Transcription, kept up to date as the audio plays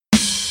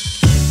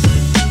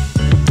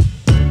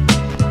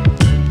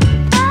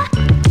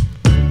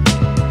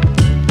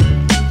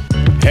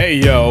Hey,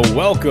 yo,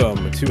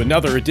 welcome to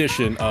another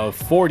edition of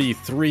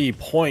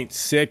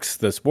 43.6,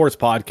 the sports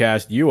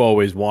podcast you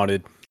always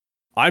wanted.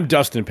 I'm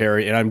Dustin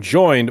Perry, and I'm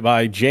joined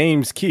by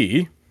James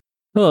Key.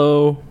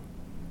 Hello.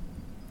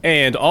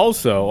 And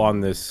also on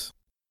this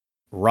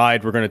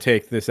ride we're going to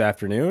take this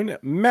afternoon,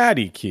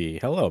 Maddie Key.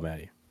 Hello,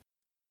 Maddie.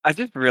 I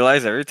just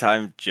realized every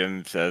time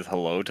Jim says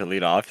hello to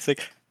lead off, he's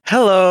like,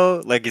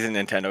 hello, like he's a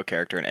Nintendo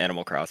character in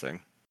Animal Crossing.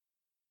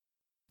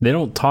 They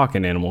don't talk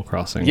in Animal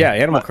Crossing. Yeah,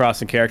 Animal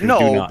Crossing characters do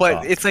not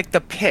talk. It's like the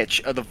pitch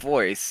of the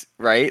voice,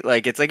 right?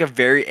 Like, it's like a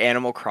very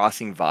Animal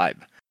Crossing vibe.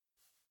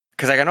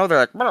 Because like, I know they're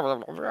like,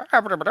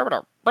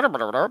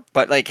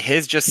 but like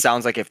his just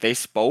sounds like if they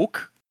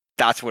spoke,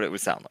 that's what it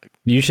would sound like.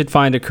 You should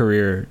find a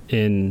career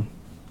in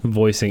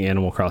voicing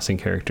Animal Crossing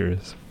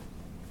characters.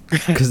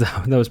 Because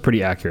that was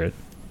pretty accurate.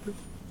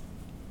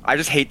 I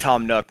just hate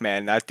Tom Nook,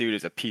 man. That dude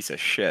is a piece of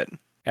shit.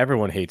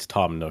 Everyone hates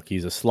Tom Nook.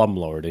 He's a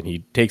slumlord, and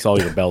he takes all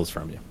your bells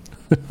from you.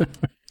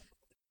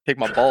 Take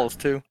my balls,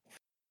 too.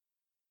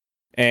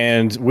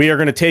 And we are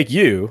going to take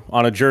you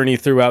on a journey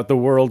throughout the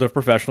world of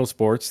professional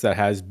sports that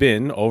has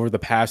been over the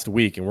past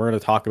week. And we're going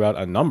to talk about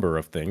a number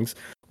of things.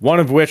 One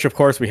of which, of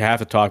course, we have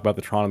to talk about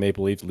the Toronto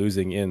Maple Leafs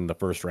losing in the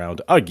first round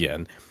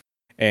again.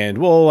 And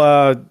we'll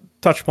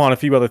touch upon a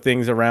few other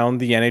things around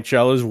the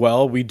NHL as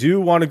well. We do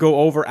want to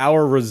go over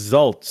our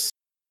results.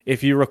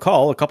 If you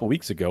recall, a couple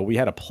weeks ago, we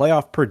had a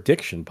playoff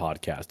prediction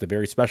podcast, a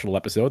very special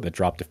episode that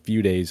dropped a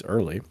few days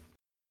early.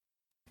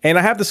 And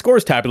I have the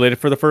scores tabulated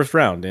for the first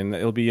round, and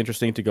it'll be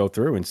interesting to go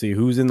through and see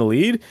who's in the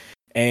lead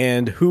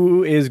and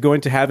who is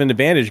going to have an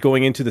advantage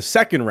going into the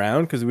second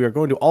round, because we are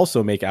going to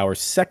also make our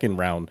second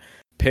round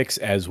picks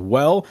as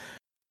well.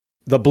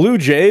 The Blue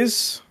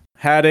Jays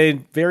had a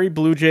very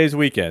Blue Jays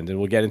weekend, and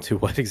we'll get into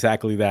what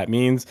exactly that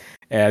means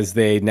as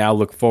they now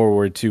look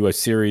forward to a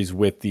series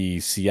with the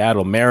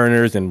Seattle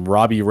Mariners, and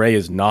Robbie Ray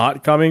is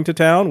not coming to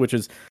town, which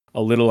is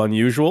a little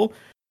unusual.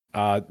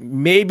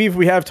 Maybe if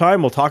we have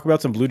time, we'll talk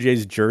about some Blue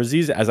Jays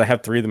jerseys, as I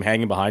have 3 of them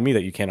hanging behind me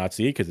that you cannot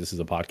see because this is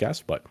a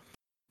podcast, but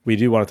we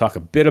do want to talk a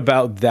bit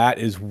about that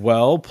as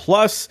well.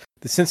 Plus,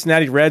 the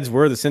Cincinnati Reds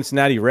were the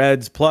Cincinnati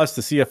Reds, plus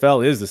the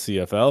CFL is the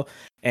CFL,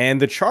 and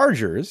the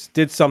Chargers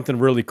did something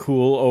really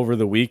cool over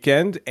the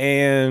weekend,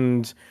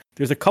 and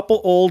there's a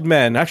couple old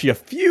men, actually a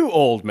few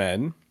old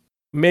men,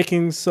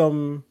 making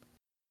some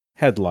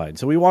headlines.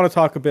 So we want to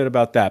talk a bit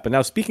about that. But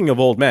now, speaking of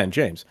old men,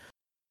 James.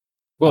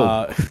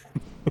 Whoa.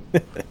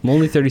 I'm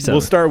only 37. We'll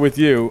start with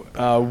you.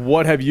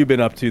 What have you been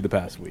up to the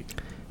past week?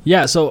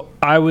 Yeah, so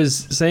I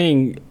was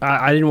saying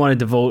I didn't want to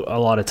devote a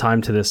lot of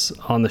time to this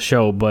on the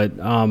show, but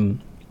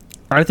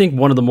I think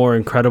one of the more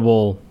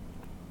incredible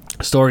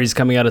stories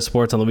coming out of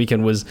sports on the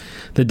weekend was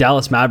the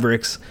Dallas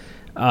Mavericks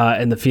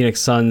and the Phoenix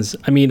Suns.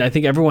 I mean, I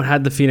think everyone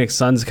had the Phoenix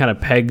Suns kind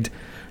of pegged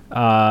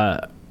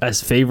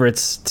as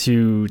favorites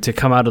to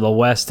come out of the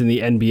West in the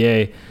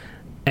NBA.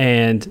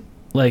 And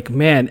like,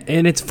 man,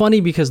 and it's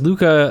funny because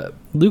Luka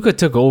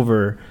took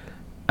over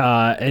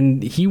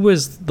and he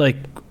was like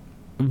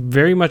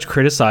very much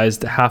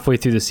criticized halfway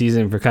through the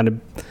season for kind of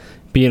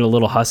being a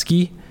little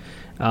husky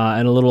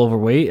and a little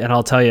overweight. And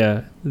I'll tell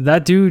you,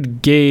 that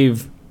dude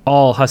gave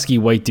all husky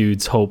white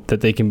dudes hope that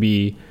they can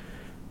be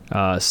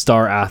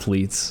star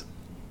athletes.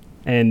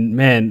 And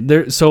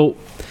man, so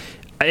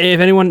if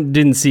anyone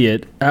didn't see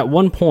it, at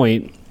one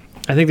point,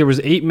 I think there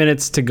was 8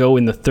 minutes to go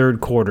in the third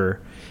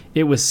quarter.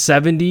 It was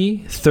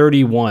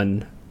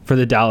 70-31 for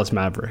the Dallas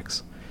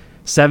Mavericks.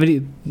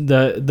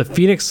 The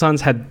Phoenix Suns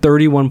had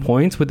 31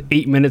 points with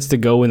 8 minutes to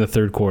go in the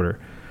third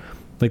quarter.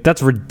 Like,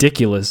 that's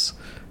ridiculous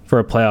for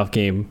a playoff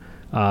game,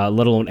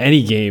 let alone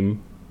any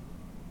game,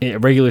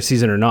 regular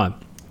season or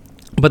not.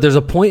 But there's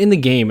a point in the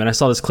game, and I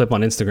saw this clip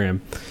on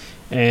Instagram,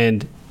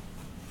 and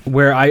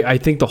where I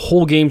think the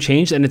whole game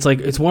changed, and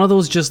it's one of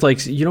those just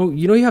like,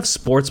 you have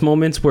sports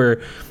moments where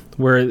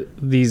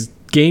these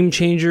game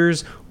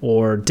changers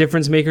or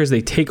difference makers,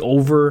 they take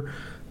over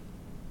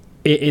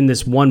in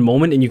this one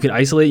moment, and you can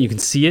isolate it, you can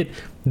see it.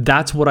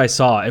 That's what I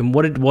saw. And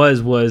what it was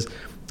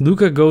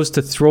Luka goes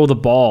to throw the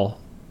ball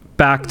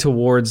back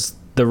towards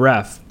the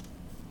ref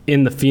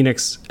in the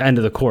Phoenix end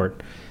of the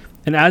court.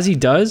 And as he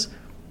does,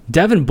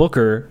 Devin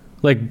Booker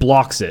like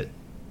blocks it.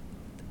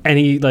 And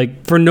he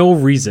like for no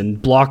reason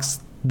blocks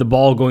the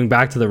ball going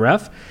back to the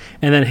ref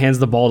and then hands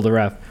the ball to the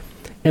ref.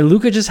 And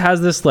Luka just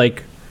has this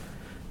like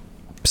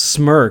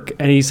smirk,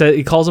 and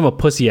he calls him a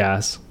pussy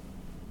ass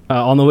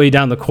on the way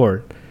down the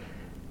court.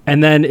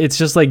 And then it's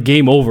just like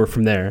game over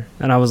from there.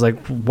 And I was like,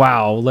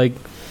 wow, like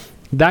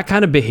that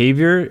kind of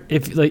behavior,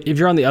 if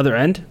you're on the other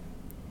end,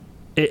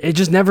 it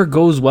just never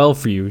goes well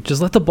for you.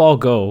 Just let the ball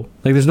go.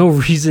 Like there's no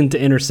reason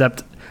to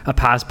intercept a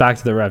pass back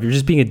to the ref. You're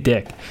just being a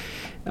dick.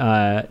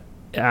 I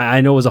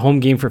know it was a home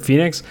game for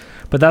Phoenix,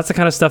 but that's the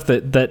kind of stuff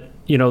that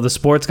the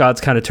sports gods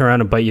kind of turn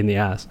around and bite you in the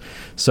ass.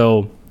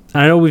 So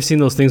I know we've seen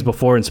those things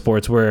before in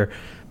sports where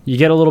you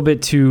get a little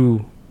bit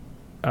too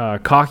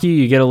cocky,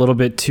 you get a little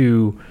bit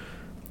too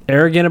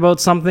arrogant about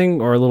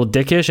something or a little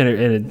dickish,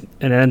 and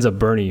it ends up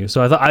burning you.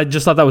 So I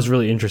just thought that was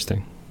really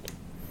interesting.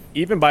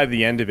 even by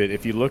the end of it,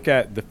 if you look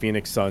at the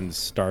Phoenix Suns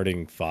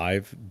starting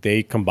five,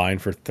 they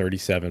combined for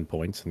 37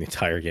 points in the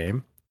entire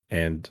game,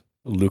 and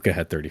Luka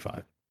had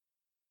 35.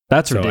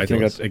 That's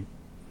ridiculous. I think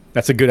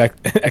that's a good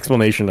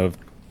explanation of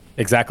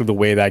exactly the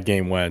way that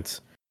game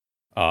went.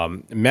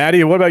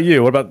 Maddie, what about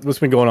you? What's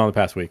been going on the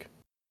past week?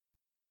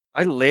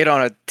 I laid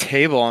on a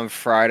table on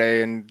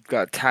Friday and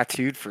got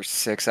tattooed for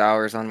 6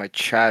 hours on my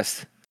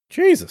chest.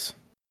 Jesus.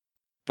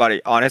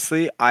 Buddy,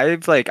 honestly, I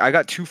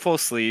got 2 full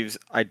sleeves.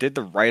 I did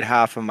the right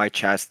half of my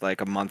chest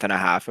like a month and a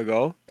half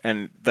ago,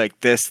 and like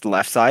this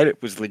left side,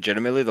 it was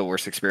legitimately the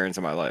worst experience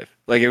of my life.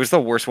 Like it was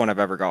the worst one I've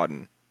ever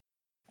gotten.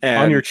 And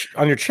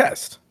on your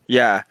chest.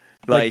 Yeah.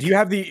 Like do you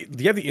have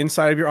the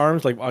inside of your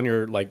arms like on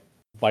your like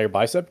by your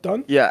bicep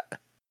done? Yeah.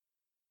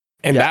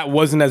 And that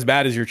wasn't as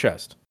bad as your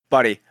chest.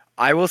 Buddy,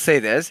 I will say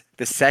this,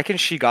 the second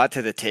she got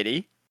to the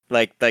titty,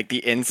 like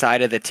the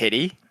inside of the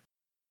titty,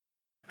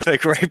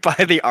 like right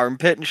by the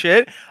armpit and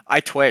shit,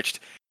 I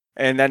twitched.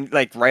 And then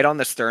like right on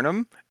the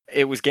sternum,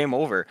 it was game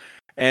over.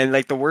 And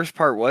like the worst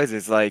part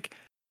is like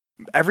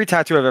every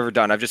tattoo I've ever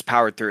done, I've just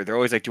powered through. They're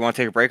always like, "Do you want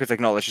to take a break?" It's like,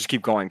 "No, let's just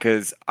keep going."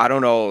 Because I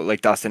don't know,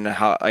 like Dustin,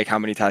 how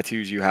many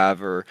tattoos you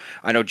have, or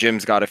I know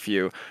Jim's got a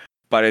few,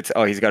 but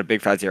he's got a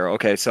big fat zero.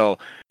 Okay, so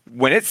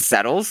when it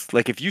settles,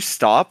 like if you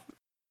stop,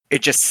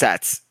 it just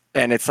sets,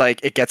 and it's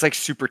like it gets like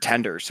super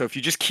tender. So if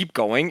you just keep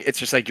going, it's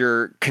just like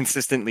you're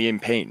consistently in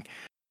pain.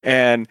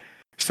 And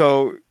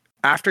so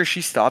after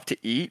she stopped to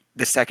eat,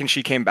 the second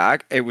she came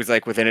back, it was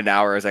like within an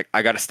hour, I was like,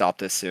 I gotta stop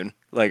this soon.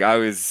 Like I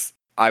was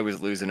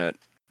losing it.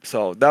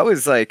 So that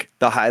was like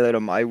the highlight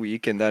of my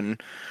week. And then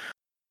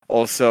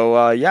also,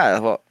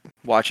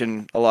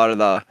 watching a lot of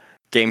the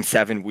Game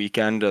 7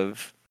 weekend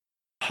of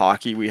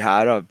hockey we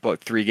had,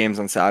 about 3 games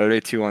on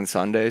Saturday, 2 on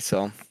Sunday.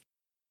 So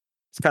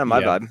it's kind of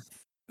my vibe.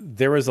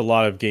 There was a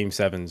lot of Game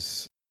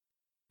 7s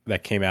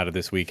that came out of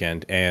this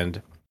weekend.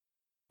 And,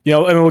 you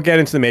know, and we'll get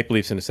into the Maple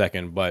Leafs in a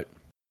second, but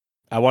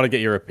I want to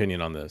get your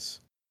opinion on this.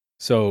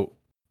 So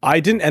I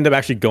didn't end up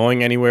actually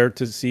going anywhere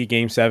to see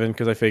Game 7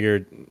 because I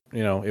figured,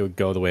 you know, it would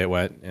go the way it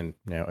went, and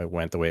you know, it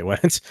went the way it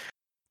went.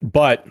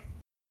 But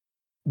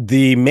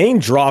the main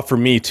draw for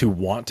me to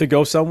want to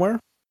go somewhere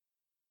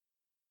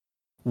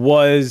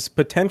was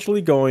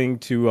potentially going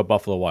to a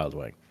Buffalo Wild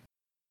Wing.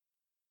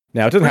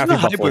 Now, it doesn't have to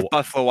be Buffalo. With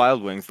Buffalo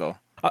Wild Wings, though.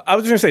 I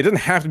was just going to say, it doesn't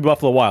have to be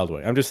Buffalo Wild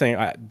Wing. I'm just saying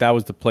that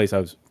was the place I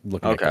was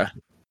looking at. Okay.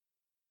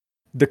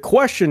 The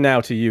question now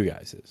to you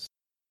guys is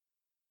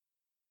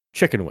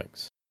chicken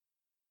wings.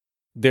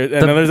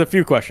 There's a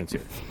few questions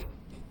here.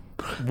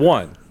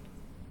 One,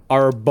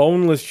 are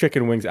boneless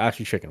chicken wings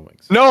actually chicken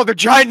wings? No, they're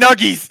giant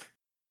nuggies.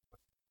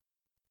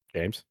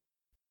 James?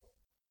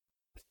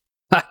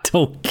 I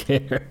don't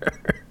care.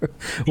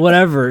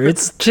 Whatever.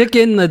 It's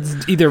chicken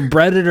that's either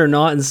breaded or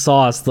not and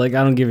sauced. Like,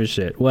 I don't give a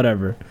shit.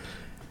 Whatever.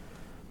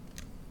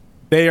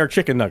 They are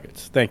chicken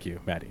nuggets. Thank you,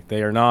 Maddie.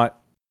 They are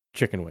not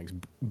chicken wings.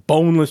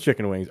 Boneless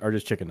chicken wings are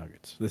just chicken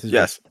nuggets. This is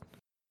yes.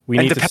 We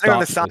need depending to stop on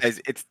the size,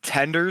 this. It's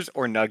tenders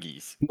or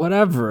nuggies.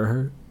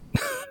 Whatever.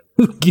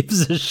 Who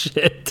gives a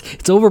shit?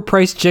 It's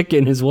overpriced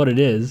chicken is what it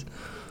is.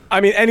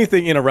 I mean,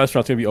 anything in a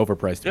restaurant's going to be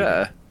overpriced.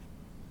 Yeah.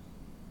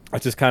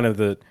 That's just kind of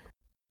that's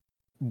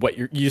what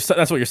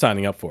you're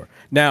signing up for.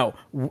 Now,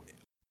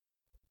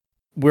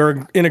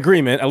 we're in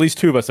agreement, at least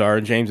 2 of us are,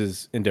 and James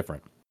is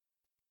indifferent.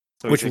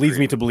 So which leads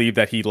me to believe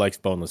that he likes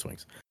boneless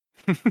wings.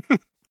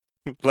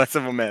 Less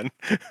of a man.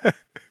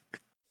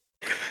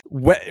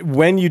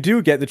 When you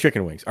do get the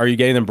chicken wings, are you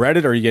getting them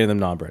breaded or are you getting them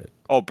non-breaded?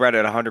 Oh,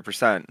 breaded,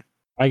 100%.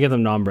 I get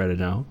them non-breaded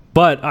now.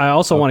 But I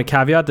also want to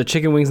caveat the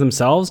chicken wings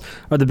themselves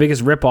are the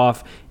biggest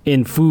ripoff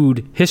in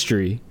food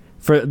history.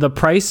 For the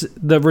price,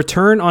 the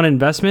return on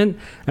investment,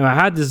 and I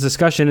had this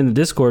discussion in the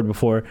Discord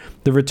before,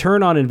 the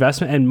return on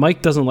investment, and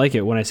Mike doesn't like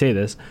it when I say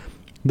this,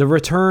 the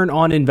return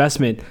on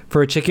investment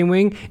for a chicken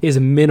wing is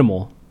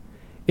minimal.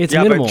 It's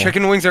minimal. But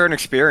chicken wings are an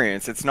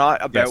experience. It's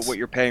not about what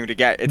you're paying to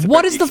get. It's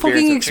what is the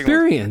fucking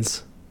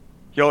experience?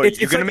 Yo,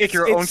 you're going to make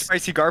your own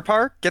spicy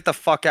garpar? Get the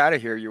fuck out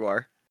of here, you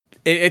are.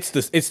 It's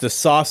the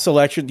sauce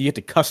selection. You have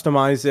to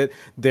customize it.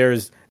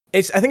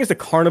 I think it's the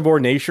carnivore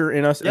nature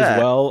in us as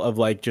well, of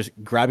like just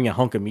grabbing a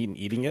hunk of meat and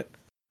eating it.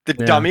 The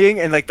dummying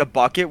and like the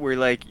bucket where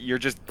like you're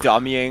just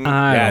dummying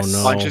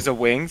bunches of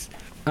wings.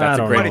 That's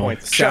a great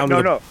point. The sound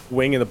of the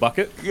wing in the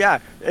bucket. Yeah,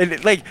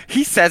 and like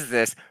he says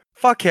this.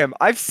 Fuck him.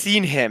 I've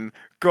seen him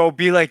go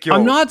be like, yo,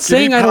 I'm not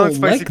saying I don't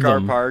like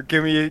them. Garpar.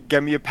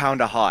 Give me a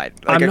pound of hot.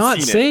 Like, I'm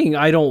not saying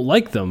I don't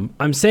like them.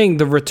 I'm saying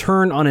the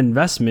return on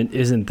investment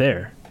isn't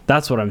there.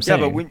 That's what I'm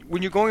saying. Yeah, but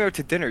when you're going out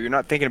to dinner, you're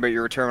not thinking about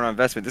your return on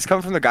investment. This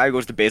comes from the guy who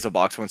goes to Basil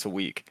Box once a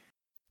week.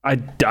 I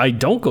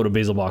don't go to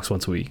Basil Box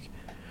once a week.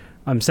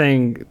 I'm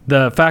saying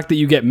the fact that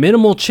you get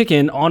minimal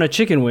chicken on a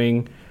chicken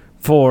wing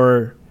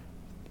for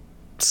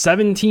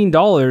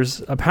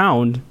 $17 a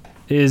pound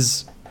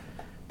is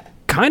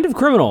kind of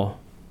criminal.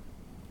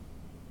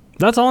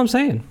 That's all I'm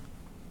saying.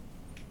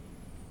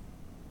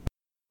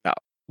 No.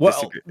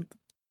 Well,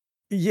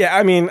 yeah,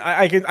 I mean,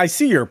 I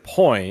see your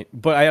point,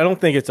 but I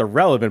don't think it's a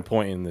relevant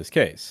point in this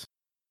case.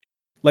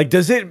 Like,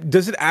 does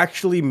it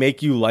actually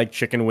make you like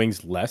chicken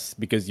wings less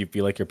because you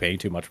feel like you're paying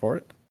too much for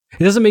it?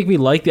 It doesn't make me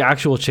like the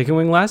actual chicken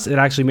wing less. It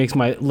actually makes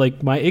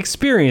my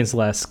experience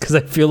less because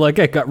I feel like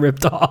I got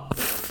ripped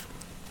off.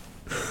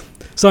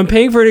 So I'm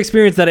paying for an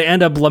experience that I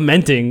end up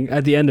lamenting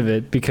at the end of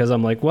it because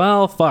I'm like,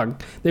 well,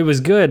 fuck, it was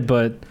good,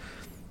 but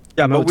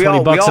yeah, I'm but out we 20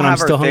 all bucks and I'm have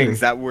still our hungry. things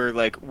that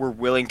we're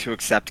willing to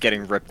accept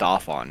getting ripped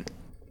off on.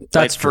 That's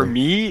like for true.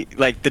 me,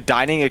 like the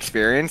dining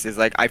experience is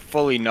like I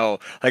fully know.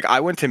 Like I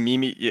went to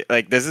Mimi.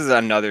 Like this is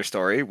another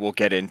story we'll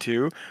get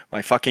into.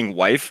 My fucking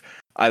wife,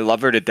 I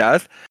love her to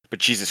death, but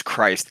Jesus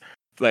Christ,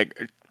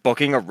 like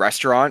booking a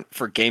restaurant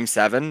for Game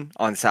 7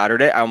 on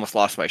Saturday, I almost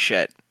lost my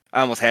shit. I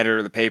almost handed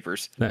her the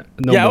papers. No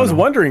I was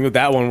bueno. wondering with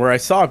that one where I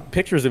saw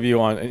pictures of you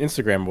on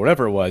Instagram or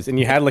whatever it was, and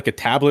you had like a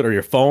tablet or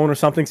your phone or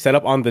something set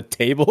up on the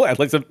table at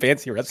like some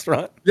fancy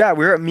restaurant. Yeah,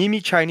 we were at Mimi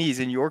Chinese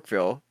in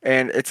Yorkville,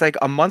 and it's like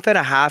a month and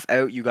a half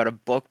out. You got to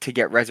book to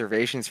get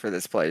reservations for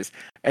this place,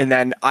 and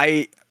then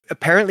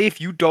apparently if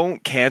you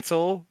don't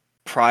cancel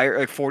prior,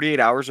 like 48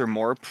 hours or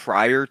more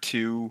prior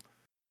to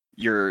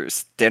your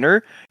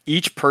dinner,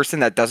 each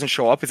person that doesn't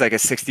show up is like a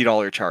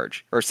 $60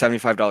 charge or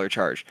 $75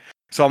 charge.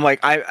 So I'm like,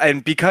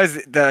 and because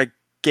the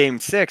Game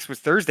 6 was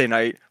Thursday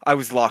night, I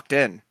was locked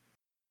in.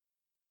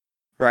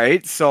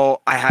 Right? So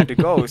I had to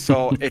go.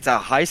 So it's a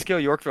high scale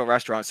Yorkville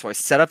restaurant. So I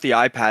set up the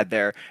iPad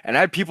there and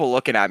I had people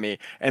looking at me.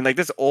 And like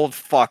this old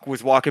fuck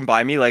was walking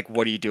by me like,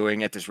 what are you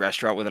doing at this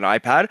restaurant with an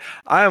iPad?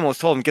 I almost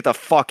told him, get the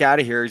fuck out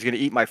of here. He's going to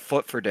eat my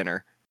foot for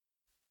dinner.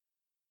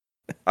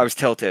 I was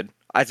tilted.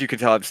 As you can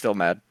tell, I'm still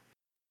mad.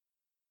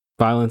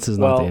 Violence is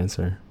not the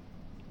answer.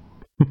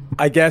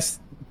 I guess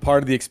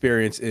part of the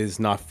experience is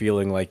not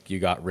feeling like you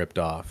got ripped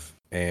off.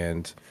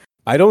 And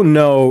I don't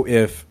know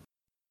if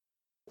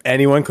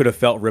anyone could have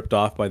felt ripped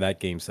off by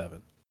that Game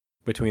 7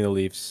 between the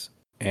Leafs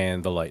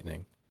and the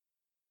Lightning.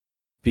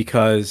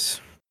 Because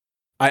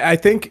I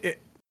think,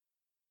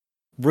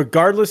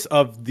 regardless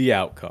of the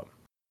outcome,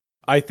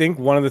 I think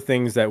one of the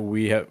things that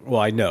we have,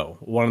 well, I know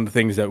one of the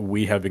things that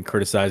we have been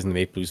criticizing the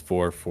Maple Leafs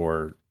for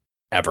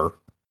forever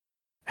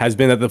has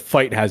been that the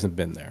fight hasn't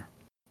been there,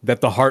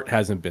 that the heart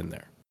hasn't been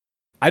there.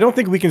 I don't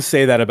think we can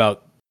say that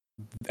about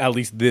at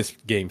least this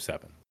Game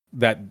 7,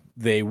 that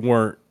they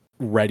weren't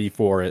ready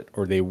for it,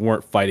 or they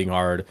weren't fighting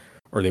hard,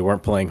 or they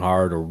weren't playing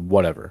hard, or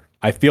whatever.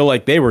 I feel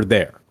like they were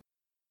there.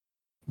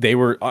 They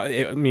were,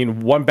 I mean,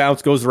 one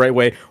bounce goes the right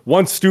way.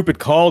 One stupid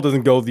call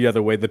doesn't go the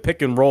other way. The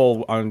pick and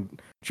roll on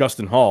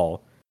Justin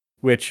Hall,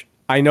 which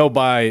I know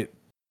by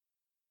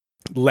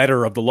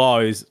letter of the law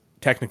is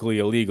technically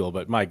illegal,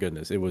 but my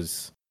goodness, it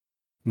was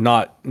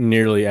not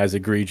nearly as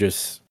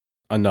egregious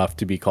enough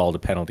to be called a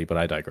penalty, but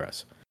I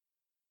digress.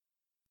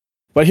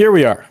 But here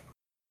we are.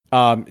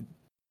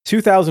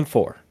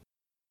 2004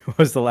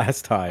 was the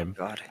last time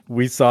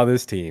we saw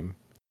this team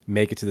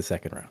make it to the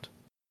second round.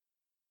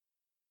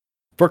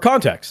 For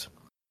context,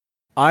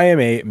 I am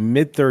a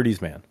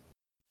mid-30s man.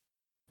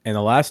 And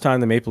the last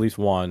time the Maple Leafs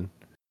won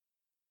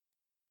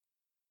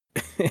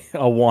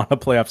a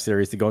playoff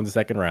series to go in the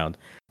second round,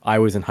 I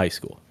was in high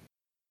school.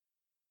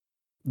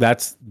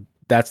 That's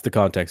the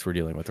context we're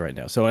dealing with right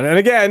now. So, and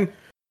again,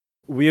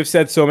 we have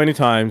said so many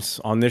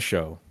times on this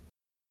show,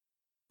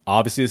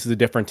 obviously this is a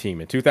different team.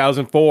 In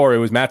 2004, it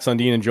was Matt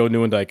Sundin and Joe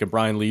Nieuwendyk and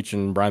Brian Leetch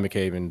and Brian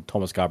McCabe and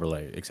Thomas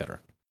Caberlet, etc.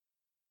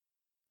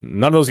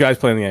 None of those guys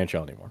play in the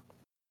NHL anymore.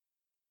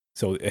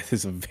 So it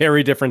is a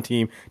very different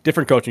team,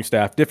 different coaching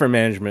staff, different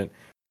management,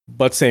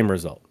 but same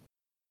result.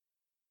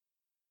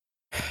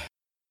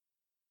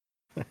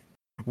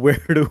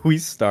 Where do we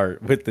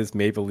start with this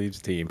Maple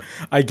Leafs team?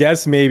 I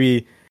guess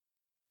maybe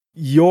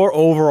your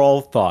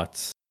overall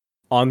thoughts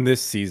on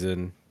this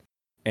season,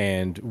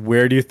 and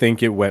where do you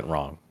think it went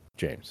wrong,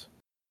 James?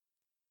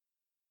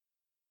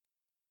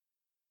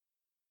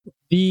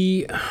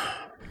 I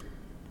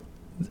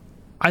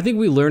think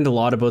we learned a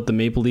lot about the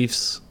Maple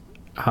Leafs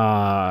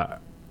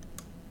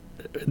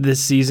this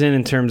season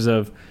in terms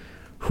of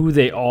who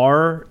they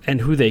are and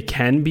who they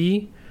can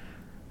be.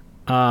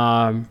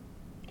 I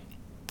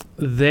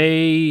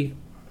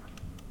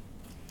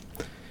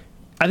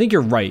think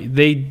you're right.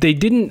 They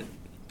didn't.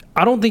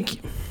 I don't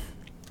think.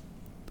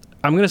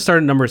 I'm going to start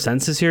at number of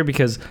senses here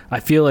because I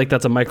feel like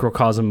that's a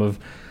microcosm of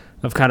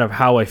kind of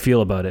how I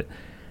feel about it.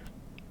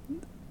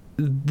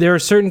 There are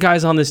certain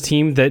guys on this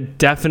team that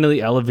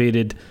definitely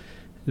elevated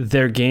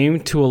their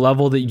game to a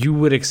level that you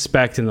would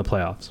expect in the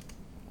playoffs.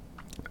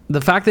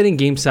 The fact that in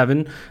Game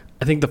 7,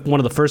 I think one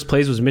of the first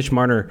plays was Mitch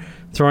Marner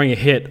throwing a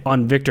hit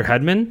on Victor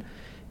Hedman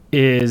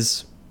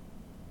is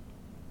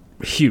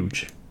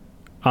huge.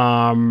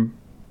 That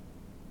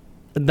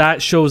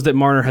shows that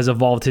Marner has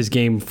evolved his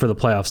game for the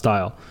playoff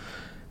style.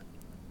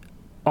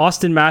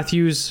 Austin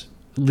Matthews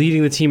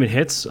leading the team in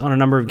hits on a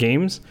number of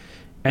games,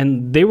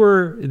 and they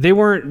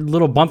weren't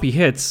little bumpy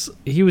hits.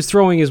 He was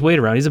throwing his weight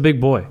around. He's a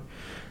big boy.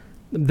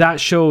 That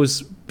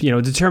shows,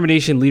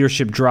 determination,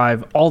 leadership,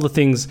 drive, all the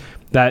things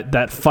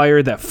that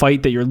fire, that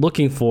fight that you're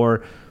looking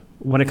for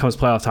when it comes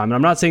playoff time. And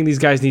I'm not saying these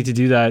guys need to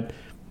do that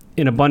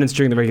in abundance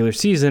during the regular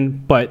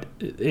season, but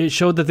it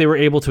showed that they were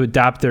able to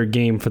adapt their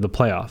game for the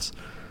playoffs.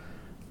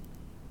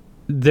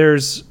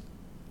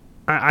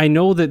 I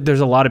know that there's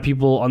a lot of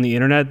people on the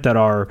internet that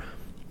are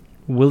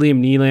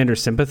William Nylander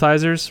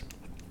sympathizers,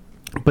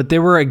 but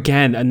there were,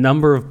 again, a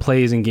number of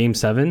plays in Game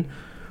 7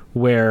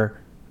 where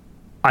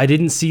I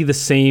didn't see the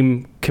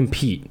same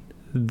compete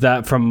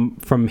that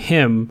from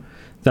him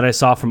that I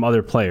saw from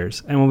other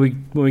players. And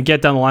when we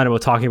get down the line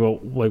about talking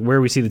about like where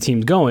we see the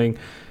teams going,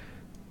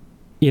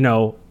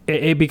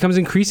 it becomes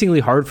increasingly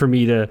hard for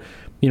me to,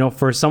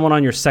 for someone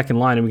on your second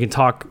line, and we can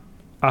talk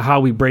how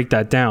we break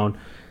that down.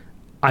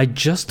 I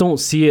just don't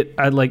see it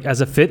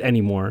as a fit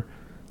anymore.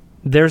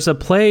 There's a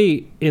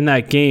play in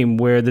that game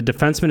where the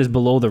defenseman is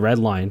below the red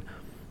line,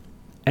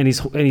 and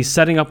he's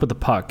setting up with the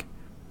puck,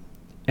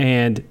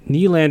 and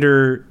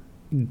Nylander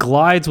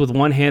glides with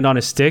one hand on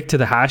his stick to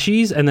the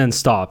hashies and then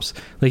stops.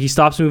 Like, he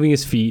stops moving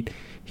his feet.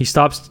 He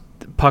stops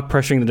puck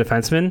pressuring the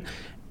defenseman,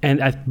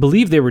 and I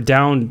believe they were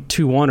down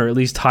 2-1 or at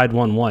least tied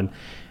 1-1. And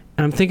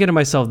I'm thinking to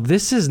myself,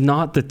 this is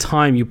not the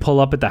time you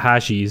pull up at the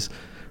hashies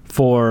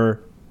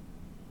for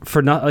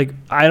not, like,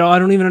 I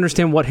don't even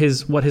understand what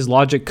his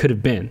logic could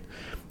have been.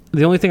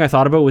 The only thing I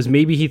thought about was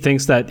maybe he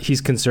thinks that he's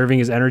conserving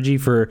his energy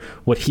for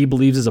what he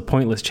believes is a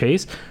pointless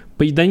chase,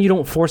 but then you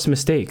don't force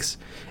mistakes.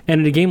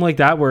 And in a game like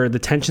that where the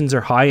tensions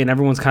are high and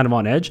everyone's kind of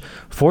on edge,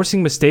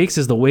 forcing mistakes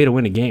is the way to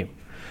win a game.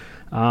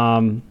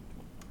 And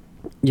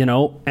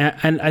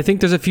I think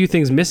there's a few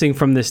things missing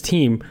from this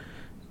team.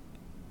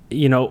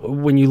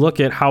 When you look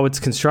at how it's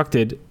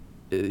constructed,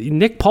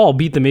 Nick Paul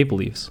beat the Maple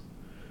Leafs.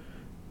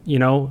 He's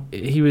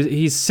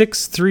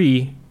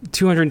 6'3",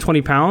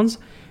 220 pounds,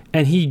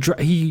 and he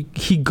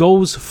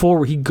goes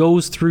forward. He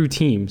goes through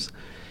teams,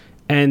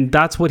 and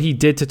that's what he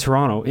did to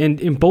Toronto. And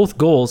in both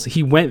goals,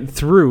 he went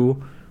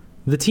through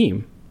the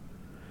team.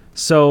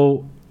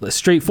 So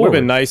straightforward. Would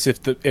have been nice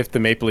if the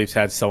Maple Leafs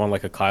had someone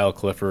like a Kyle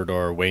Clifford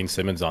or Wayne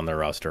Simmons on their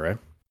roster, right?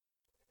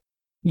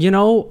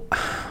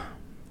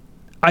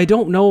 I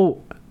don't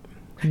know.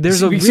 You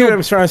see what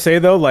I'm trying to say,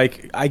 though?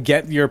 Like, I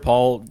get your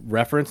Paul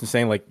reference and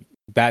saying, like,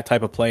 that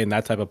type of play and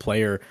that type of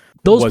player.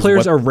 Those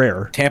players are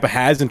rare. Tampa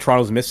has and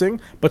Toronto's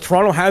missing, but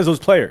Toronto has those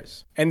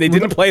players, and they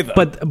didn't play them.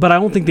 But I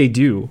don't think they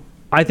do.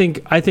 I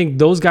think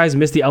those guys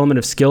miss the element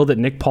of skill that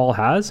Nick Paul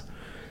has,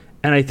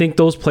 and I think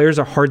those players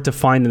are hard to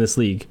find in this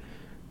league.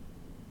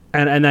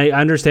 And I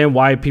understand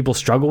why people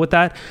struggle with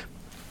that.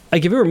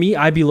 Like, if it were me,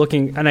 I'd be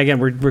looking. And again,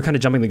 we're kind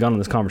of jumping the gun on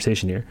this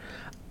conversation here.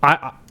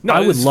 I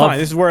would love. Fine.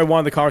 This is where I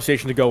wanted the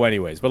conversation to go,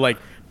 anyways.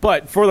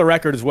 But for the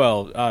record as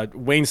well,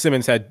 Wayne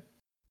Simmons had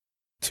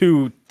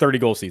 2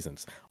 30-goal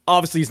seasons.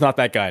 Obviously, he's not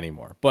that guy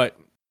anymore. But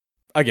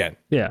again,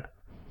 yeah.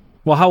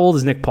 Well, how old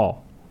is Nick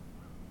Paul?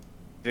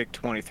 Vic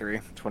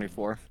 23,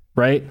 24.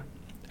 Right,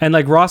 and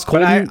like Ross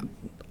Colton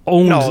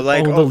owned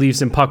the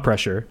Leafs in puck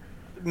pressure.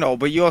 No,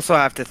 but you also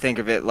have to think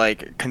of it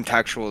like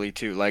contextually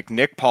too. Like,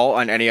 Nick Paul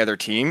on any other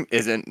team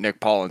isn't Nick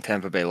Paul in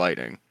Tampa Bay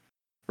Lightning,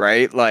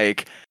 right?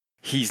 Like,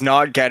 he's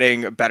not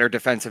getting better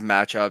defensive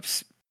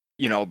matchups,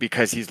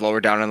 because he's lower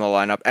down in the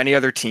lineup. Any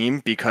other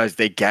team, because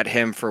they get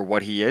him for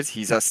what he is.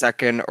 He's a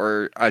second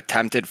or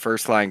attempted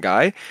first line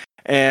guy,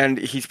 and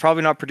he's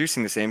probably not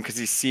producing the same because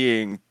he's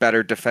seeing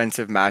better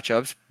defensive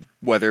matchups,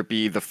 whether it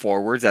be the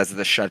forwards as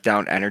the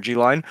shutdown energy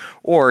line,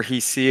 or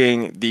he's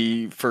seeing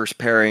the first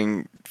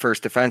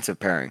defensive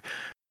pairing.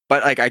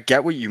 But like, I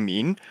get what you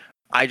mean.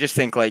 I just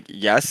think, like,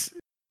 yes,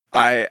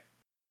 the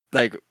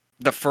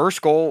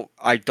first goal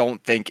I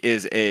don't think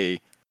is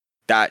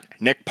that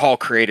Nick Paul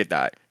created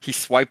that. He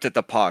swiped at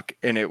the puck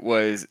and it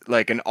was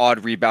like an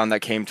odd rebound that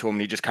came to him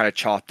and he just kind of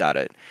chopped at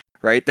it.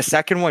 Right? The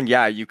second one,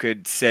 yeah, you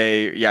could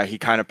say, yeah, he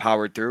kind of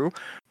powered through,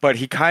 but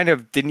he kind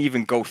of didn't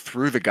even go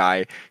through the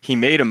guy. He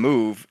made a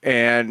move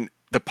and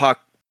the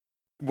puck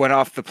went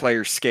off the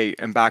player's skate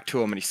and back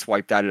to him and he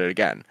swiped at it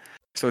again.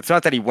 So it's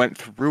not that he went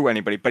through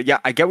anybody, but yeah,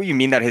 I get what you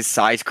mean that his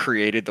size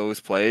created those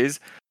plays.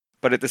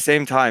 But at the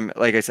same time,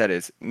 like I said,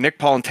 is Nick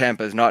Paul in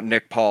Tampa is not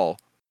Nick Paul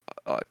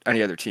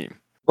any other team.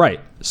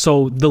 Right.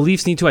 So the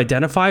Leafs need to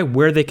identify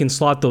where they can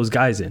slot those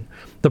guys in.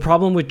 The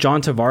problem with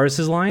John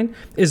Tavares' line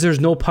is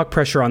there's no puck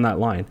pressure on that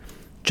line.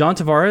 John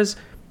Tavares,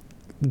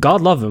 God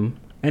love him,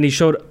 and he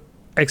showed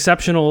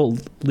exceptional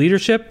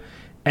leadership,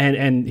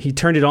 and he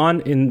turned it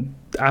on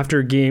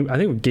after game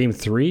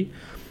 3,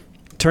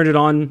 turned it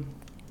on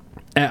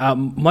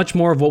much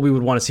more of what we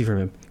would want to see from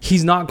him.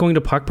 He's not going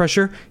to puck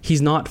pressure.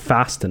 He's not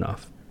fast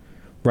enough.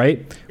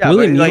 Right? Yeah,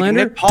 William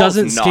Nylander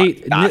doesn't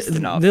skate.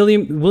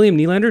 William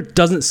Nylander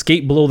doesn't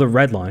skate below the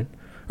red line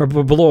or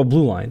below a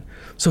blue line.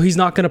 So he's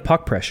not going to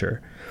puck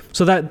pressure.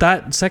 So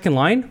that second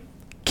line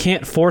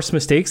can't force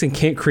mistakes and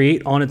can't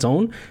create on its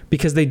own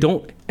because they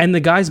don't, and the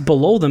guys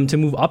below them to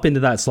move up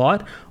into that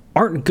slot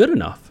aren't good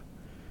enough.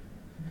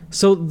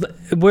 So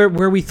where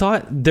we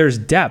thought there's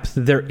depth,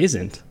 there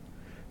isn't.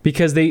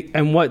 Because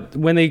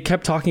when they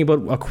kept talking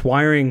about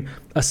acquiring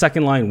a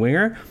second line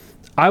winger,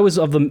 I was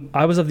of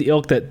the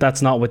ilk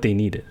that's not what they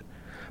needed.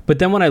 But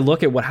then when I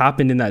look at what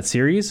happened in that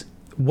series,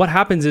 what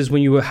happens is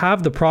when you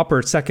have the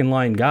proper second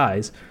line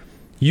guys,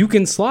 you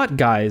can slot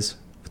guys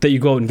that you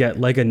go and get,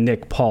 like a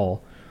Nick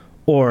Paul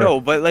Or No,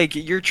 but like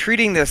you're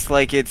treating this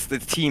like it's the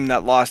team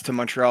that lost to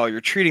Montreal.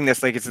 You're treating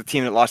this like it's the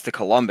team that lost to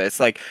Columbus.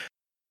 Like,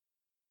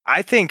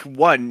 I think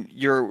one,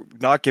 you're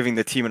not giving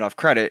the team enough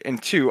credit,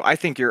 and two, I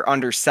think you're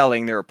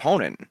underselling their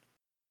opponent.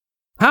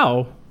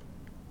 how?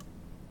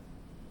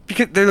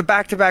 Because they're the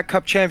back-to-back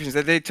Cup champions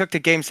that they took to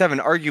Game 7,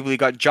 arguably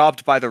got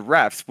jobbed by the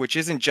refs, which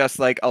isn't just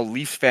like a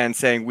Leafs fan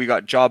saying we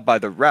got jobbed by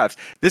the refs.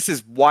 This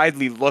is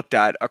widely looked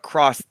at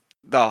across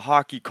the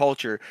hockey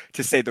culture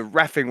to say the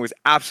reffing was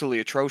absolutely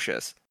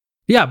atrocious.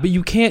 Yeah, but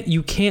you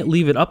can't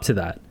leave it up to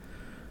that.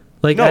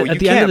 Like No, at you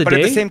the end of can't. the But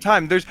day, at the same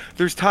time,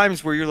 there's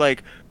times where you're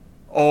like,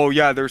 oh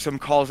yeah, there's some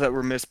calls that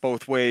were missed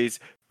both ways,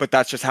 but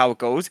that's just how it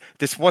goes.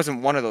 This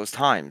wasn't one of those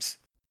times.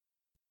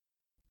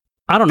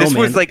 I don't know, This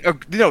man. was like,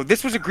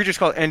 this was egregious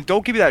call, and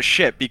don't give me that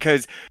shit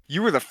because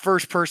you were the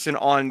first person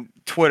on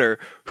Twitter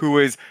who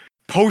was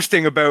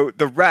posting about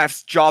the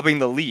refs jobbing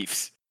the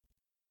Leafs.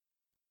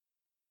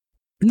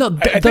 No,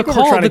 the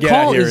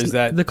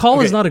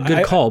call is not a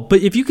good call. But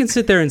if you can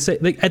sit there and say,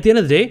 like, at the end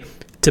of the day,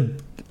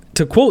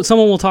 to quote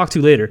someone we'll talk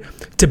to later,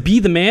 to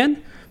be the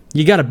man,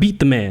 you got to beat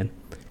the man,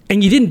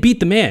 and you didn't beat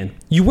the man.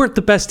 You weren't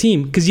the best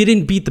team because you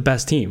didn't beat the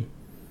best team.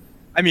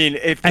 I mean,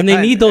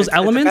 they need those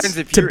elements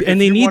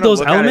and they need those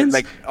elements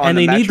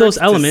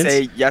to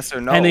say yes or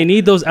no. And they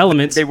need those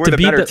elements they were to the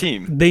beat better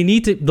team. They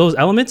need those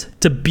elements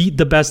to beat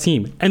the best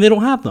team, and they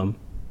don't have them.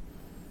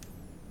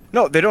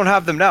 No, they don't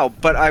have them now.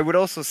 But I would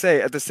also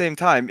say at the same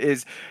time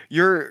is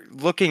you're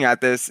looking at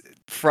this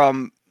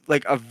from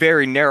like a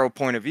very narrow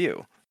point of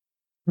view.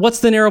 What's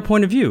the narrow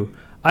point of view?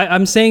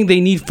 I'm saying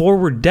they need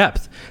forward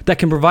depth that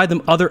can provide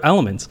them other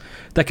elements,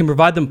 that can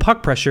provide them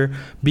puck pressure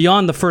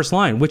beyond the first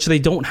line, which they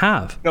don't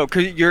have. No,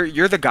 because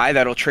you're the guy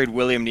that'll trade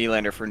William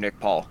Nylander for Nick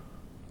Paul.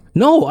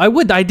 No,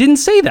 I didn't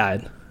say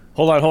that.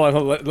 Hold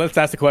on. Let's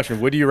ask the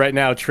question. Would you right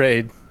now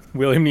trade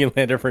William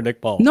Nylander for Nick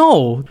Paul?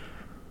 No.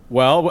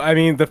 Well, I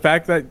mean,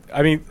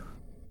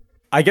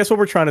 I guess what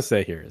we're trying to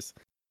say here is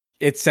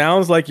it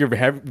sounds like you're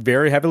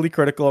very heavily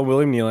critical of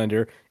William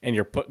Nylander and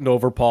you're putting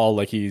over Paul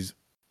like he's,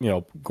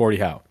 Gordie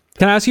Howe.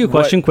 Can I ask you a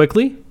question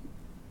quickly?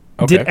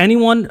 Okay. Did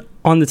anyone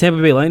on the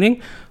Tampa Bay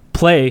Lightning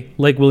play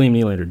like William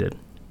Nylander did?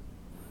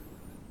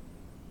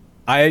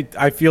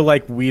 I feel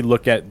like we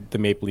look at the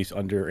Maple Leafs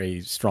under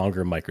a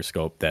stronger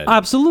microscope than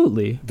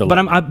absolutely.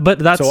 I'm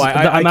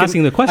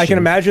asking the question. I can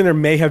imagine there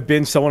may have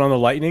been someone on the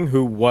Lightning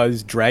who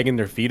was dragging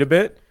their feet a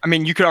bit. I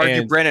mean, you could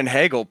argue Brandon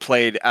Hagel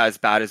played as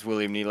bad as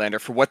William Nylander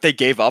for what they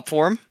gave up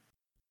for him.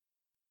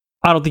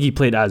 I don't think he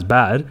played as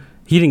bad.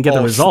 He didn't get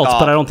the results,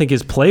 but I don't think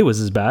his play was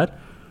as bad.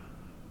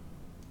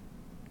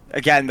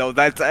 Again, though,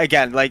 that's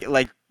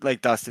like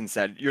Dustin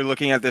said, you're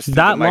looking at this.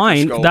 That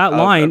line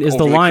is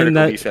the line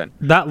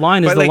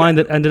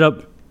that ended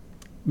up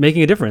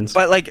making a difference.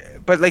 But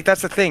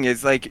that's the thing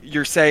is like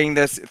you're saying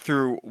this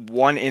through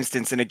one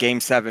instance in a Game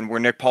 7 where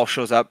Nick Paul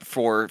shows up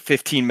for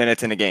 15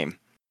 minutes in a game.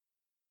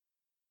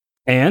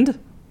 And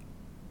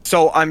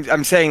so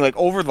I'm saying like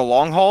over the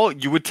long haul,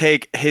 you would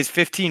take his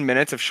 15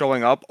 minutes of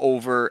showing up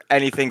over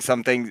anything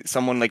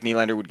someone like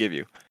Nylander would give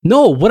you.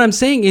 No, what I'm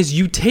saying is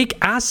you take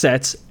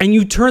assets and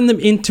you turn them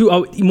into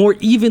a more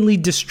evenly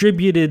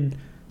distributed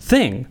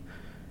thing.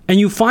 And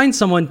you find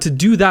someone to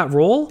do that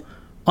role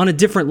on a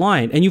different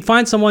line. And you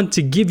find someone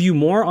to give you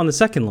more on the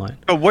second line.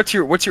 So what's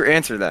your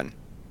answer then?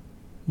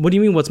 What do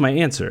you mean what's my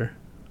answer?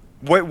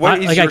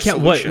 What is your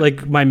solution?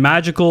 Like my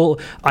magical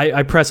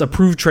I press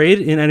approve trade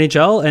in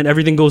NHL and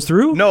everything goes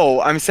through?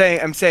 No, I'm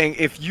saying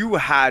if you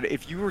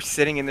were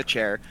sitting in the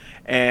chair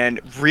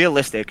and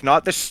realistic,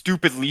 not the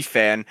stupid Leaf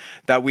fan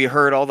that we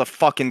heard all the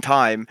fucking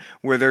time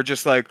where they're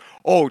just like,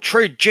 "Oh,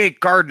 trade Jake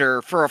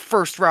Gardiner for a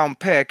first round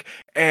pick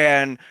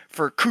and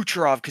for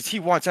Kucherov because he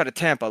wants out of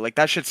Tampa." Like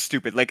that shit's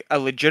stupid. Like a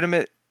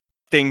legitimate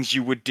things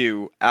you would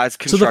do as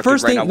constructed.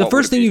 So the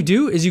first thing you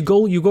do is you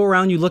go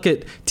around, you look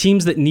at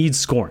teams that need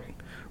scoring.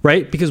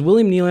 Right? Because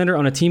William Nylander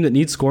on a team that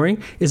needs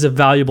scoring is a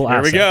valuable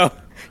asset. Here we go.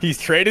 He's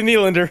trading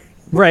Nylander.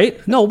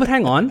 Right? No, but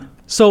hang on.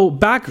 So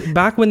back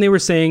when they were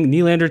saying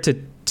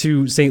Nylander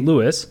to St.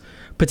 Louis,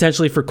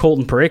 potentially for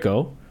Colton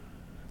Parayko,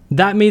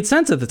 that made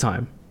sense at the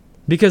time.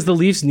 Because the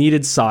Leafs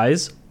needed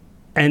size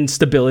and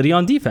stability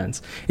on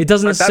defense. It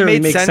doesn't necessarily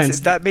make sense.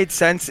 That made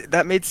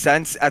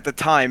sense at the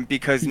time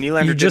because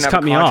Nylander didn't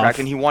have a contract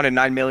and he wanted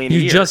 $9 million a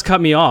year. You just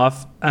cut me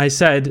off. I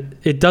said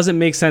it doesn't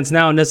make sense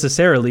now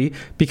necessarily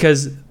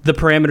because the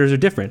parameters are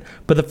different.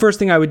 But the first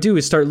thing I would do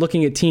is start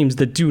looking at teams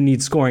that do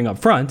need scoring up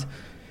front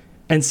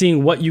and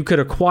seeing what you could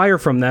acquire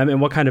from them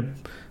and what kind of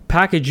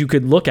package you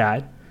could look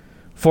at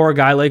for a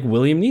guy like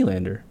William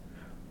Nylander.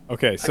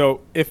 Okay,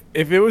 so if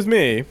it was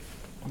me,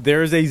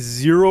 there's a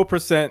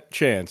 0%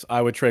 chance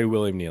I would trade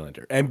William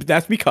Nylander. And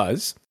that's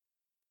because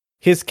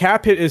his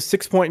cap hit is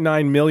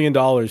 $6.9 million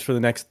for the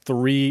next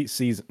 3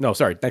 seasons. No,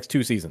 sorry, next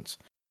 2 seasons.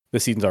 The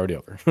season's already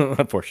over,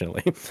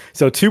 unfortunately.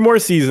 So 2 more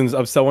seasons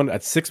of someone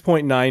at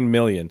 $6.9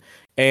 million.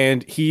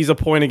 And he's a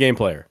point-a-game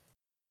player.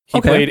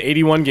 He played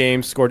 81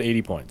 games, scored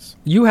 80 points.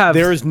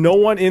 There is no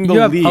one in the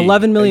league. You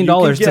have $11 million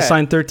to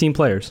sign 13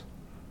 players.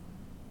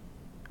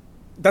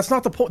 that's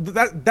not the point.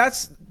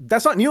 That's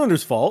not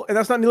Nylander's fault, and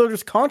that's not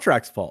Nylander's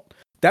contract's fault.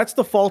 That's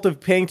the fault of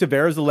paying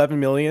Tavares $11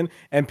 million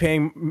and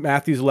paying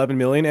Matthews $11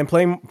 million and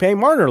paying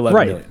Marner $11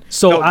 million.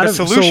 So the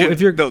solution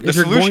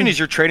is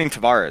you're trading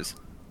Tavares.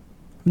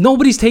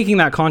 Nobody's taking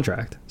that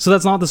contract, so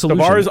that's not the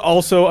solution. Tavares is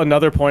also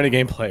another point a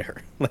game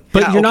player. But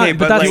that's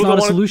not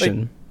a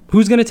solution.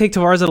 Who's going to take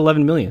Tavares at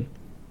 $11 million?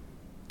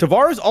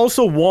 Tavares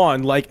also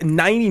won like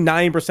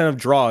 99% of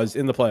draws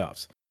in the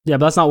playoffs. Yeah,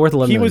 but that's not worth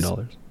 $11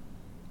 million.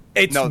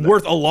 It's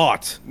worth a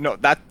lot. No,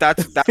 that's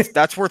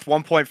worth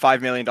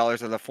 $1.5 million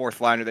of the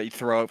fourth liner that you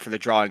throw out for the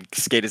draw and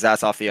skate his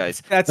ass off the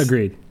ice. That's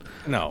agreed.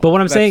 No, but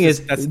what I'm saying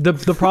is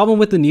the problem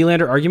with the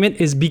Nylander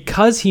argument is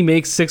because he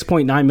makes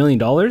 $6.9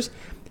 million,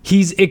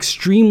 he's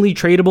extremely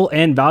tradable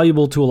and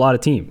valuable to a lot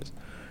of teams,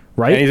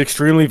 right? And he's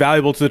extremely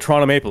valuable to the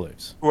Toronto Maple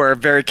Leafs, who are a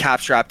very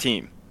cap-strapped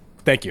team.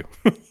 Thank you.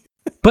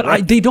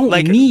 But they don't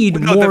need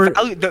more.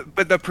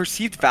 But the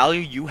perceived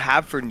value you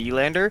have for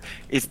Nylander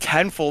is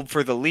tenfold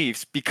for the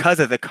Leafs because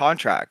of the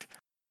contract.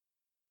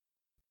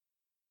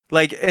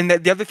 Like, and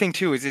the other thing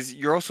too is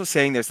you're also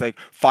saying this, like,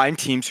 find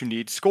teams who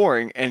need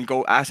scoring and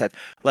go assets.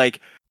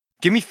 Like,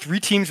 give me 3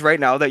 teams right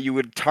now that you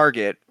would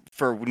target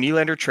for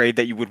Nylander trade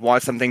that you would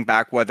want something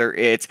back, whether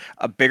it's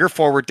a bigger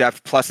forward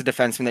depth plus a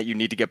defenseman that you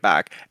need to get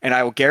back. And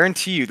I will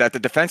guarantee you that the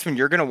defenseman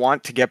you're going to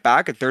want to get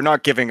back, they're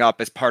not giving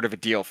up as part of a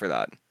deal for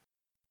that.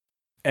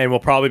 And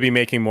we'll probably be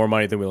making more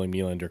money than Willy and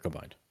Nylander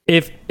combined.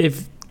 If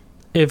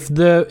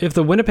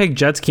the Winnipeg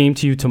Jets came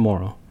to you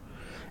tomorrow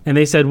and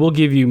they said, we'll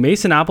give you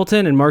Mason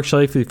Appleton and Mark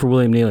Scheifele for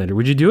William Nylander,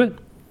 would you do it?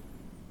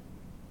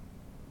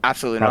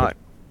 Absolutely not.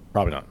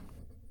 Probably not.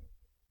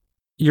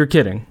 You're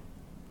kidding.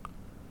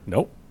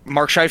 Nope.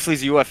 Mark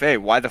Scheifele's UFA.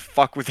 Why the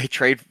fuck would they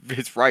trade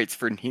his rights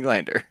for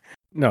Nylander?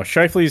 No,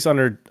 Scheifele's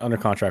under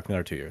contract for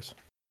another 2 years.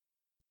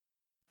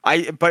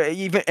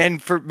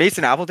 And for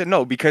Mason Appleton,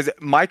 no, because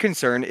my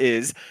concern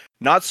is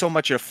not so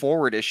much a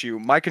forward issue.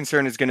 My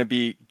concern is going to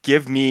be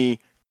give me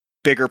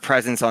bigger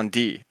presence on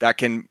D that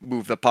can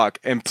move the puck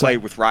and play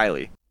with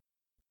Riley.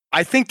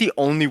 I think the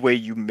only way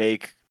you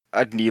make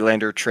a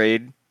Nylander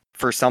trade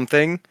for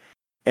something,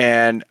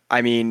 and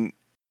I mean,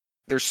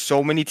 there's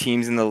so many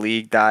teams in the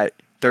league that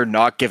they're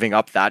not giving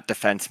up that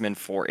defenseman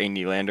for a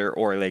Nylander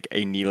or like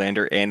a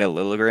Nylander and a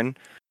Liljegren.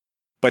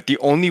 But the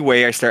only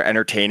way I start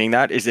entertaining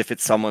that is if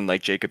it's someone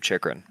like Jacob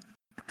Chychrun,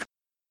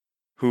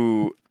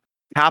 who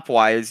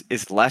cap-wise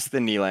is less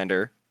than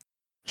Nylander.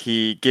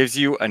 He gives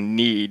you a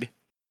need,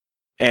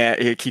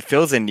 and he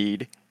fills a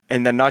need.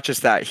 And then not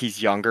just that,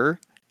 he's younger,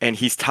 and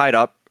he's tied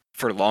up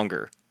for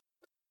longer.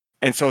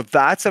 And so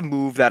that's a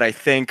move that I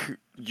think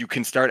you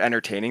can start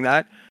entertaining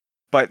that.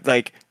 But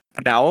like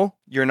now,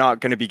 you're not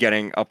going to be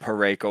getting a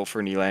Parayko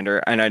for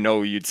Nylander. And I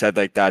know you'd said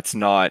like that's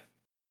not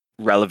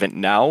relevant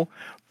now.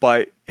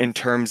 But in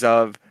terms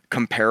of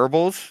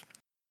comparables,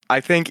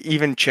 I think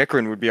even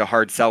Chychrun would be a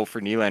hard sell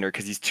for Nylander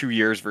because he's 2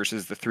 years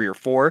versus the 3 or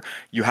 4.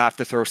 You have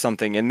to throw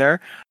something in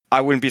there. I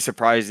wouldn't be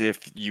surprised if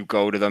you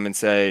go to them and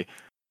say,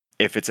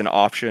 if it's an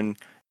option,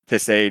 to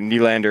say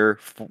Nylander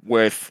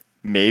with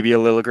maybe a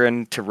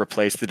Liljegren to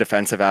replace the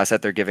defensive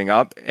asset they're giving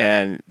up,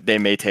 and they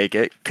may take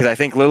it. Because I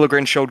think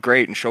Liljegren showed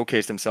great and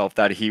showcased himself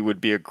that he would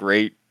be a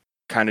great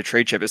kind of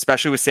trade chip,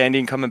 especially with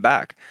Sandin coming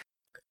back.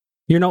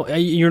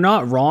 You're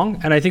not wrong,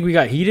 and I think we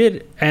got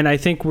heated, and I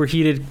think we're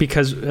heated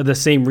because of the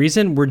same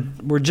reason.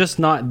 We're just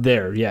not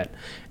there yet,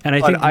 and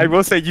I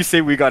will say, you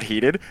say we got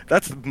heated.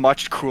 That's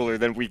much cooler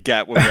than we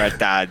get when we're at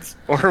Dad's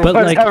or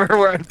whatever.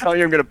 Where I'm telling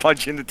you, I'm gonna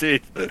punch you in the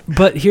teeth.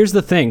 But here's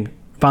the thing: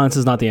 violence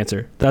is not the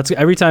answer. That's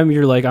every time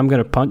you're like, I'm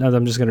gonna punch.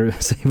 I'm just gonna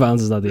say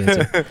violence is not the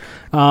answer.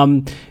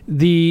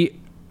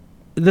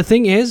 The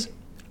thing is,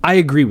 I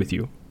agree with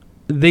you.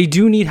 They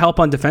do need help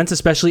on defense,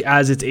 especially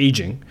as it's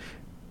aging.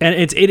 And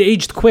it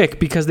aged quick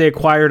because they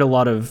acquired a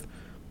lot of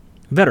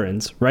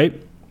veterans, right?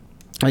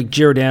 Like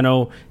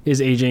Giordano is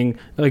aging.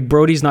 Like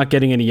Brody's not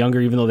getting any younger,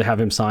 even though they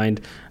have him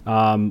signed.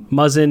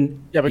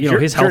 Muzzin, yeah, but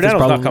his health Giordano's is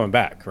probably not coming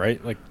back,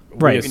 right? Like,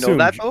 right? You know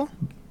that though.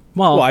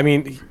 Well, I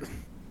mean,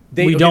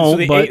 we don't. So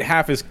they but ate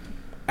half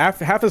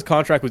his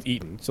contract was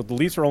eaten, so the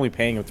Leafs are only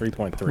paying him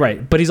 3.3.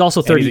 Right, but he's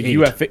also 38. He's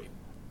UFA.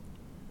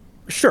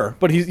 Sure,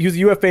 but he's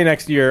UFA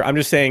next year. I'm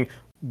just saying.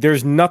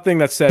 There's nothing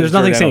that says there's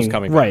nothing Giordano's saying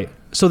coming right. back.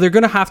 So they're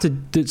going to have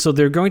to. So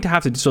they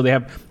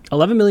have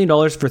 $11 million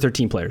for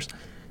 13 players,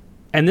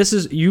 and this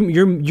is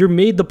you're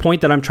made the point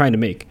that I'm trying to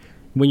make.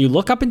 When you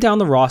look up and down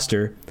the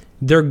roster,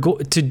 they're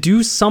to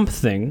do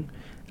something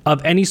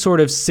of any sort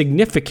of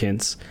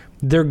significance.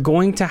 They're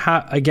going to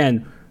have,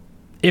 again,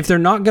 if they're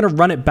not going to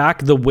run it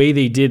back the way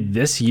they did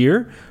this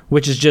year,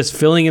 which is just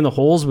filling in the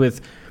holes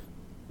with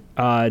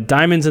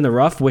diamonds in the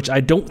rough, which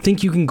I don't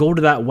think you can go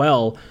to that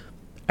well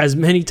as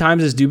many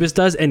times as Dubas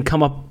does and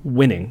come up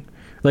winning.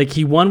 Like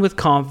he won with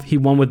Kampf, he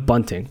won with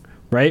Bunting,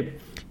 right?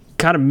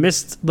 Kind of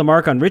missed the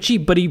mark on Richie,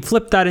 but he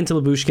flipped that into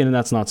Lyubushkin, and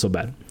that's not so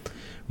bad.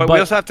 But we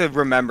also have to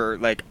remember,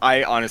 like,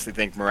 I honestly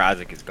think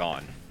Mrazek is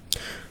gone.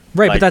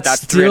 Right, like, but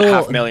that's still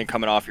 $3.5 million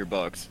coming off your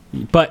books.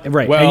 But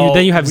right, well, and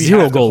then you have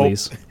 0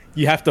 goalies.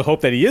 You have to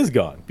hope that he is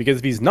gone, because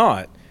if he's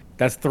not,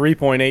 that's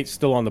 3.8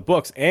 still on the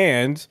books,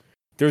 and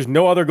there's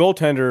no other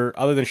goaltender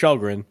other than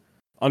Shelgren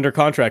under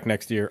contract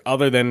next year,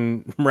 other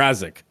than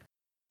Mrazek.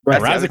 Right.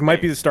 Mrazek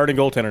might be the starting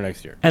goaltender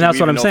next year. And that's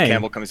what I'm saying.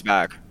 Campbell comes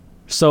back.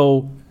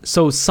 So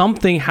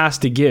something has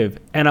to give.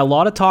 And a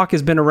lot of talk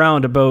has been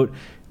around about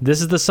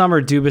this is the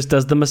summer Dubas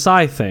does the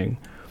Masai thing,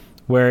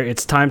 where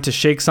it's time to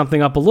shake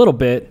something up a little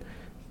bit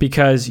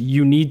because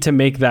you need to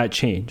make that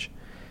change.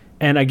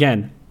 And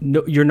again,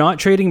 no, you're not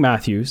trading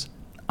Matthews.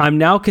 I'm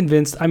now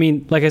convinced. I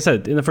mean, like I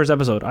said in the first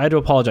episode, I had to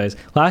apologize.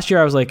 Last year,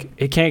 I was like,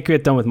 it can't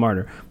get done with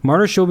Marner.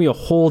 Marner showed me a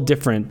whole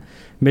different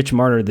Mitch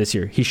Marner this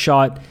year. He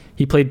shot,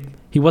 he played,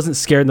 he wasn't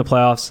scared in the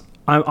playoffs.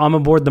 I'm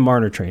aboard the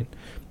Marner train.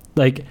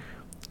 Like,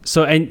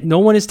 so, and no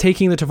one is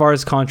taking the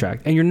Tavares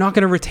contract, and you're not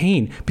going to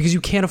retain because you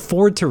can't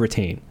afford to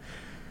retain.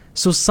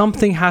 So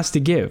something has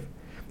to give.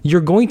 You're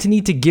going to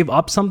need to give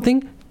up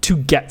something to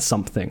get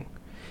something.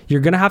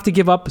 You're going to have to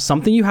give up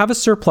something you have a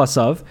surplus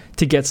of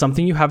to get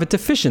something you have a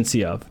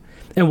deficiency of.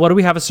 And what do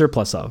we have a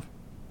surplus of?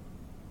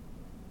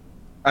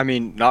 I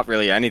mean, not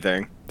really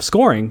anything.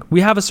 Scoring.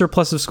 We have a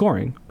surplus of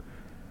scoring.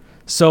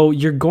 So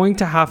you're going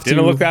to have to...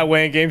 Didn't look that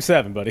way in Game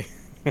 7, buddy.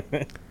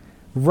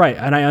 Right,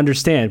 and I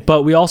understand.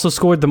 But we also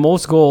scored the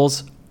most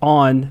goals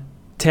on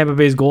Tampa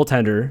Bay's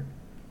goaltender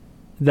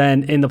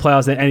than in the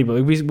playoffs than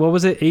anybody. What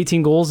was it?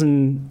 18 goals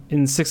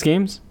in 6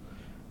 games?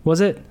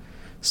 Was it?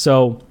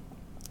 So,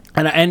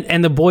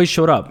 and the boys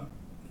showed up.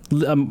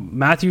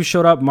 Matthews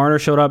showed up. Marner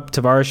showed up.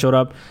 Tavares showed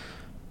up.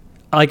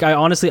 Like,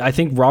 I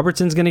think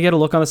Robertson's going to get a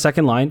look on the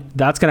second line.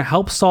 That's going to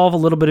help solve a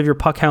little bit of your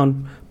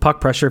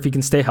puck pressure if he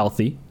can stay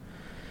healthy.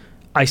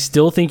 I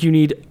still think you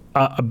need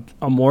a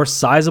more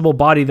sizable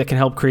body that can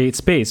help create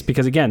space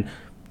because, again,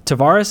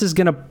 Tavares is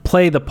going to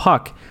play the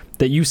puck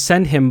that you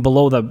send him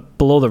below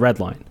the red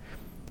line.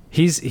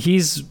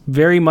 He's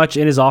very much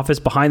in his office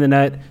behind the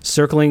net,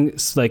 circling,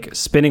 like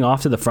spinning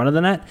off to the front of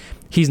the net.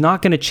 He's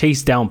not going to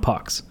chase down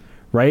pucks.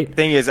 Right.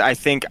 Thing is, I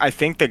think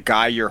the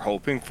guy you're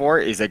hoping for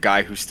is a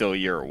guy who's still a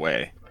year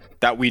away,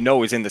 that we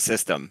know is in the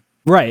system.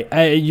 Right.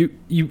 I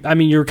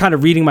mean, you're kind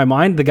of reading my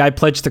mind. The guy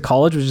pledged to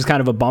college, which is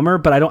kind of a bummer.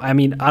 But I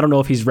don't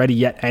know if he's ready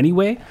yet.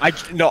 Anyway.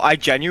 I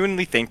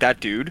genuinely think that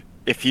dude,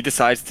 if he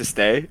decides to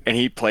stay and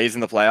he plays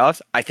in the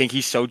playoffs, I think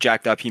he's so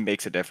jacked up he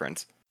makes a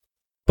difference.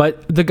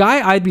 But the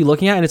guy I'd be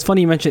looking at, and it's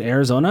funny you mentioned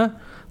Arizona.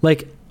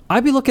 Like,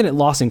 I'd be looking at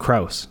Lawson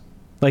Krause.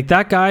 Like,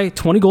 that guy,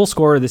 20 goal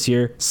scorer this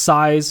year,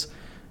 size.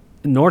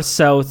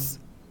 North-south,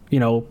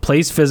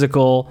 plays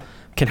physical,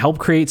 can help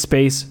create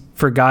space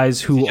for guys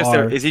who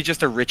is he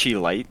just a Richie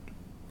Light?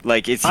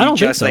 Like, is he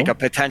just like a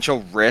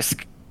potential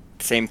risk?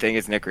 Same thing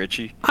as Nick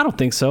Ritchie? I don't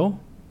think so.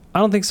 I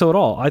don't think so at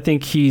all. I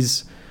think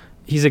he's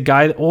a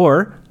guy,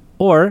 or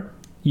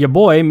your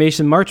boy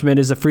Mason Marchment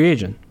is a free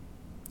agent.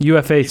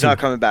 UFA. He's not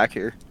coming back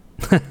here.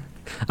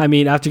 I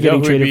mean, after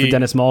getting traded for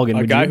Dennis Mulligan,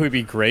 a guy who would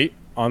be great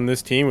on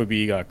this team would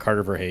be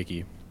Carter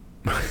Verhaeghe.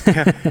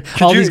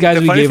 All these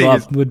guys we gave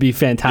up would be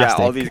fantastic.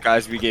 Yeah, all these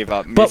guys we gave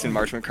up. Mason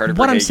Marchment, Carter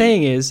what Verhaeghe. I'm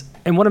saying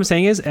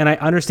is, and I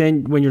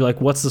understand when you're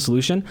like, what's the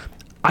solution?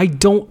 I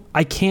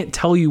can't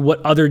tell you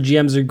what other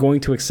GMs are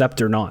going to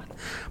accept or not.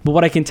 But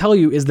what I can tell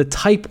you is the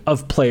type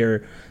of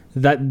player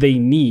that they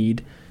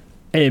need,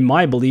 in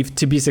my belief,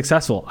 to be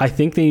successful. I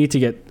think they need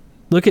to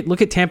look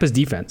at Tampa's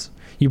defense.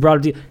 You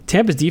brought up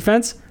Tampa's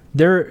defense.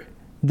 They're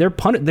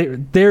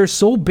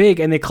so big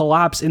and they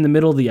collapse in the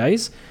middle of the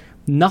ice.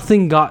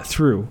 Nothing got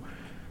through.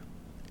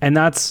 And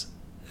that's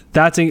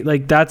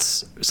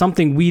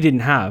something we didn't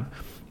have,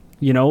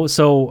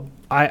 So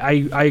I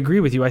agree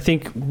with you. I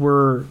think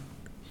we're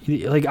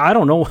like, I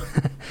don't know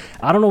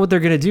what they're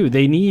gonna do.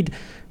 They need,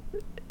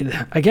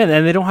 again,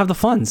 and they don't have the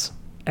funds.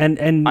 And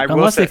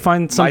unless they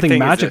find something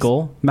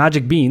magical,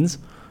 magic beans.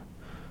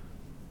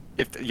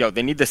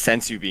 They need the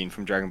Sensu bean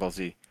from Dragon Ball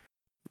Z.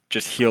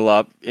 Just heal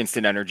up,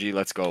 instant energy.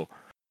 Let's go.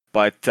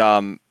 But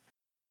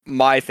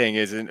my thing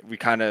is, and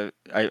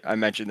I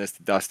mentioned this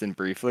to Dustin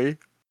briefly.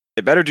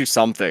 They better do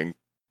something,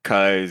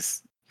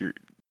 because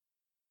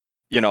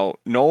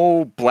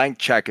no blank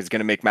check is going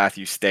to make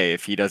Matthew stay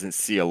if he doesn't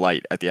see a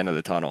light at the end of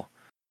the tunnel.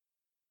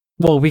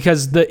 Well,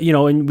 because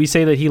and we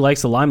say that he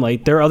likes the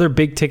limelight. There are other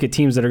big ticket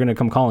teams that are going to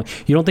come calling.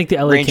 You don't think the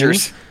LA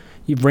Kings,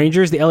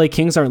 the LA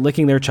Kings aren't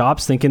licking their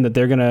chops, thinking that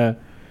they're gonna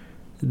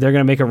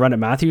make a run at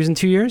Matthews in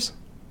 2 years?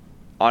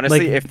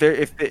 Honestly, if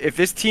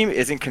this team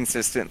isn't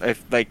consistent,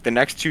 if like the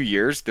next 2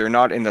 years they're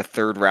not in the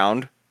third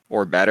round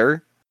or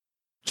better,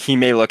 he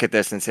may look at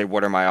this and say,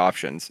 "What are my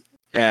options?"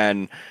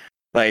 And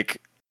I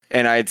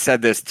had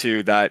said this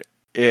too, that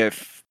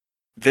if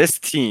this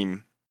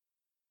team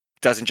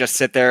doesn't just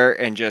sit there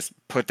and just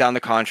put down the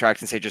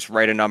contract and say, "Just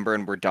write a number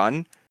and we're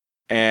done,"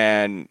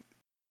 and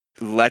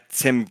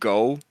lets him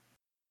go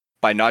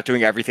by not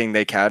doing everything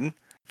they can,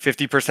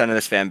 50% of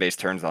this fan base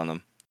turns on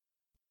them.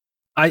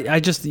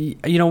 I just,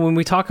 when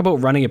we talk about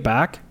running it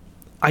back,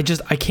 I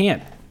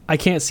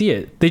can't see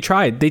it. They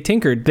tried, they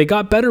tinkered, they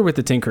got better with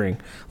the tinkering.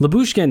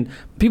 Lyubushkin,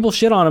 people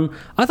shit on him.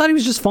 I thought he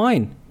was just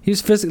fine.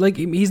 He's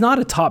he's not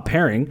a top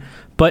pairing,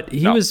 but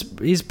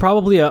he's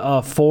probably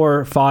a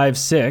 4, 5,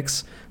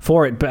 6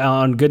 for it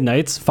on good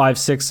nights, 5,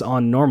 6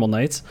 on normal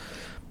nights.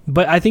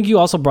 But I think you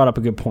also brought up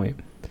a good point.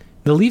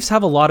 the Leafs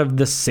have a lot of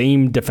the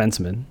same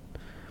defensemen.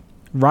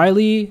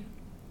 Riley,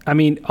 I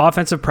mean,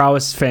 offensive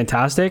prowess,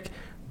 fantastic,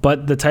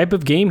 but the type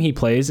of game he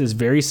plays is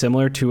very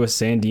similar to a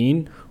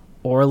Sandin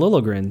or a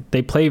Liljegren.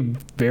 They play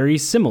very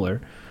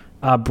similar.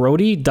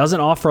 Brody doesn't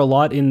offer a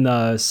lot in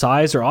the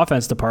size or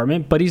offense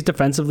department, but he's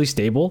defensively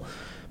stable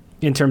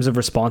in terms of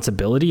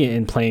responsibility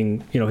and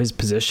playing, his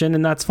position,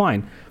 and that's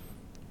fine.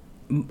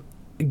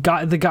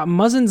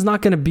 Muzzin's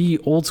not going to be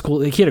old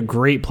school. Like, he had a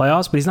great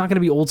playoffs, but he's not going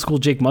to be old school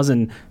Jake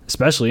Muzzin,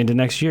 especially into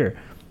next year.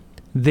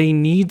 They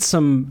need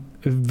some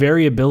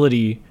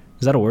variability.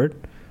 Is that a word?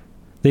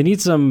 They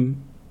need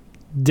some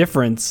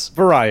difference.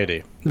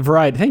 Variety.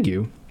 Thank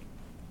you.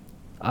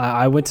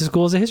 I went to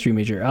school as a history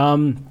major.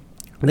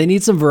 They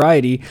need some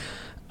variety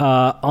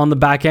on the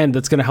back end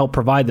that's going to help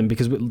provide them,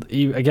 because,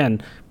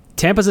 again,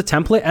 Tampa's a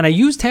template, and I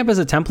use Tampa as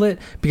a template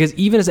because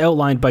even as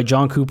outlined by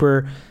John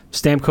Cooper,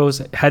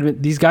 Stamkos,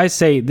 Hedman, these guys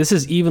say this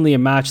is evenly a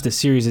match this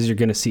series as you're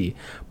going to see.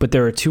 But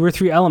there are 2 or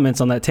 3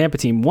 elements on that Tampa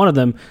team. One of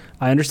them,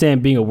 I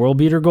understand, being a world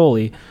beater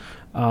goalie,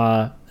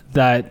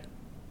 that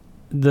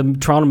the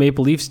Toronto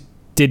Maple Leafs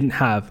didn't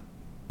have.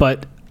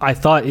 But I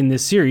thought in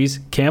this series,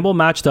 Campbell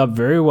matched up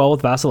very well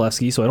with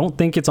Vasilevsky, so I don't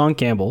think it's on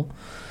Campbell.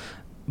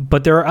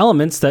 But there are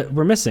elements that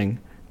we're missing.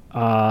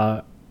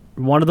 One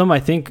of them, I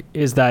think,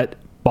 is that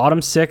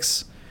bottom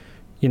 6,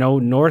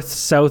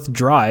 north-south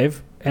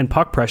drive and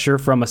puck pressure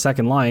from a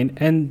second line.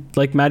 And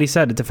like Maddie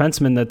said, a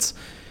defenseman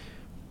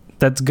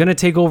that's going to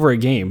take over a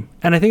game.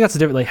 And I think that's the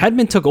difference. Like,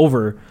 Hedman took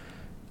over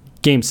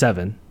game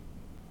 7.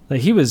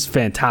 Like, he was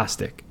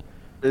fantastic.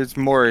 He's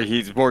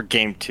more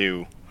game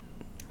 2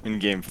 in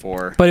game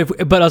 4. But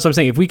that's what I'm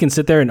saying. If we can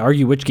sit there and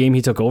argue which game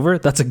he took over,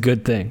 that's a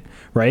good thing,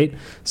 right?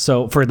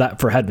 So for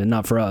Hedman,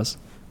 not for us.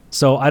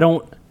 So I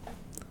don't.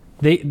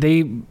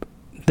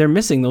 They're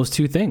missing those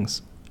 2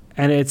 things,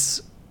 and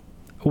it's.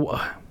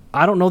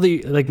 I don't know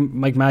that,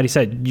 like Maddie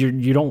said,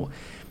 you don't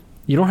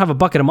have a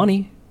bucket of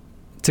money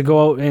to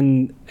go out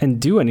and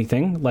do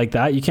anything like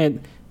that. You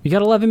can't. You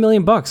got $11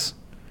 million.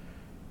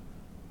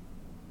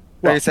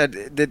 Like I said,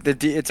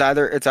 it's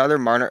either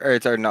Marner, or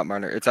it's not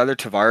Marner. It's either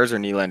Tavares or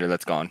Nylander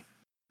that's gone.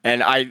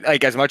 And I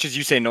like, as much as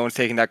you say no one's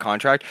taking that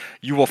contract,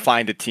 you will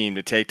find a team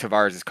to take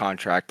Tavares'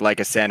 contract, like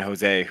a San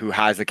Jose who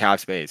has the cap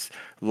space,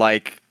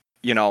 like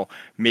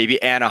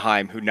maybe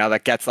Anaheim, who now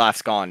that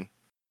Getzlaf's gone,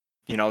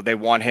 they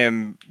want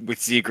him with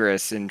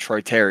Zegras and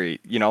Troy Terry.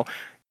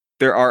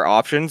 There are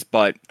options,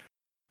 but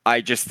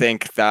I just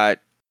think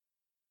that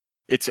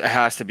it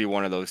has to be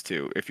one of those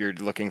 2 if you're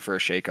looking for a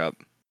shakeup.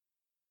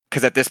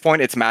 Because at this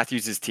point, it's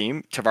Matthews'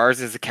 team.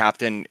 Tavares is the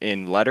captain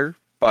in letter,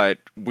 but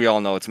we all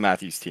know it's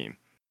Matthews' team.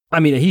 I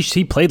mean,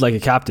 he played like a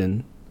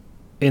captain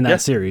in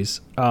that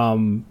series.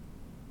 And,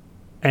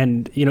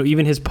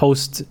 even his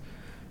post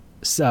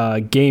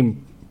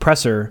game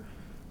presser,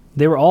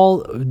 they were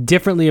all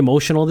differently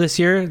emotional this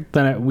year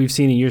than we've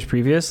seen in years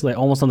previous, like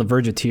almost on the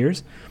verge of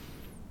tears.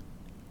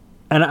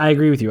 And I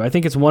agree with you. I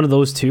think it's one of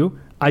those 2.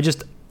 I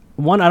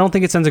don't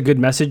think it sends a good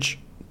message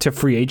to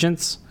free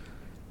agents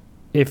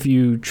if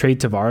you trade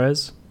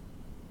Tavares.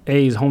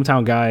 He's a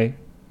hometown guy,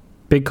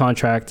 big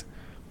contract.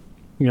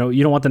 You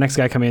don't want the next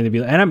guy coming in to be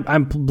like, and I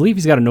believe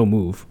he's got a no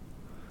move.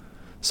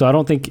 So I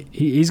don't think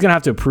he's going to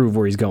have to approve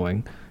where he's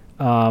going.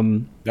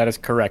 That is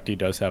correct. He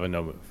does have a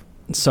no move.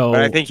 So,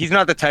 but I think he's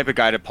not the type of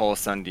guy to pull a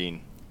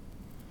Sundin.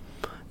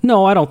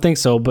 No, I don't think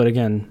so. But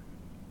again,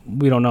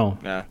 we don't know.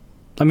 Yeah.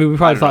 I mean, we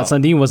probably thought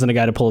Sundin wasn't a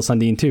guy to pull a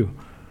Sundin too.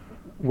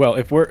 Well,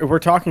 if we're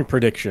talking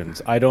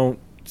predictions,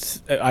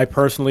 I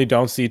personally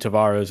don't see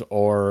Tavares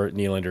or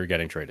Nylander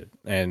getting traded,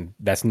 and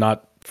that's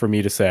not for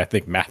me to say. I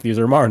think Matthews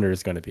or Marner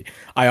is going to be.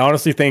 I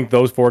honestly think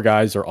those 4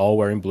 guys are all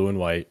wearing blue and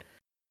white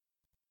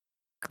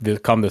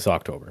come this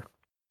October.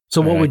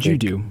 So what would you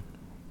do?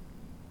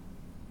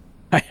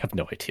 I have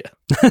no idea.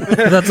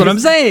 That's what I'm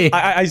saying.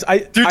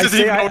 Dude doesn't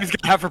even know what he's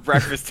going to have for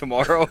breakfast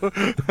tomorrow.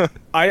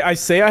 I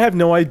say I have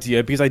no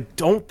idea because I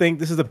don't think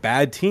this is a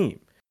bad team.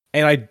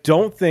 And I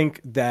don't think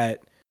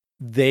that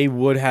they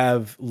would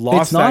have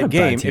lost that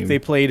game if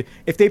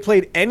they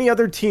played any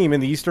other team in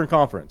the Eastern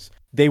Conference.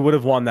 They would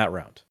have won that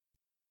round.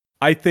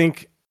 I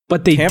think.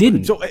 But they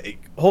didn't. So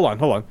hold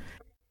on.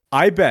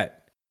 I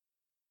bet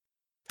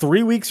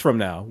 3 weeks from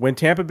now, when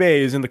Tampa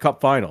Bay is in the Cup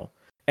final,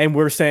 and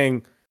we're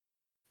saying,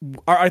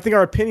 I think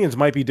our opinions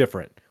might be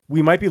different.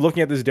 We might be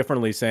looking at this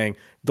differently, saying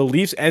the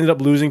Leafs ended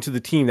up losing to the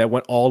team that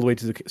went all the way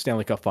to the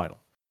Stanley Cup final.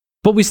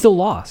 But we still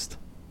lost.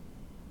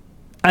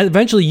 And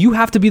eventually, you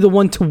have to be the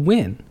one to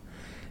win.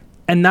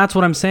 And that's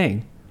what I'm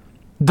saying.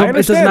 I understand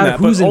it doesn't matter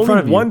who's in front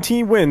of you. One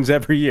team wins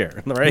every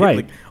year, right?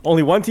 Like,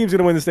 only one team's going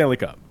to win the Stanley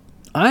Cup.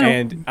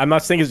 And I'm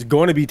not saying it's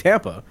going to be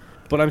Tampa,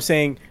 but I'm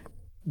saying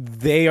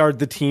they are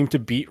the team to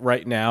beat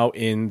right now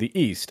in the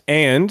East.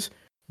 And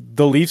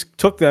the Leafs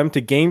took them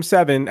to Game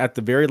 7 at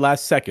the very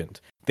last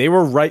second. They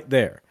were right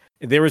there.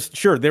 There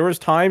was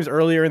times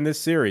earlier in this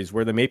series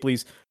where the Maple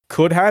Leafs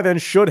could have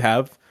and should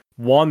have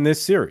won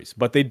this series,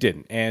 but they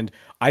didn't. And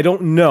I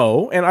don't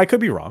know, and I could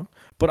be wrong,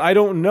 but I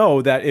don't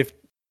know that if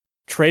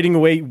trading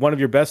away one of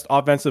your best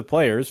offensive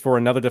players for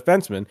another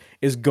defenseman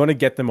is going to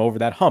get them over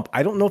that hump.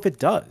 I don't know if it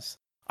does.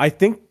 I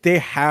think they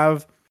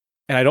have,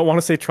 and I don't want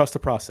to say trust the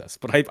process,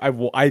 but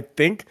I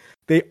think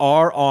they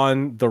are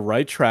on the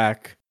right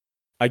track.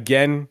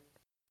 Again,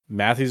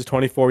 Matthews is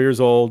 24 years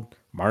old.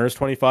 Marner's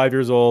 25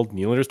 years old.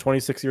 Nylander's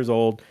 26 years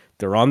old.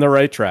 They're on the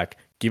right track.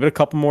 Give it a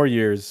couple more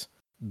years.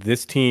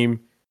 This team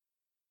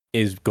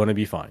is going to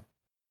be fine.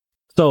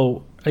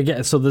 So again,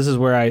 this is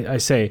where I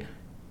say,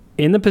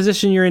 in the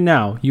position you're in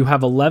now, you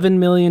have $11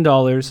 million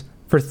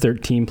for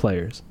 13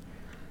 players.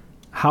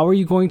 How are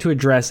you going to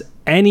address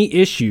any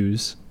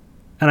issues?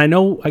 And I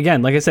know,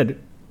 again, like I said,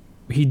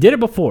 he did it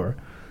before,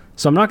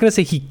 so I'm not going to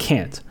say he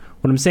can't.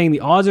 What I'm saying, the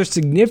odds are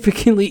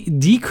significantly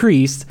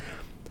decreased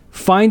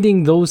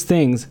finding those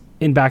things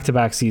in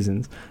back-to-back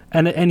seasons.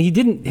 And he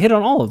didn't hit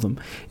on all of them.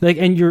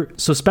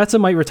 So Spezza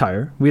might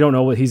retire. We don't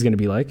know what he's going to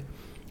be like.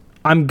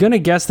 I'm going to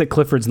guess that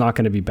Clifford's not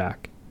going to be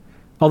back.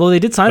 Although they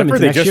did sign him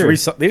into next year.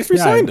 They just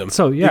re-signed him.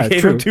 So yeah, they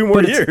gave true. him 2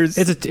 more years.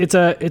 It's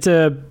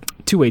a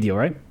two-way deal,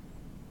 right?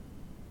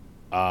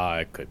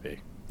 It could be.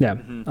 Yeah,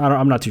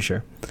 I'm not too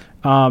sure.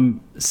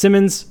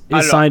 Simmons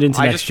is signed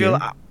into next year.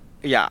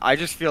 I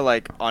just feel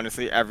like,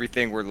 honestly,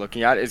 everything we're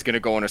looking at is going to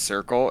go in a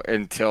circle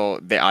until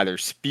they either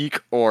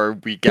speak or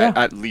we get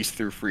at least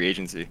through free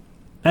agency.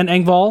 And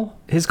Engvall,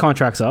 his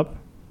contract's up,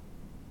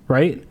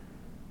 right?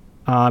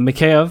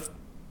 Mikheyev,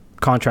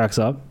 contract's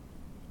up.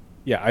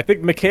 Yeah, I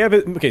think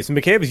Mikheyev. So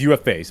Mikheyev is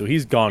UFA, so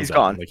he's gone. He's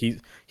gone. Like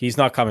he's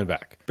not coming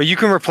back. But you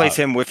can replace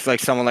him with like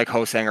someone like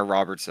Hosang or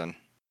Robertson.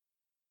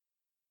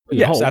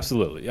 Yes,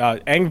 absolutely.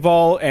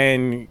 Engvall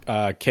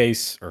and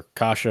Case or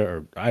Kasha,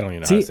 or I don't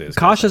even know how to say this.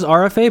 Kasha's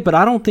RFA, but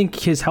I don't think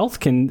his health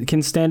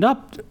can stand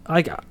up.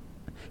 Like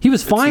he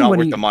was fine it's not when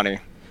worth the money.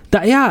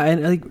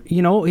 And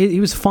he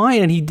was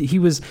fine, and he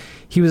was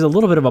a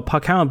little bit of a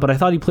puck hound, but I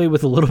thought he played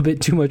with a little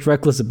bit too much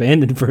reckless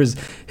abandon for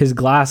his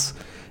glass,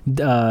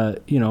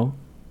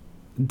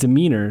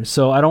 demeanor.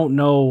 So I don't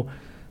know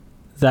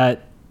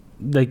that,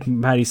 like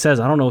Maddie says,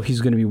 I don't know if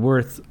he's going to be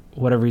worth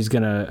whatever he's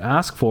going to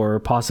ask for or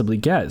possibly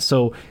get.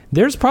 So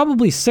there's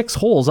probably 6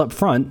 holes up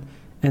front,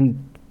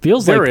 and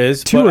feels there like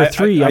is 2 or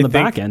 3 on the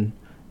back end,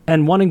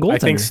 and 1 in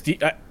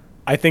goaltender.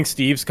 I think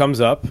Steve's comes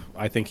up.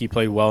 I think he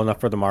played well enough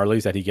for the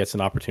Marlies that he gets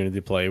an opportunity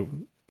to play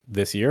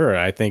this year.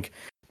 I think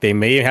they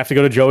may have to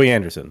go to Joey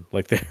Anderson.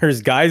 Like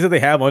there's guys that they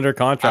have under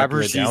contract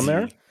right down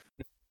there.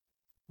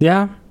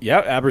 Yeah.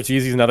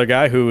 Aberzeezy's another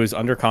guy who is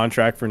under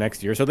contract for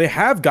next year. So they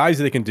have guys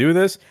that can do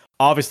this.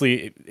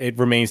 Obviously, it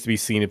remains to be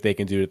seen if they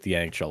can do it at the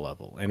NHL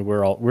level. And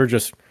we're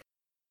just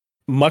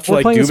much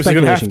like Dubas is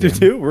going to have to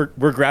do.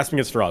 We're grasping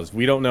at straws.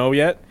 We don't know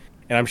yet,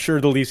 and I'm sure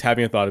the Leafs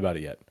haven't thought about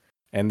it yet.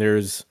 And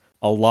there's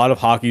a lot of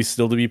hockey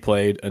still to be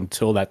played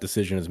until that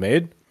decision is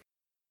made.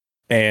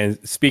 And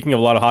speaking of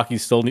a lot of hockey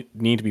still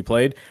need to be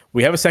played,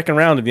 we have a second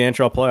round of the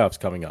NHL playoffs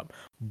coming up.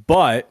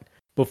 But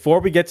before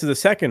we get to the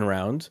second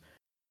round,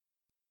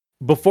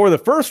 before the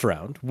first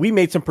round, we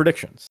made some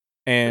predictions.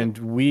 And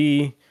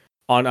we,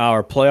 on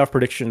our playoff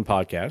prediction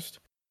podcast,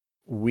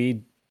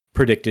 we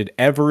predicted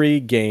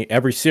every game,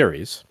 every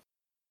series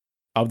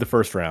of the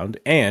first round.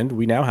 And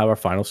we now have our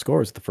final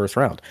scores of the first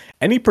round.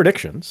 Any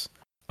predictions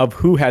of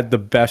who had the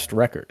best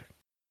record?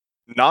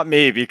 Not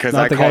me, because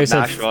I called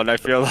Nashville, and I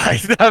feel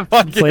like that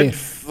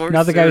fucking...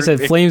 Not the guy who said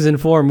Flames in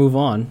 4, move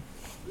on.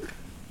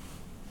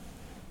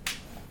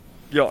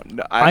 Yo,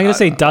 I'm gonna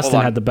say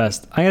Dustin had the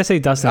best. I'm gonna say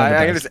Dustin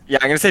had the best.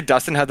 I'm gonna say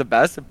Dustin had the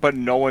best, but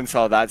no one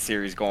saw that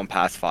series going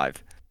past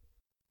 5.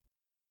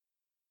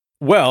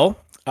 Well,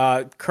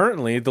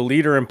 currently the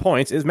leader in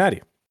points is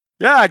Maddie.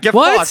 Yeah, get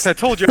fucked. I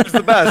told you it was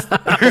the best.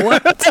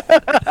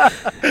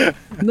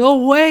 What?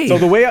 No way. So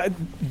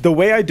the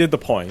way I did the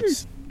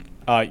points,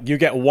 you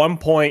get 1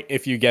 point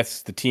if you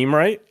guess the team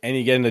right, and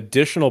you get an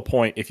additional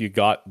point if you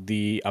got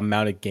the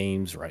amount of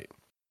games right.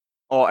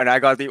 Oh, and I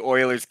got the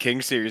Oilers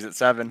Kings series at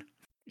 7.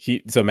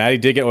 So Maddie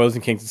did get Oilers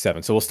and Kings at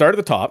 7. So we'll start at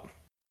the top.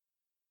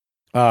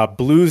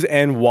 Blues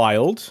and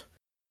Wild.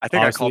 I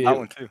think I called that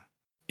one too.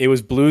 It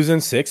was Blues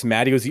in 6.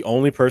 Maddie was the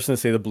only person to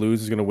say the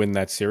Blues is going to win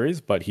that series,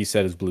 but he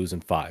said it's Blues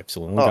in 5.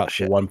 So we only got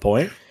 1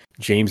 point.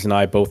 James and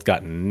I both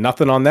got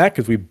nothing on that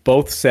because we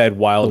both said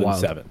Wild in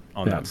 7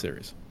 on that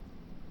series.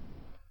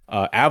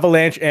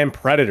 Avalanche and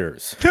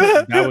Predators.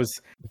 That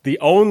was the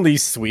only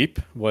sweep,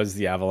 was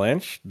the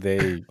Avalanche.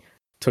 They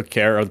took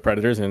care of the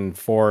Predators in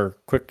 4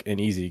 quick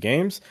and easy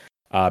games.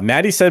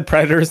 Maddie said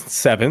Predators in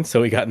 7,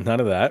 so he got none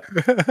of that.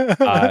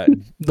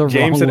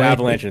 James said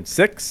Avalanche in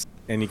 6,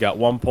 and he got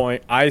 1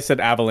 point. I said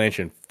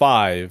Avalanche in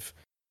 5,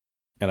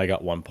 and I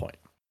got 1 point.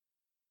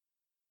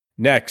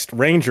 Next,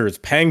 Rangers,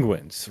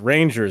 Penguins.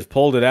 Rangers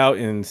pulled it out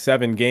in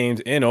 7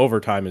 games in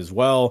overtime as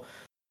well.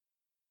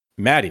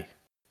 Maddie,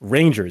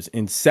 Rangers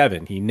in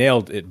 7. He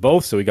nailed it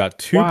both, so he got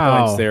 2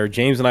 points there.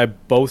 James and I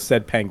both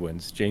said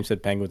Penguins. James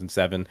said Penguins in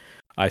 7.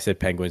 I said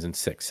Penguins in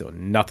 6, so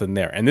nothing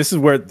there. And this is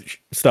where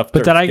stuff.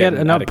 But did I get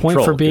enough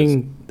point for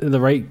being the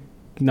right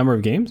number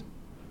of games?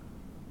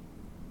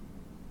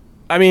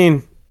 I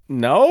mean,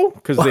 no,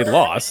 because they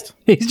lost.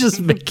 He's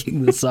just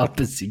making this up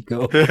as he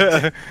goes.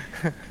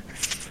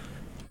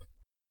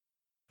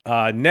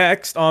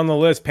 Next on the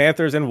list,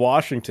 Panthers and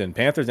Washington.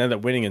 Panthers ended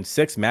up winning in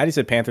 6. Maddie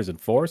said Panthers in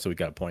 4, so we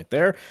got a point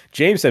there.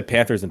 James said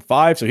Panthers in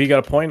 5, so he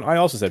got a point. I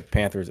also said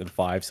Panthers in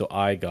 5, so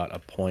I got a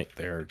point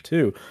there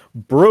too.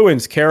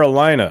 Bruins,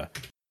 Carolina.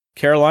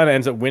 Carolina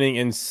ends up winning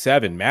in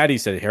 7. Maddie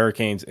said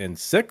Hurricanes in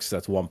 6.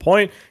 That's 1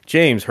 point.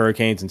 James,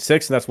 Hurricanes in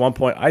 6, and that's 1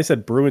 point. I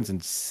said Bruins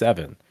in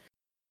 7.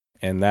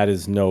 And that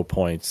is no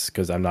points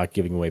because I'm not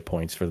giving away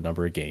points for the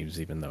number of games,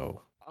 even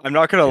though... I'm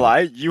not going to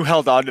lie. You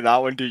held on to that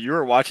one, dude. You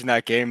were watching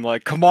that game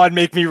like, come on,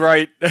 make me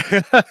right.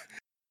 That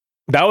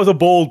was a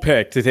bold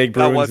pick to take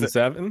Bruins in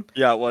 7.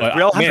 Yeah, it was.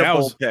 We all had a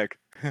bold pick.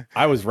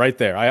 I was right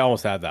there. I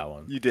almost had that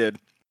one. You did.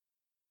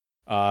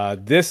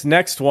 This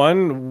next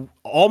one,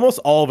 almost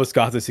all of us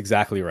got this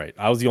exactly right.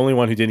 I was the only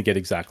one who didn't get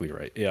exactly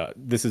right. Yeah,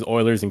 this is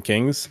Oilers and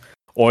Kings.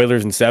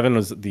 Oilers in 7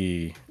 was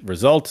the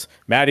result.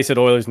 Maddie said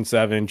Oilers in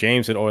 7.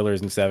 James said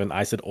Oilers in 7.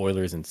 I said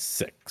Oilers in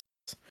 6.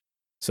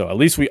 So at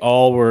least we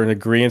all were in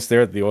agreement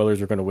there that the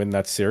Oilers were going to win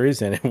that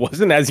series, and it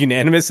wasn't as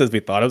unanimous as we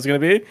thought it was going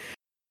to be.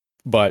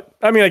 But,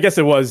 I mean, I guess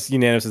it was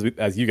unanimous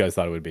as you guys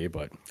thought it would be,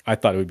 but I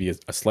thought it would be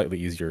a slightly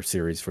easier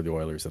series for the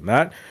Oilers than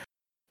that.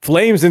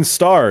 Flames and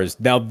Stars.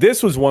 Now,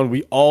 this was one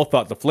we all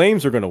thought the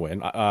Flames were going to win.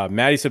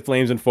 Maddie said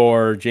Flames in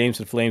 4. James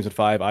said Flames in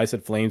 5. I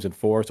said Flames in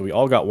 4. So we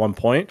all got 1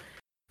 point.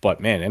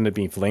 But, man, it ended up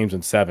being Flames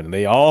in 7. And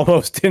they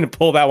almost didn't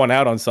pull that one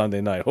out on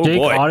Sunday night. Oh, Jake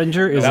boy.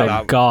 Ottinger is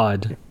a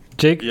god.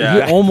 Jake,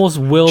 Yeah. he almost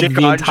willed Jake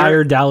the Ottinger-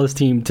 entire Dallas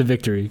team to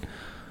victory.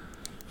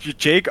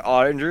 Jake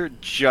Ottinger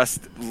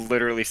just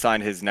literally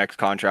signed his next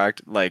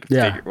contract.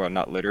 Yeah. Well,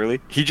 not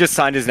literally. He just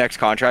signed his next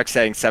contract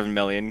saying $7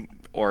 million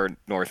or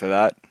north of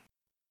that.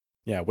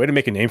 Yeah, way to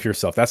make a name for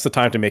yourself. That's the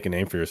time to make a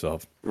name for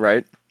yourself.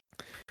 Right?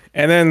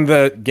 And then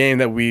the game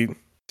that we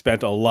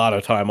spent a lot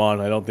of time on,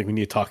 I don't think we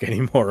need to talk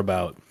anymore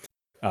about.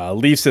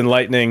 Leafs and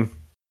Lightning.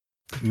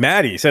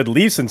 Maddie said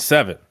Leafs in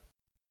 7.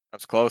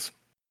 That's close.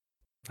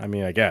 I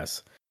mean, I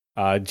guess.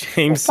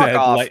 James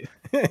Well, fuck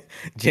said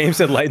James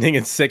said Lightning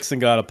in 6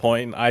 and got a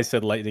point, and I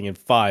said Lightning in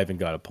 5 and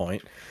got a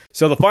point.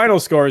 So the final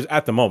scores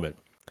at the moment,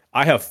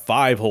 I have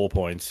 5 whole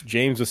points.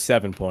 James with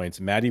 7 points.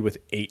 Maddie with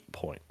 8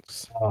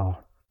 points. Oh.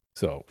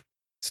 So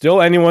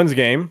still anyone's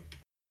game,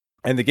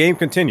 and the game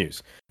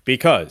continues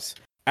because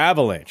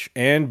Avalanche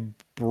and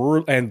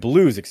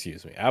Blues,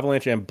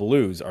 Avalanche and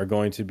Blues are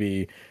going to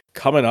be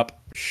coming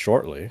up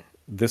shortly,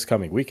 this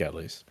coming week at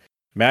least.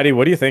 Maddie,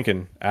 what are you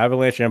thinking?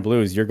 Avalanche and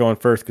Blues, you're going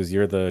first because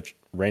you're the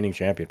reigning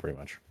champion pretty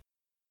much.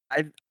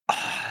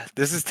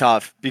 This is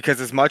tough because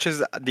as much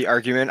as the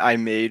argument I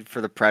made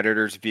for the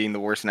Predators being the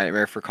worst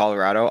nightmare for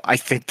Colorado, I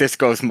think this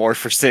goes more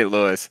for St.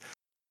 Louis.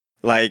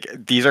 Like,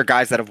 these are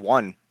guys that have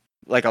won.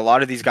 Like, a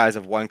lot of these guys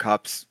have won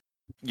cups.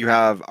 You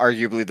have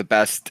arguably the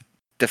best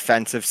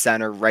defensive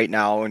center right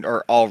now,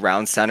 or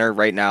all-round center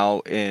right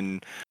now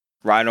in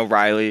Ryan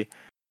O'Reilly.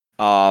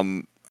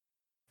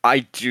 I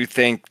do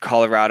think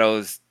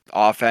Colorado's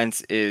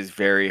offense is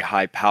very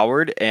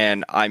high-powered,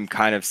 and I'm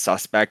kind of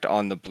suspect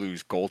on the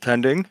Blues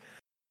goaltending.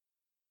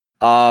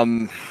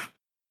 I'm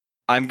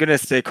gonna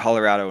say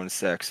Colorado in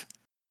 6.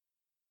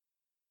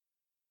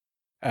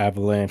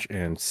 Avalanche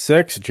in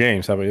 6.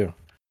 James, how about you?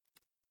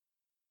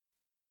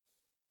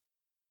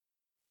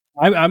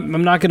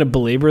 I'm not going to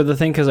belabor the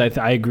thing because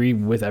I agree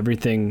with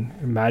everything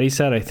Maddie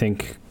said. I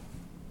think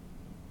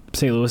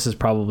St. Louis is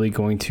probably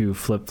going to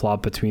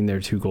flip-flop between their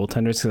two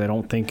goaltenders because I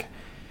don't think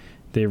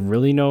they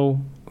really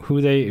know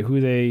who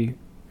they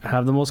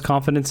have the most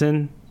confidence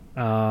in.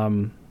 Yeah,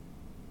 I'm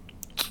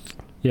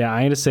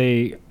going to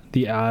say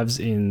the Avs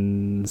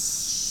in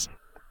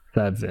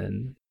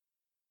 7.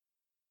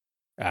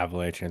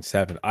 Avalanche in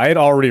 7. I had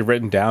already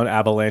written down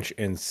Avalanche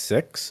in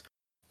 6,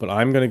 but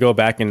I'm going to go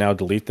back and now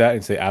delete that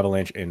and say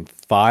Avalanche in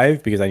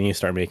 5 because I need to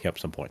start making up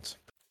some points.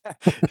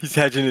 He's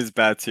hedging his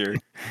bets here.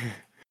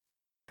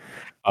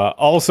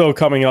 Also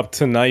coming up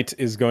tonight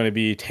is going to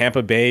be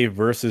Tampa Bay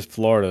versus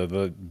Florida,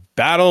 the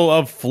Battle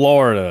of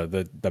Florida,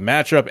 the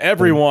matchup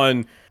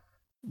everyone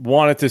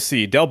wanted to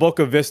see. Del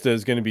Boca Vista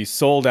is going to be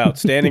sold out,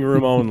 standing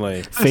room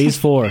only. Phase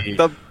 4.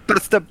 The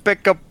best of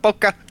Bica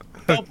Boca.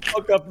 Del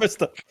Boca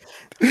Vista.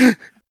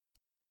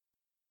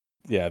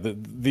 Yeah,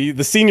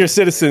 the senior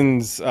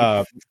citizens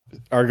are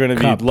going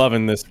to be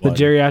loving this one. The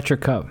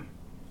geriatric cup.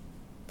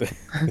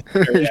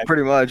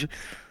 Pretty much.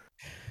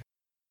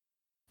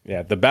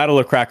 Yeah, the Battle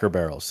of Cracker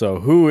Barrel. So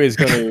who is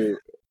going to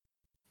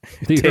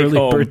take early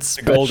home bird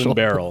the golden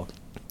barrel?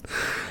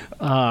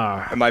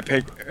 Am I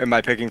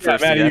picking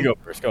first? Yeah, Maddie, again? you go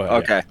first. Go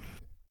ahead. Okay.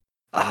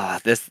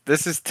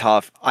 This is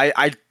tough.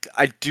 I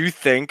do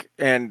think,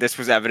 and this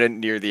was evident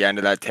near the end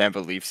of that Tampa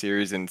Leaf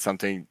series, and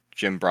something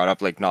Jim brought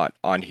up, like not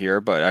on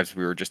here, but as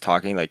we were just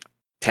talking, like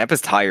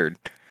Tampa's tired.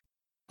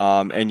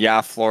 And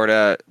yeah,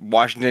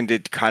 Washington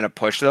did kind of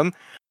push them.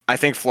 I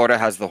think Florida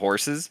has the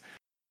horses.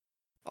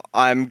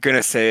 I'm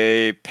gonna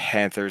say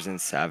Panthers in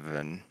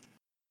 7.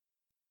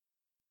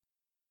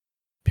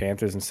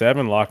 Panthers in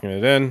 7, locking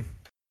it in.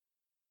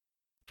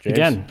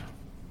 James?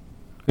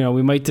 Again,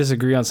 we might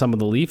disagree on some of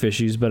the Leaf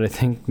issues, but I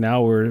think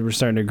now we're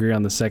starting to agree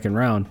on the second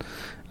round.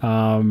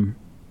 Yeah,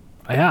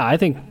 I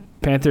think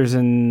Panthers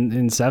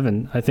in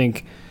 7. I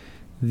think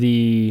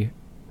like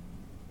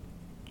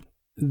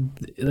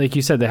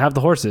you said, they have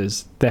the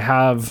horses.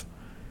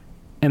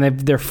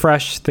 They're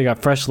fresh. They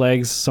got fresh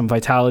legs, some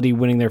vitality,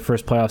 winning their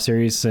first playoff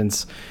series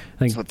since I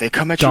think. So they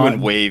come at you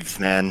in waves,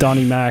 man.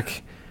 Donnie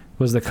Mack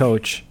was the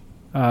coach.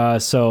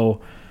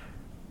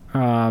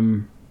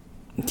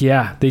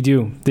 Yeah, they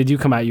do. They do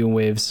come at you in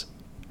waves,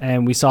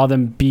 and we saw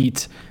them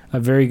beat a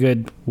very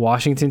good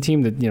Washington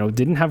team that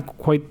didn't have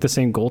quite the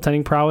same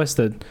goaltending prowess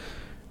that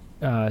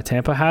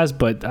Tampa has,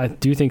 but I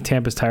do think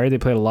Tampa's tired. They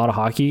played a lot of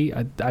hockey.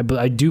 I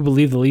do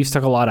believe the Leafs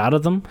took a lot out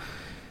of them.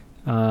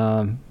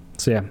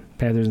 So yeah,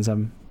 Panthers in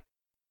 7.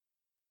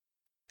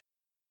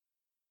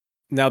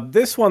 Now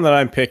this one that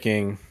I'm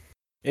picking,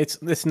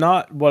 it's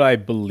not what I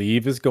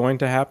believe is going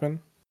to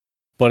happen,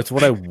 but it's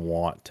what I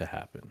want to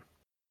happen.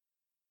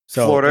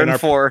 So Florida in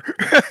 4.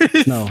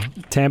 No,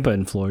 Tampa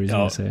in 4. He's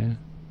gonna say.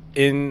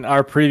 In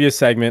our previous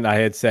segment, I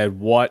had said,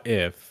 what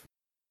if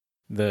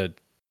the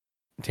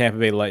Tampa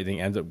Bay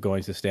Lightning ends up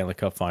going to the Stanley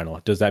Cup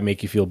final? Does that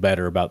make you feel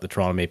better about the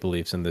Toronto Maple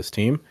Leafs and this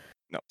team?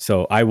 No.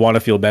 So I want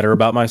to feel better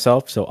about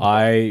myself. So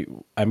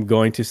I'm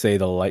going to say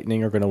the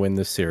Lightning are going to win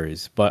this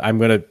series, but I'm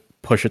going to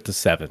push it to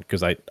 7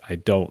 because I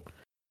don't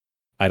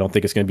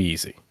think it's going to be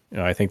easy.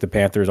 I think the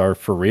Panthers are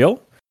for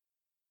real,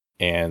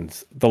 and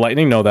the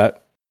Lightning know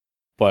that.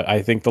 But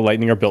I think the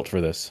Lightning are built for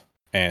this,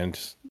 and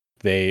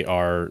they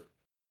are,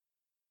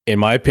 in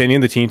my opinion,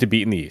 the team to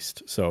beat in the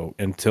East. So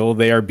until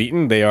they are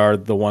beaten, they are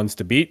the ones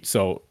to beat.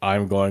 So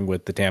I'm going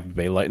with the Tampa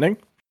Bay Lightning.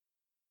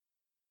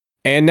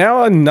 And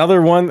now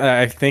another one that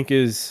I think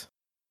is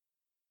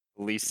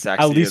least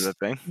sexy of the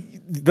thing.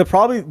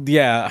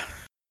 Yeah.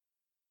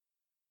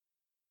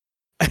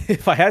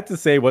 If I had to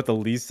say what the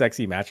least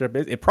sexy matchup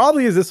is, it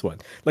probably is this one.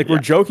 We're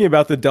joking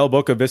about the Del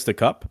Boca Vista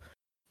Cup,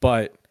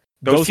 but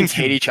those teams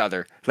hate each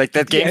other. Like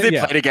the games they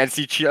played against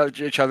each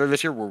other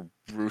this year were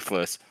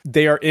ruthless.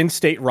 They are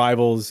in-state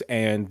rivals,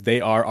 and they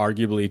are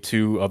arguably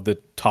 2 of the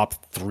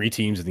top 3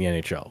 teams in the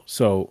NHL.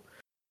 So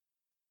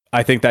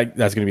I think that's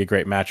going to be a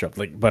great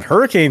matchup. But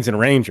Hurricanes and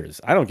Rangers,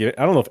 I don't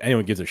know if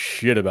anyone gives a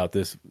shit about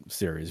this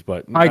series,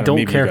 but I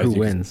don't care who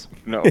wins.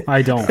 No,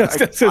 I don't.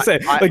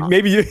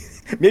 Maybe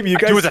you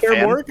guys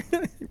care more,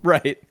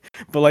 right?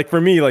 But for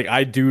me,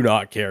 I do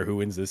not care who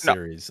wins this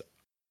series.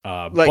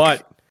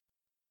 But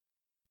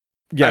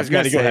yeah, go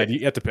ahead.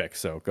 You have to pick.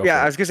 So go.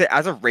 Yeah, I was gonna say,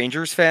 as a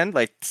Rangers fan,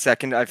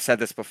 second, I've said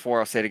this before.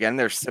 I'll say it again.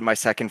 They're my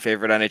second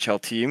favorite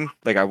NHL team.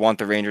 I want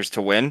the Rangers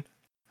to win.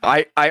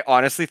 I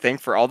honestly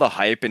think for all the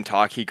hype and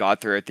talk he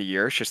got throughout the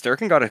year,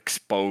 Shesterkin got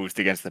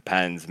exposed against the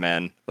Pens,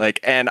 man.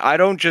 And I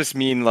don't just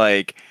mean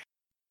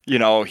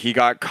he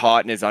got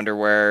caught in his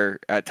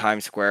underwear at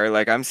Times Square.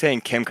 I'm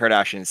saying Kim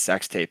Kardashian's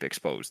sex tape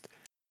exposed,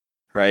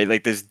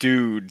 right? This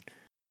dude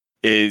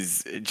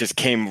just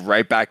came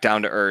right back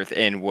down to earth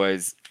and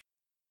was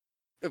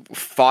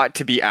fought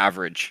to be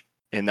average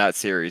in that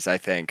series, I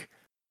think.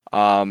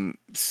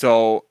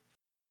 So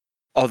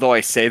although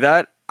I say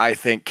that, I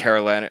think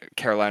Carolina's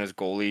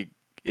goalie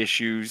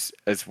issues,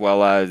 as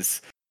well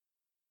as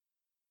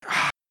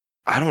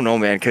I don't know,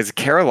 man, because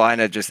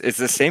Carolina it's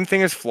the same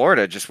thing as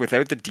Florida, just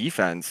without the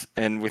defense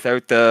and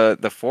without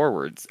the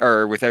forwards,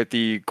 or without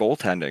the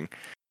goaltending,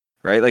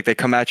 right? They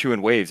come at you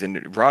in waves,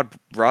 and Rod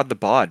the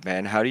Bod,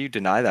 man, how do you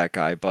deny that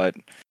guy? But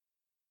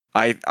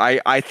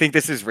I think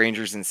this is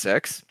Rangers in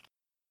 6.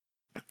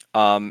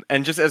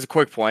 And just as a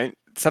quick point,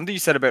 something you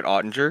said about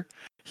Ottinger,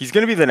 he's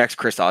going to be the next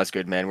Chris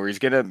Osgood, man, where he's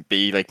going to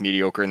be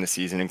mediocre in the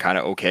season and kind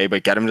of okay,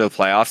 but get him to the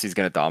playoffs, he's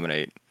going to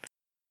dominate.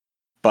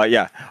 But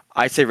yeah,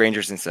 I'd say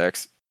Rangers in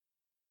 6.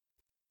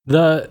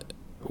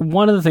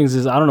 One of the things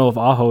is, I don't know if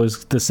Aho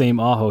is the same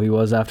Aho he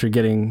was after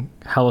getting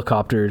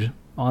helicoptered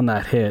on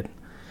that hit.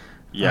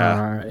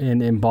 Yeah.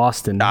 In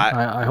Boston.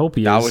 I hope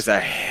he is. That was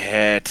a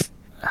hit.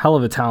 Hell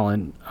of a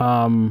talent.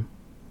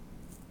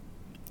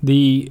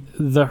 The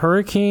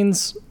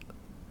Hurricanes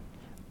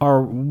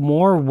are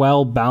more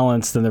well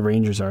balanced than the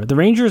Rangers are. The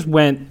Rangers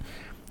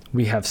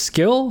we have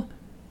skill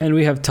and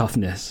we have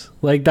toughness.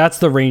 That's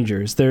the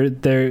Rangers.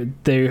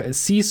 They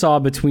seesaw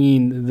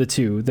between the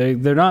two.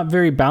 They're not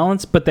very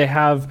balanced, but they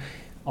have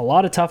a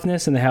lot of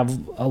toughness and they have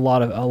a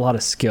lot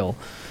of skill.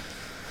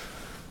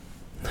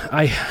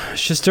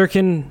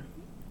 Shesterkin,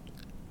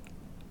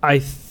 I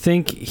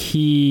think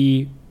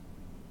he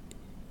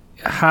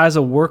has a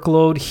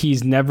workload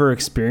he's never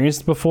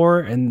experienced before,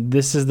 and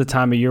this is the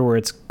time of year where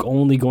it's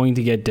only going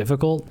to get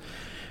difficult.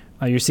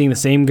 You're seeing the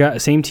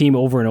same team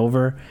over and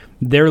over.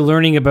 They're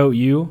learning about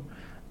you,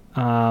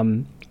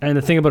 and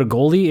the thing about a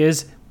goalie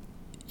is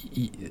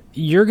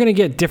you're going to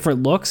get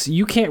different looks.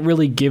 You can't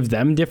really give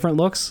them different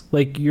looks.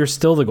 You're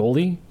still the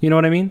goalie. You know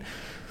what I mean?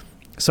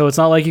 So it's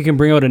not like you can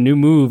bring out a new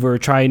move or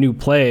try a new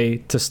play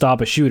to stop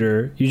a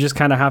shooter. You just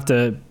kind of have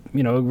to,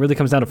 it really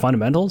comes down to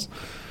fundamentals.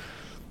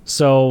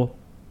 So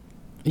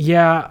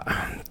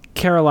yeah,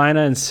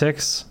 Carolina in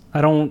 6.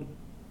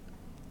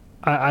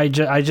 I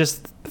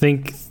just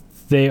think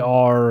they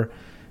are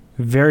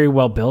very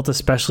well built,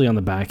 especially on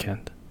the back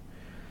end.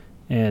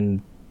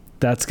 And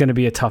that's going to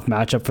be a tough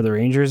matchup for the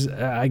Rangers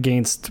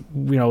against,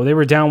 they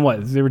were down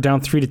They were down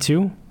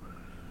 3-2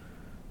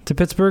 to to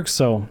Pittsburgh,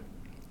 so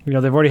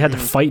they've already had to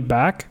fight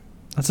back.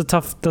 That's a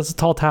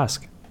tall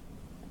task.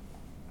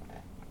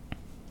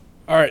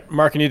 All right,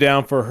 marking you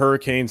down for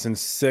Hurricanes in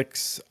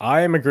 6.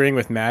 I am agreeing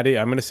with Maddie.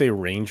 I'm going to say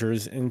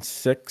Rangers in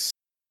 6.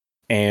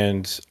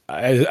 And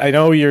I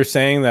know you're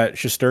saying that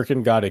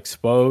Shesterkin got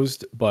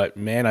exposed, but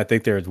man, I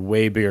think there's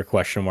way bigger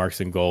question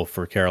marks in goal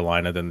for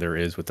Carolina than there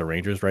is with the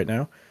Rangers right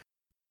now.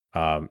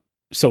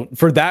 So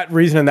for that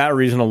reason and that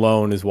reason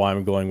alone is why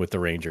I'm going with the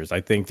Rangers.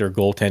 I think their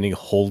goaltending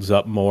holds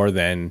up more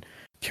than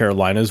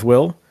Carolina's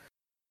will.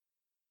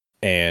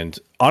 And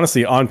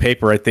honestly, on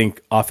paper, I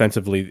think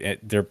offensively,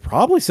 they're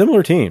probably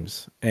similar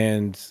teams.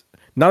 And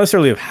not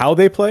necessarily of how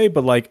they play,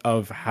 but like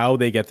of how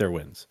they get their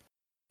wins.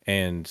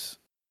 And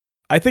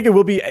I think it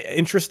will be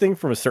interesting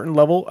from a certain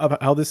level of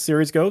how this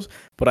series goes,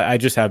 but I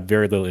just have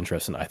very little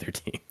interest in either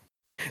team.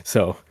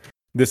 So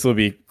this will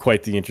be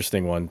quite the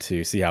interesting one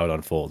to see how it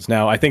unfolds.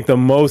 Now, I think the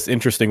most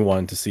interesting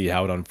one to see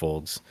how it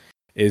unfolds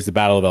is the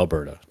Battle of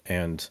Alberta.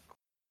 And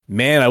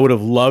man, I would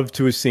have loved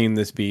to have seen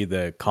this be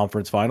the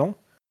conference final.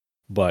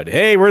 But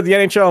hey, we're the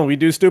NHL and we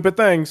do stupid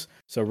things.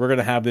 So we're going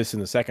to have this in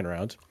the second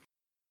round.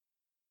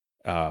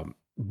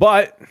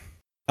 But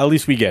at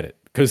least we get it.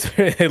 Because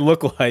it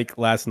looked like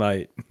last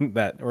night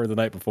or the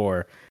night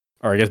before,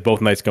 or I guess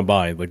both nights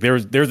combined, like there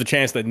was a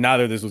chance that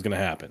neither of this was going to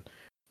happen.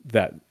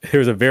 That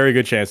there's a very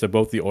good chance that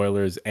both the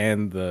Oilers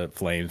and the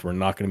Flames were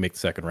not going to make the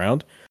second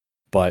round.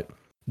 But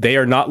they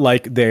are not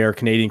like their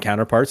Canadian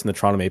counterparts in the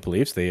Toronto Maple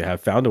Leafs. They have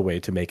found a way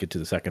to make it to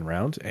the second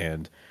round.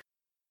 And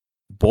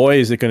boy,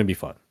 is it going to be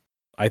fun.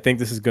 I think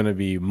this is going to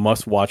be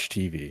must-watch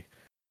TV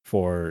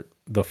for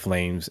the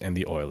Flames and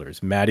the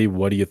Oilers. Maddie,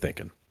 what are you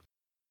thinking?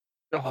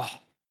 Oh,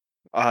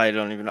 I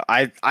don't even know.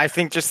 I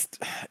think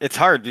just it's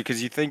hard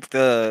because you think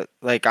I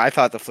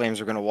thought the Flames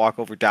were going to walk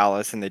over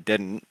Dallas and they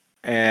didn't.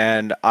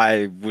 And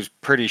I was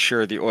pretty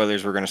sure the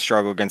Oilers were going to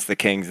struggle against the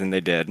Kings and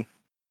they did.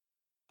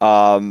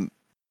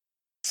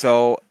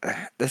 So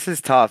this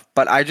is tough,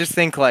 but I just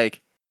think I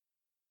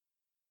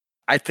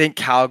think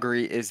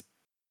Calgary is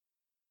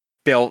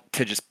built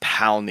to just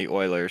pound the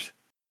Oilers.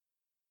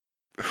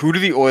 Who do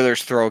the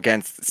Oilers throw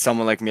against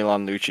someone like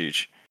Milan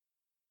Lucic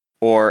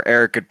or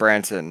Eric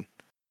Goodbranson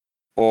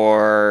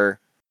or,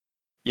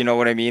 you know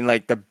what I mean?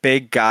 Like the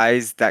big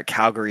guys that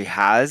Calgary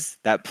has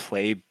that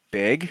play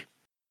big.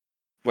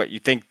 What, you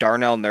think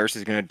Darnell Nurse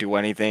is going to do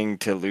anything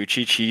to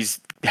Lucic? He's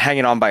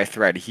hanging on by a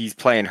thread. He's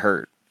playing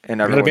hurt. And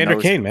they got Evander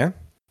Kane, man.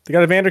 They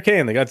got Evander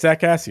Kane. They got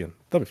Zach Cassian.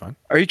 They'll be fine.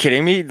 Are you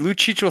kidding me?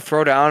 Lucic will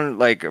throw down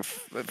like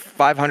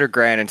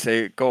 $500,000 and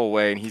say, go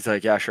away. And he's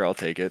like, yeah, sure, I'll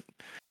take it.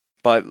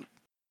 But,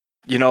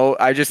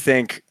 I just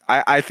think,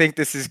 I think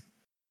this is,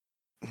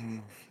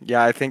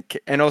 yeah, I think,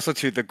 and also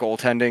too, the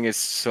goaltending is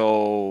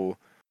so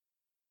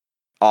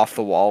off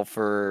the wall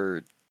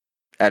for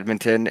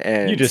Edmonton.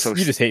 And you just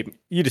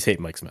hate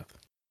Mike Smith.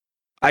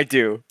 I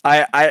do.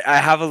 I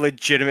have a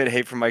legitimate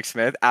hate for Mike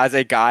Smith as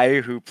a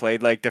guy who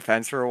played like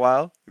defense for a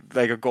while.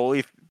 Like a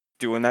goalie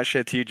doing that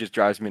shit to you just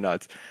drives me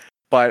nuts.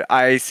 But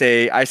I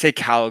say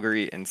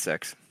Calgary in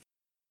 6.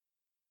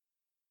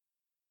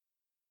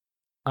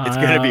 It's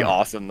gonna be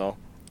awesome though.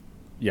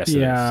 Yes,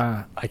 it is.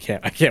 I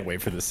can't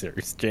wait for this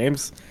series.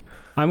 James?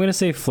 I'm gonna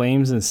say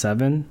Flames in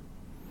 7.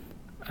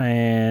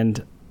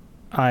 And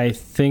I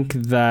think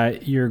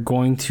that you're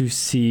going to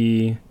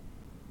see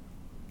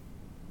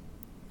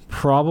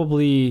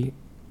probably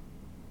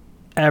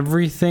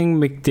everything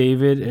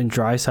McDavid and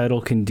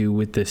Draisaitl can do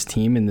with this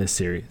team in this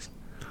series.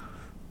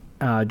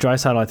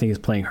 Draisaitl, I think, is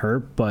playing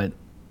hurt, but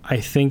I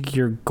think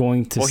you're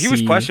going to see... Well, he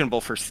was questionable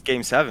for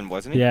Game 7,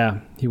 wasn't he? Yeah,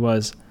 he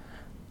was.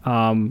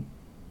 And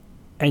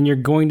you're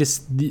going to...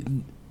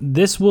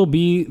 This will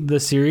be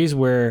the series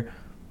where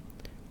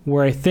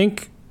I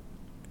think,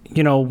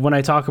 when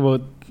I talk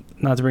about,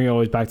 not to bring it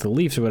always back to the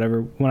Leafs or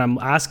whatever, when I'm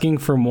asking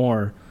for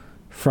more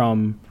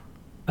from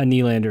a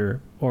Nylander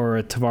or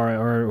a Tavares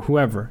or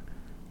whoever,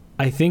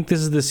 I think this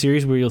is the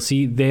series where you'll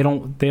see they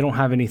don't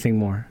have anything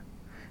more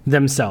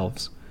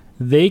themselves.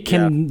 They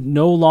can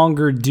no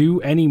longer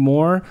do any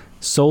more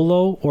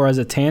solo or as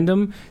a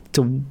tandem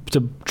to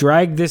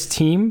drag this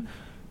team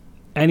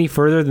any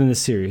further than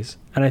this series.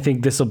 And I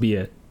think this will be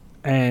it.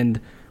 And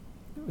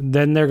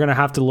then they're going to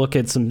have to look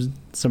at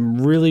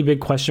some really big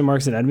question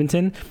marks in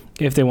Edmonton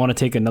if they want to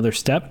take another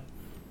step,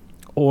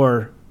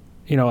 or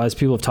as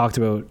people have talked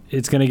about,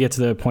 it's going to get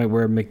to the point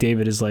where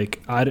McDavid is like,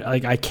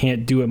 I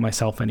can't do it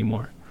myself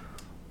anymore.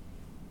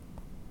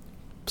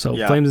 So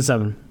Flames in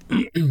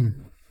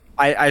 7.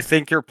 I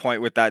think your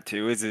point with that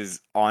too is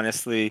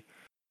honestly,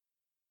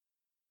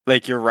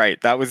 like, you're right.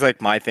 That was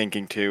like my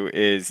thinking too,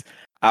 is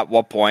at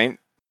what point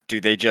do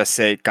they just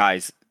say,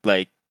 guys,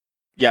 like,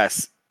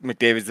 yes,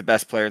 McDavid's the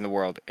best player in the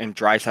world and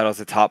Draisaitl's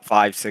the top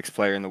 5-6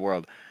 player in the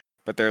world,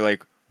 but they're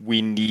like,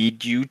 we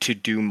need you to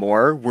do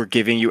more. We're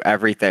giving you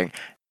everything.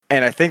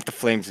 And I think the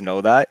Flames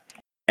know that.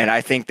 And I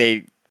think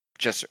they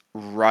just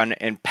run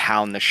and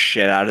pound the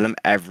shit out of them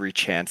every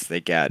chance they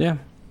get. Yeah.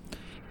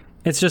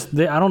 It's just,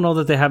 I don't know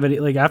that they have any,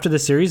 like, after the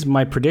series,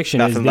 my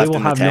prediction is they will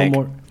have no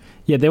more.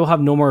 Yeah, they will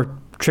have no more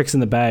tricks in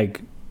the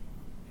bag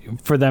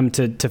for them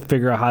to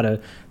figure out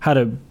how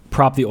to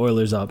prop the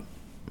Oilers up.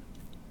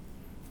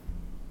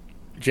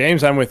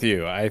 James, I'm with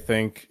you. I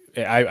think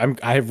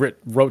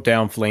wrote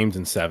down Flames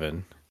in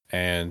 7,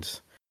 and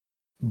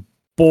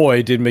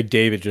boy, did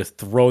McDavid just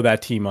throw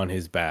that team on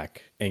his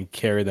back and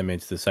carry them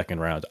into the second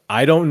round.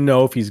 I don't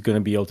know if he's going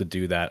to be able to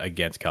do that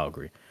against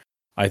Calgary.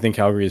 I think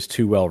Calgary is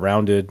too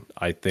well-rounded.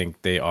 I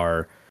think they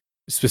are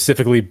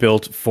specifically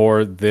built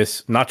for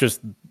this, not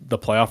just the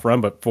playoff run,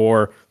 but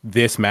for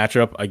this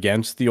matchup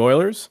against the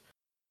Oilers.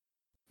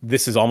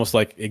 This is almost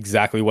like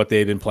exactly what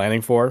they've been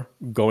planning for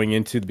going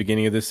into the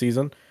beginning of this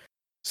season.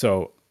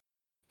 So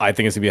I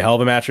think it's going to be a hell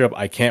of a matchup.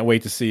 I can't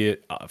wait to see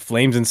it.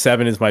 Flames in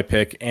 7 is my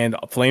pick, and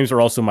Flames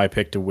are also my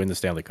pick to win the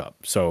Stanley Cup.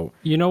 So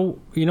no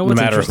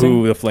matter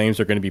who the Flames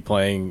are going to be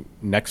playing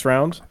next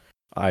round,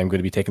 I'm going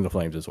to be taking the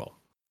Flames as well.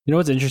 You know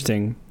what's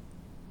interesting?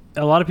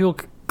 A lot of people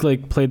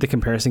played the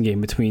comparison game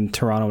between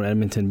Toronto and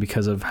Edmonton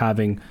because of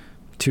having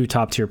 2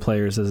 top-tier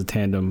players as a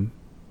tandem.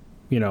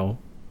 You know,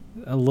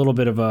 a little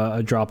bit of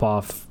a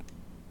drop-off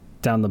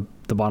down the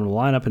bottom of the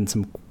lineup and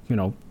some,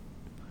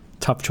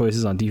 tough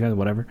choices on defense,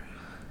 whatever.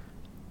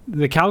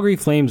 The Calgary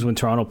Flames, when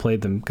Toronto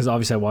played them, because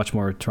obviously I watched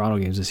more Toronto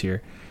games this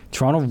year,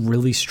 Toronto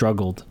really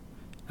struggled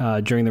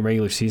during the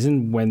regular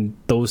season when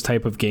those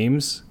type of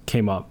games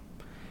came up.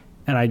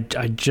 And I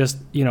just,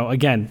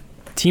 again,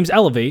 teams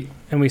elevate,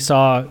 and we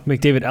saw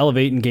McDavid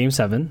elevate in Game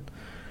 7.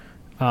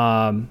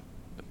 But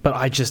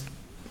he's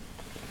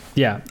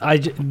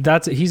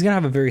gonna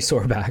have a very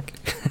sore back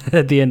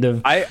at the end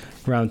of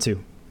round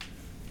 2.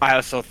 I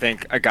also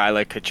think a guy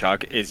like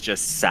Tkachuk is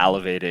just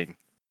salivating.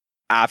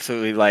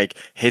 Absolutely, like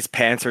his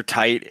pants are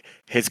tight,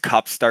 his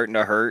cup's starting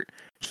to hurt.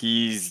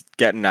 He's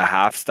getting a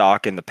half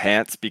stock in the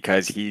pants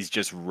because he's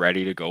just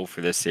ready to go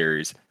for this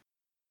series.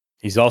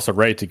 He's also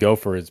ready to go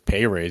for his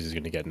pay raise he's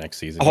going to get next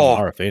season.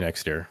 RFA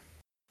next year.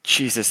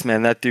 Jesus,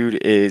 man, that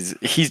dude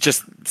he's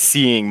just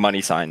seeing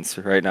money signs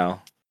right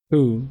now.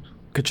 Who?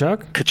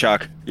 Tkachuk?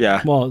 Tkachuk,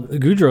 yeah. Well,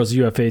 Goudreau's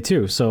UFA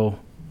too, so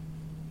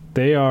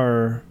they've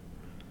got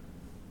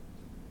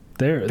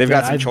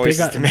some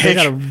choices to make.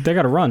 They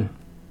got to run.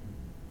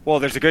 Well,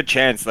 there's a good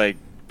chance. I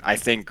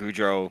think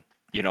Goudreau,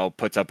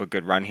 puts up a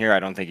good run here. I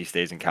don't think he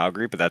stays in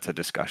Calgary, but that's a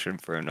discussion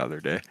for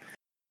another day.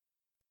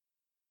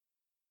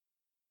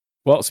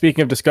 Well,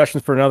 speaking of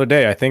discussions for another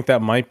day, I think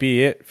that might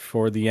be it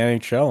for the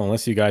NHL,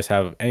 unless you guys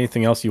have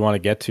anything else you want to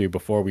get to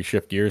before we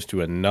shift gears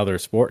to another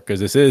sport, because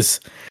this is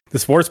the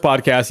sports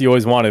podcast you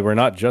always wanted. We're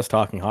not just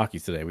talking hockey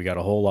today. We got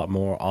a whole lot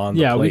more on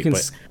the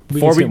plate.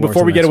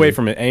 Before we get away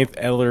from it, any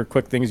other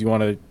quick things you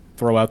want to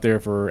throw out there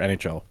for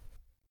NHL?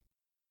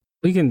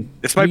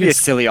 This might be a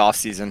silly off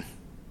season.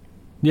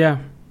 Yeah,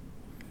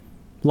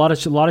 a lot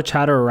of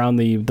chatter around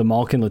the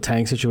Malkin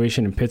Letang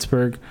situation in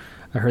Pittsburgh.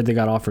 I heard they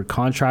got offered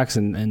contracts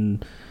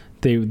and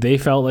they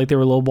felt like they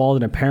were lowballed,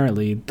 and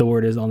apparently the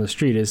word is on the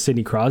street is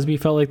Sidney Crosby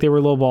felt like they were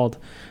lowballed.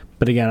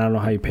 But again, I don't know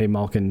how you pay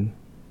Malkin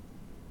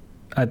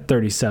at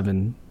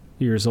 37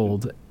 years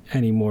old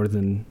any more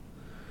than.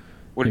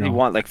 What did he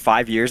want? Like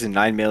 5 years and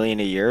 $9 million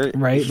a year?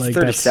 Right, He's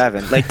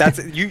 37.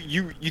 That's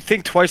you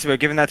think twice about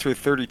giving that to a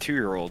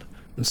 32-year-old.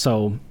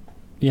 So,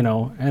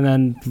 and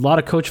then a lot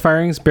of coach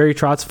firings. Barry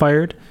Trotz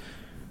fired.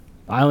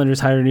 Islanders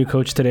hired a new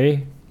coach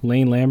today,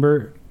 Lane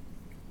Lambert.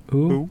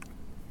 Who?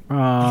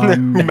 I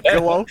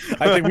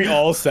think we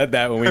all said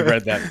that when we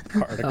read that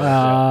article.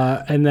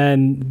 And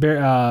then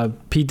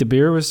Pete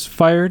DeBeer was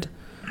fired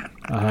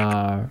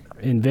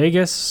in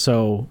Vegas.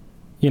 So,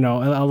 a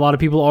lot of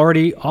people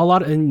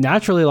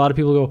naturally a lot of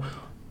people go,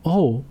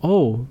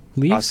 oh,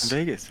 Leafs? Trotz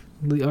in Vegas.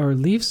 Or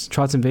Leafs,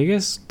 Trotz in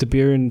Vegas,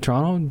 DeBeer in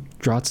Toronto,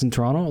 Trotz in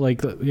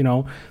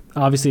Toronto.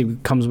 Obviously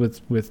it comes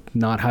with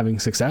not having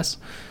success.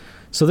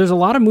 So there's a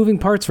lot of moving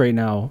parts right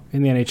now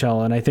in the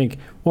NHL, and I think,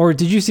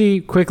 did you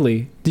see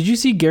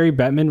Gary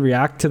Bettman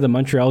react to the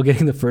Montreal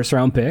getting the first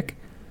round pick?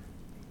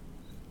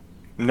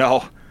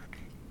 No.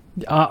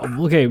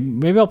 Okay,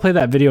 maybe I'll play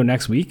that video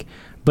next week,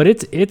 but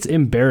it's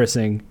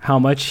embarrassing how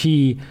much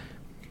he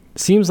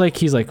seems like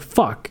he's like,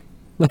 fuck.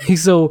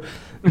 So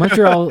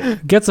Montreal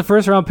gets the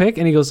first round pick,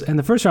 and he goes, and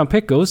the first round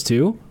pick goes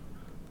to,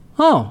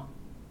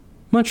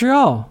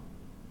 Montreal.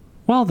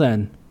 Well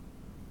then.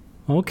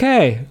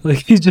 Okay,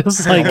 he's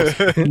just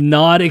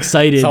not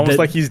excited. It's almost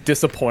like he's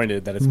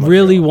disappointed that it's Montreal.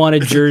 Really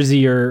wanted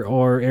Jersey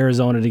or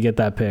Arizona to get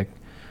that pick.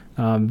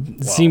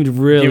 Seemed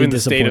really given the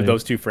disappointed. state of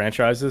those two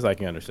franchises, I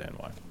can understand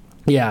why.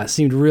 Yeah,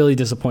 seemed really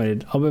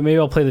disappointed. Maybe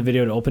I'll play the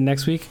video to open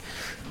next week.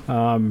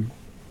 Yeah,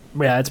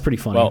 it's pretty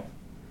funny. Well,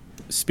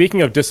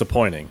 speaking of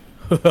disappointing,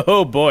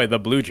 oh boy, the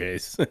Blue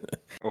Jays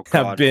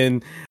have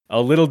been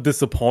a little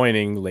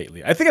disappointing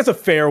lately. I think that's a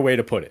fair way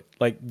to put it.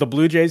 The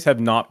Blue Jays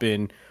have not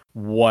been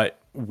what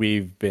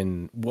we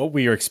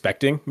are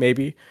expecting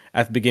maybe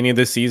at the beginning of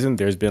this season.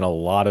 There's been a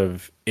lot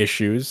of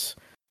issues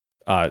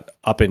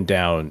up and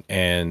down,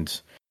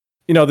 and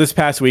this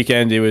past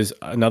weekend it was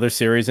another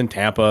series in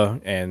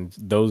Tampa, and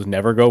those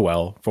never go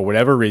well for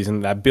whatever reason.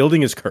 That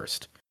building is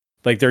cursed.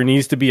 There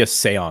needs to be a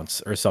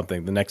seance or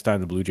something the next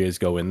time the Blue Jays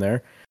go in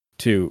there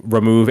to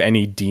remove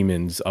any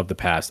demons of the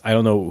past. I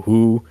don't know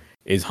who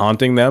is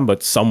haunting them,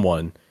 but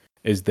someone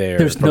is there.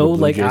 There's from no the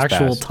Blue like Jays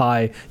actual past.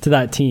 tie to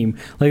that team.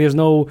 Like there's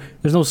no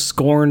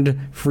scorned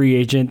free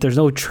agent. There's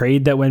no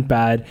trade that went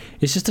bad.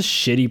 It's just a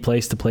shitty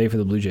place to play for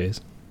the Blue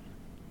Jays.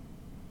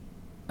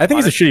 I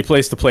think it's a shitty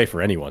place to play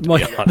for anyone. To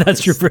be honest.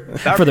 That's true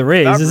for the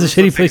Rays. It's a roof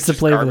shitty looks place it's to just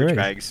play for the garbage Rays.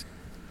 bags.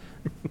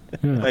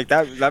 Yeah. Like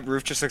that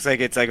roof just looks like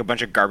it's like a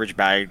bunch of garbage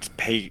bags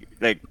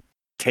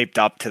taped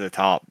up to the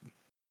top.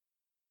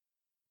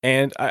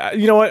 And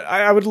you know what?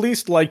 I would at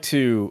least like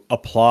to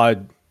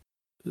applaud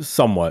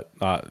somewhat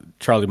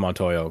Charlie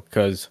Montoyo,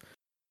 because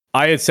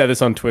I had said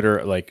this on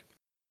Twitter like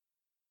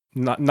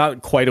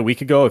not quite a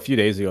week ago, a few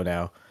days ago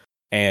now,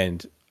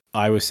 and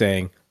I was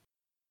saying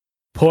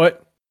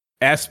put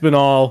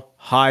Espinal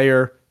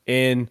higher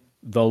in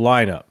the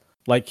lineup.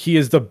 Like, he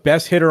is the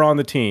best hitter on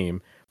the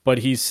team, but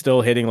he's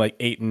still hitting like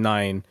 8 and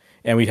 9.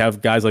 And we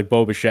have guys like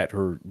Bo Bichette who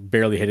are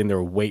barely hitting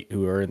their weight,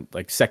 who are in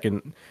like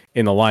second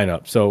in the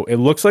lineup. So it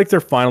looks like they're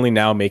finally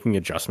now making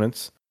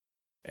adjustments.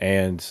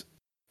 And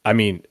I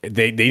mean,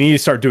 they need to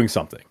start doing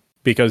something,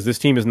 because this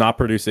team is not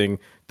producing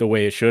the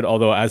way it should.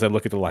 Although, as I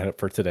look at the lineup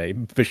for today,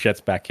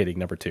 Bichette's back hitting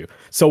number 2.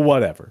 So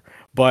whatever.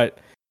 But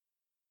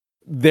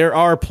there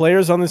are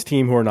players on this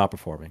team who are not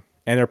performing.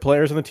 And there are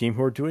players on the team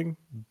who are doing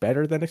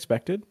better than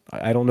expected.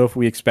 I don't know if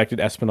we expected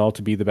Espinal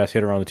to be the best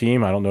hitter on the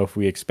team. I don't know if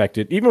we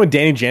expected, even when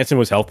Danny Jansen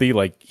was healthy,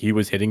 like, he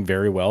was hitting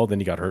very well. Then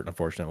he got hurt,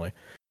 unfortunately.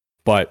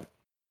 But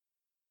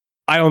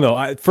I don't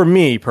know. For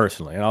me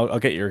personally, and I'll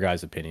get your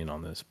guys' opinion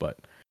on this, but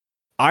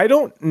I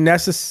don't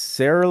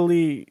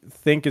necessarily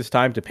think it's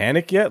time to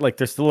panic yet. Like,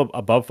 they're still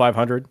above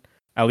 500,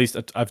 at least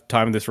at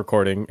time of this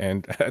recording.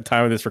 And at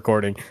time of this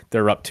recording,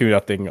 they're up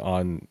 2-0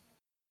 on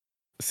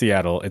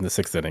Seattle in the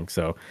 6th inning.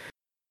 So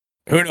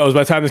who knows? By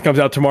the time this comes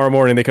out tomorrow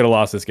morning, they could have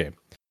lost this game.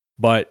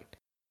 But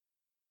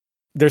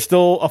they're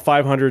still a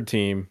 500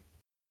 team.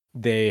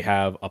 They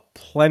have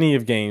plenty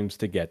of games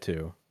to get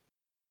to.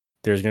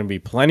 There's going to be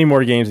plenty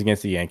more games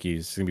against the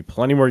Yankees. There's going to be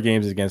plenty more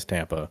games against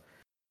Tampa.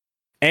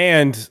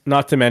 And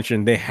not to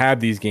mention, they have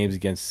these games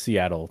against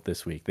Seattle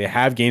this week. They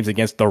have games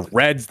against the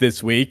Reds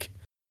this week.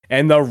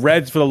 And the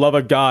Reds, for the love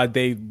of God,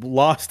 they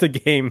lost a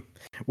game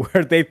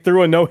where they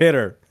threw a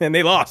no-hitter and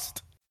they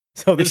lost.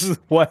 So this is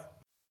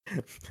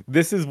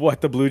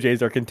what the Blue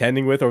Jays are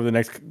contending with over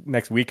the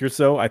next week or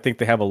so. I think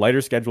they have a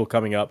lighter schedule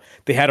coming up.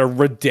 They had a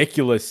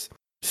ridiculous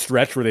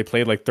stretch where they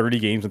played like 30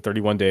 games in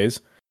 31 days.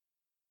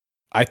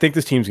 I think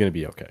this team's going to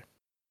be okay.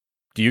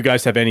 Do you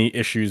guys have any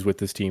issues with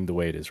this team the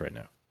way it is right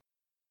now?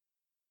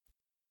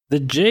 The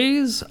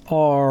Jays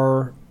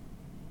are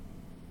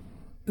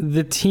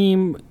the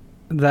team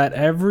that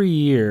every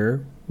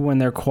year, when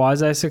they're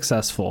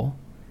quasi-successful,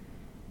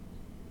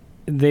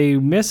 they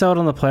miss out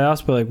on the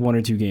playoffs by like 1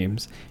 or 2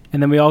 games.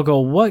 And then we all go,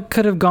 what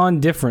could have gone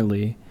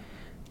differently?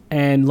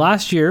 And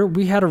last year,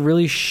 we had a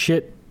really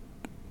shit...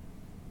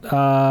 and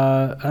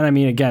I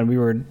mean, again, we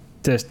were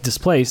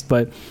displaced,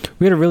 but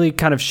we had a really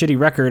kind of shitty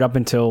record up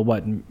until,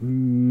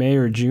 May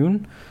or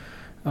June?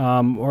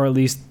 Or at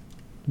least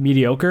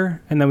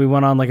mediocre. And then we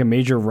went on like a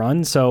major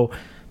run. So,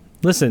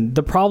 listen,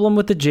 the problem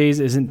with the Jays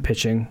isn't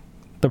pitching.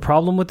 The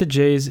problem with the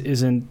Jays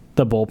isn't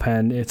the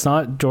bullpen. It's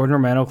not Jordan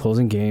Romano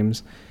closing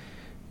games.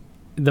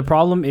 The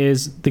problem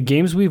is the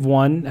games we've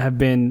won have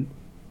been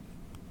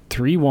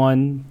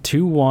 3-1,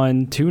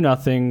 2-1,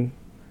 2-0,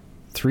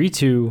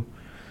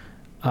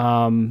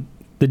 3-2.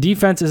 The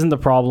defense isn't the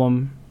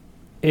problem.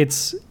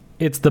 It's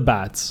the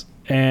bats.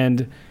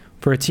 And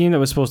for a team that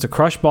was supposed to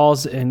crush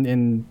balls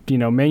and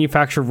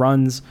manufacture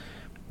runs,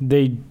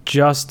 they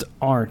just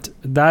aren't.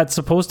 That's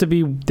supposed to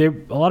be...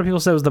 A lot of people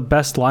said it was the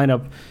best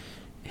lineup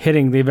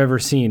hitting they've ever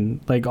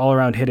seen, like all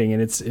around hitting,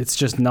 and it's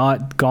just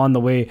not gone the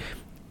way...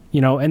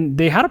 and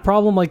they had a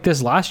problem like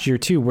this last year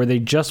too, where they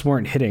just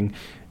weren't hitting,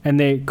 and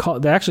they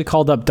actually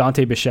called up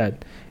Dante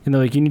Bichette, and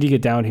they're like, "You need to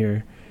get down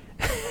here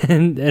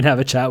and have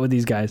a chat with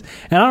these guys."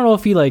 And I don't know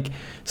if he like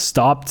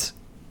stopped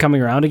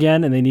coming around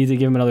again, and they need to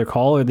give him another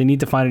call, or they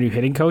need to find a new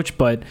hitting coach.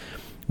 But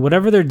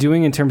whatever they're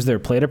doing in terms of their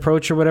plate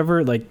approach or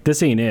whatever, like,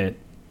 this ain't it.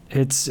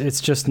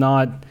 It's just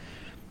not.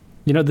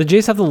 The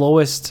Jays have the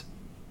lowest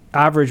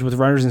average with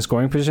runners in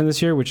scoring position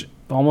this year, which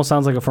almost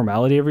sounds like a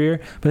formality every year,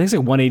 but I think it's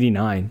like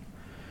 189.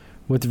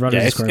 With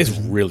runners it's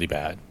really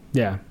bad.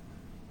 Yeah.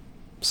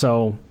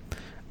 So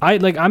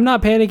I'm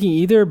not panicking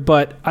either,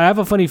 but I have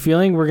a funny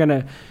feeling we're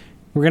gonna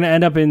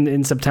end up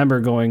in September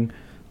going,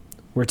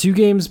 we're 2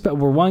 games, but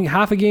we're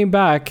half a game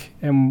back,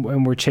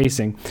 and we're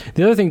chasing.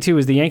 The other thing too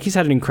is the Yankees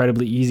had an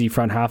incredibly easy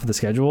front half of the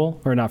schedule,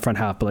 or not front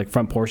half, but like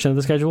front portion of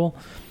the schedule.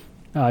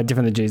 Different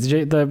than the Jays.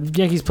 The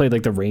Yankees played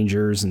like the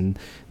Rangers and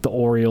the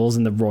Orioles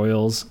and the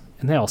Royals,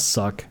 and they all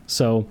suck.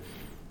 So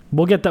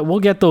we'll get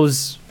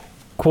those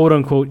quote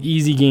unquote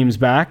easy games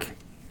back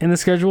in the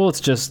schedule. It's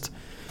just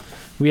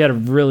we had a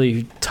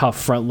really tough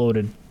front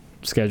loaded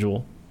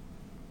schedule.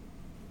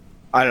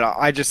 I don't know.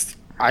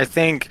 I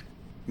think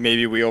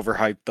maybe we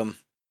overhyped them.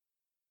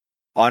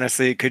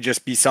 Honestly, it could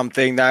just be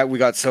something that we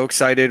got so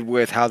excited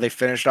with how they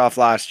finished off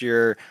last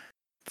year.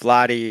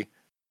 Vladdy,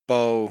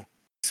 Bo,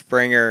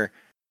 Springer,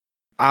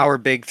 our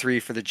big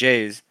 3 for the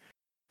Jays.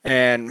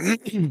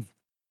 And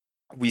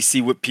We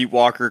see what Pete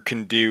Walker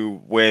can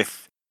do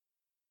with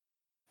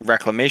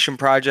reclamation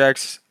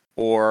projects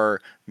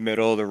or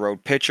middle of the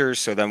road pitchers.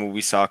 So then when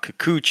we saw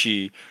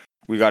Kikuchi,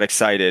 we got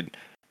excited.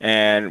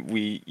 And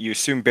you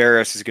assume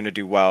Barrios is going to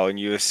do well, and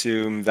you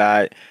assume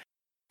that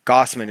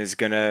Gossman is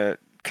going to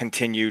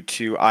continue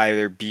to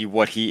either be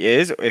what he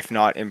is, if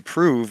not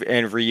improve,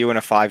 and Ryu in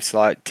a 5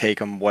 slot, take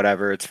him,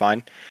 whatever, it's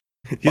fine.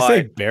 Did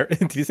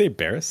you say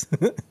Barris?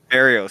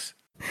 Barrios.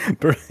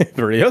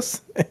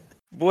 Barrios?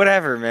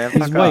 Whatever, man.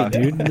 He's Fuck white, off.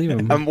 dude. Leave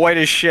him. I'm white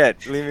as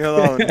shit. Leave me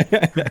alone.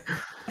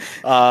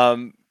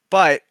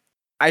 But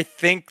I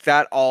think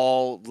that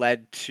all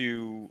led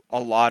to a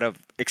lot of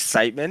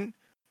excitement,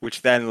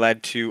 which then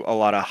led to a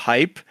lot of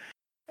hype.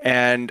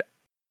 And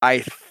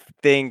I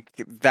think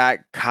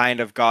that kind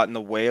of got in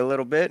the way a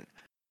little bit.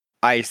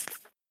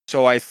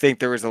 So I think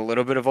there was a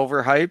little bit of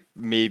overhype,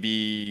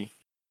 maybe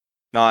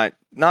not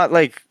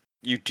like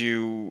you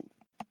do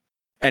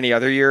any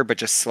other year, but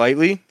just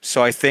slightly.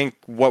 So I think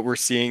what we're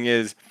seeing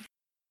is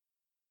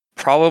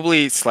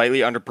probably slightly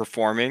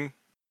underperforming,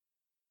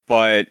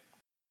 but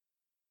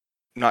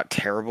not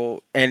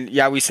terrible. And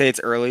yeah, we say it's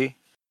early,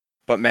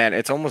 but man,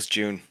 it's almost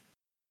June.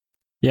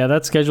 Yeah,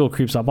 that schedule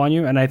creeps up on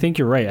you, and I think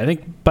you're right. I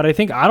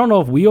don't know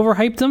if we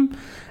overhyped them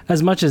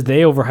as much as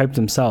they overhyped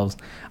themselves.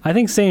 I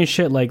think saying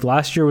shit like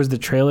last year was the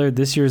trailer,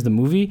 this year is the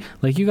movie,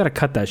 like you got to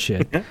cut that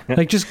shit.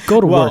 Like just go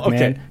to work,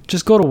 man.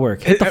 Just go to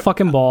work. Hit the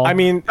fucking ball. I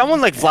mean,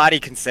 someone like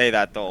Vladdy can say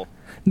that though.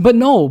 But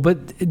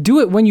do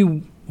it when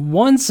you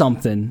won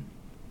something.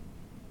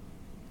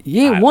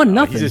 You ain't won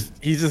nothing.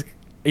 He's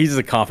just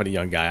a confident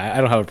young guy.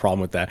 I don't have a problem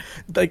with that.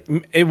 Like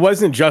it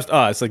wasn't just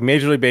us. Like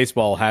Major League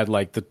Baseball had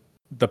like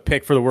the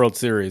pick for the World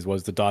Series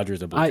was the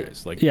Dodgers and Blue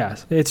Jays.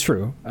 Yes, it's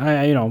true.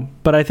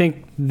 But I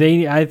think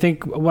I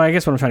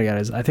guess what I'm trying to get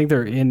is I think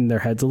they're in their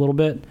heads a little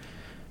bit.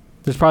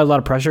 There's probably a lot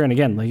of pressure, and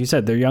again, like you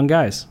said, they're young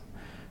guys.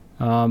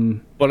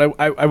 But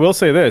I will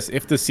say this: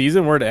 if the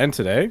season were to end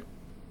today,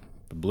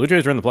 the Blue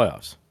Jays are in the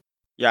playoffs.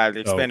 Yeah, the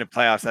expanded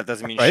playoffs. That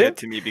doesn't mean right? Shit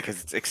to me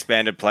because it's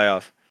expanded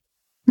playoff.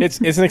 It's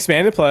an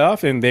expanded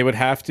playoff, and they would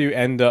have to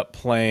end up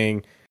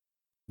playing.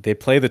 They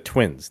play the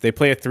Twins. They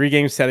play a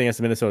 3-game set against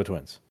the Minnesota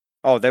Twins.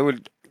 Oh,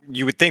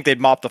 you would think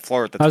they'd mop the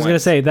floor with the Twins. I was going to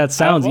say, that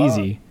sounds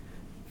easy.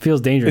 Feels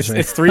dangerous.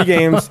 It's 3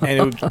 games,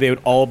 and they would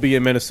all be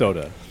in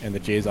Minnesota, and the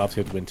Jays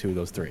obviously would win 2 of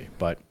those 3.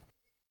 But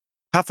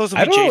half those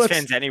would be Jays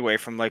fans anyway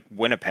from like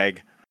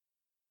Winnipeg.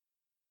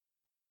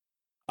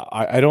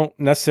 I don't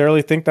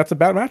necessarily think that's a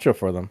bad matchup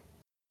for them.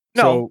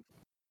 No. So,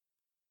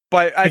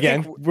 but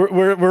again,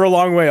 we're a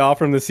long way off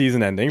from the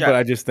season ending, but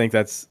I just think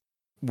that's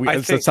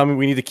something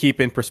we need to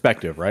keep in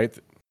perspective, right?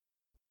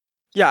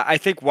 Yeah, I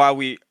think while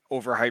we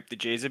overhyped the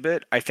Jays a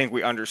bit, I think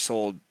we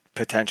undersold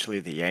potentially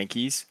the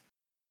Yankees.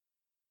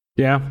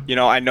 Yeah.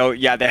 I know,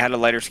 they had a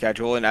lighter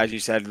schedule, and as you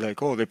said,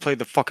 like, oh, they played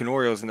the fucking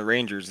Orioles and the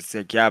Rangers. It's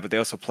like, yeah, but they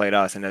also played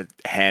us and it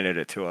handed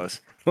it to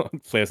us.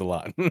 Play us a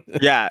lot.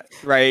 Yeah,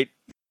 right?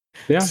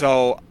 Yeah.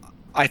 So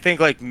I think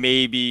like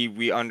maybe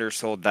we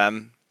undersold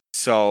them.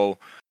 So,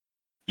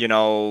 I don't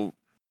know.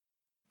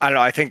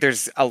 I think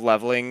there's a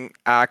leveling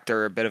act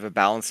or a bit of a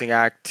balancing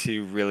act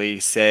to really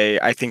say,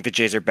 I think the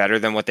Jays are better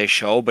than what they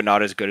show, but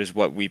not as good as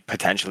what we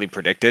potentially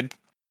predicted.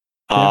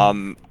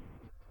 Yeah.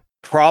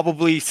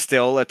 Probably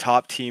still a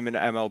top team in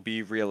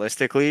MLB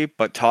realistically,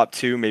 but top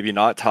 2, maybe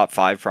not. Top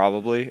 5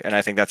 probably. And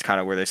I think that's kind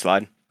of where they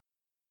slide.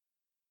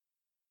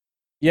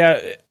 Yeah,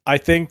 I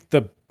think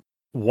the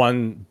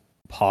one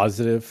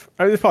positive,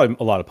 there's probably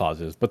a lot of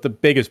positives, but the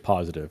biggest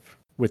positive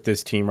with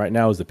this team right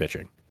now is the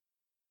pitching.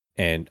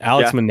 And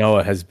Alex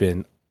Manoah has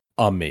been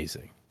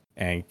amazing.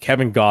 And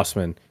Kevin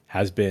Gossman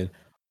has been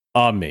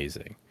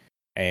amazing.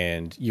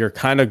 And you're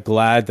kind of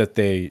glad that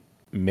they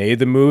made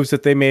the moves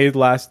that they made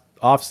last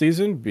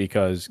offseason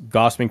because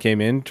Gossman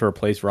came in to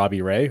replace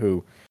Robbie Ray,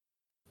 who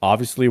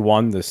obviously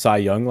won the Cy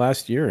Young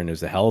last year and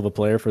is a hell of a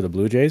player for the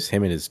Blue Jays,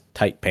 him in his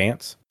tight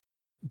pants.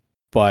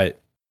 But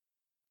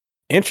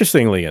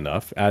interestingly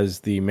enough, as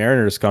the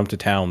Mariners come to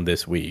town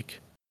this week,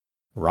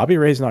 Robbie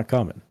Ray's not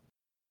coming.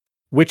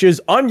 Which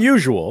is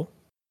unusual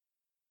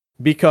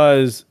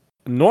because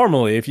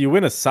normally if you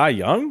win a Cy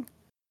Young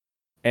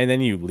and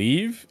then you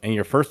leave and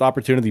your first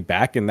opportunity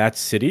back in that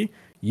city,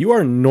 you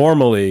are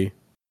normally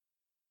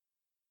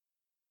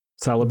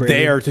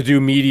there to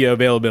do media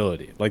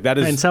availability. Like that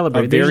is a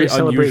very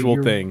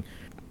unusual thing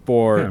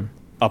for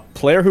a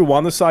player who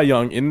won the Cy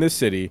Young in this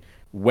city,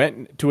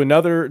 went to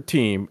another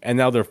team, and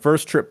now their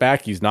first trip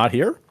back, he's not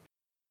here.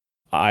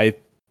 I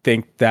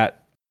think that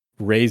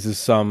raises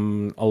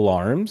some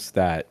alarms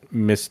that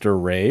Mr.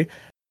 Ray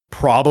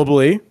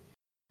probably,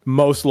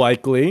 most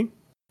likely,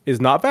 is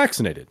not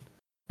vaccinated.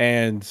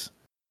 And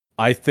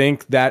I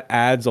think that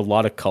adds a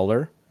lot of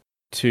color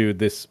to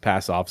this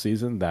past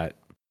offseason that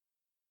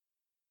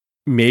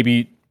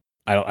maybe,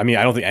 I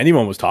don't think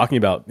anyone was talking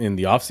about in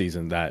the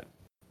offseason that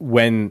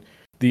when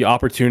the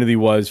opportunity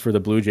was for the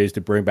Blue Jays to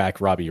bring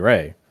back Robbie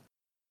Ray,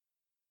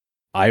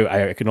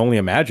 I can only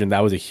imagine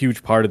that was a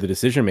huge part of the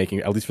decision-making,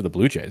 at least for the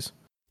Blue Jays,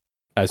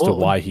 as to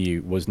why he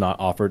was not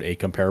offered a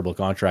comparable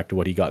contract to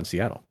what he got in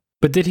Seattle.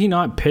 But did he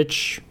not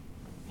pitch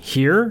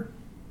here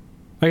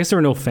I guess there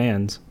were no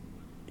fans.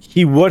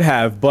 He would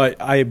have,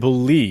 but I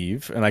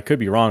believe, and I could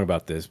be wrong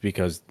about this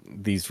because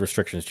these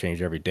restrictions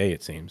change every day,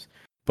 it seems.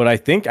 But I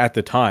think at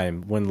the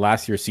time when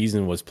last year's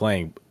season was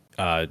playing,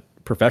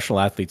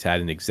 professional athletes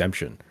had an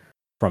exemption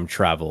from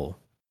travel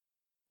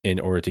in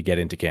order to get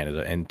into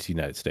Canada and to the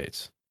United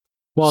States.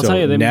 Well, I'll tell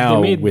you, they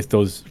made with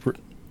those.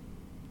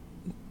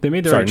 They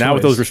made the right now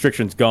with choice. those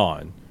restrictions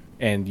gone,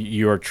 and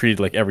you are treated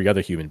like every other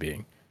human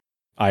being.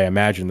 I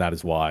imagine that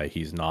is why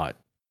he's not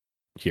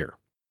here.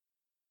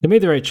 They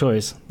made the right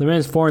choice. The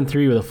man's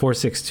 4-3 with a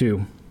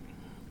 4.62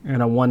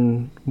 and a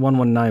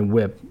 1.19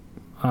 WHIP.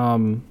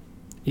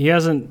 He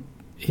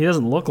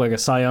doesn't look like a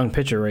Cy Young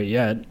pitcher right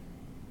yet.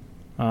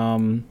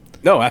 No,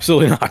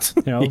 absolutely not.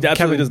 You know, he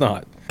absolutely does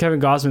not. Kevin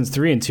Gausman's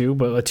 3-2,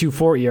 but a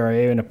 2.4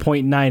 ERA and a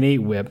 0.98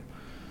 WHIP.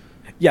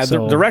 Yeah,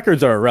 so, the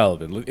records are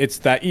irrelevant. It's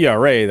that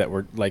ERA that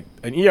we're like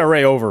an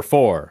ERA over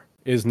 4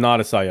 is not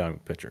a Cy Young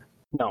pitcher.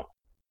 No.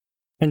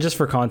 And just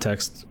for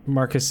context,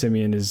 Marcus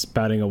Semien is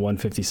batting a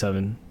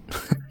 157.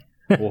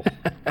 Oh,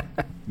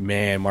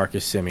 man,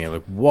 Marcus Semien,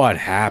 like what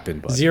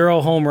happened? Buddy?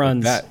 0 home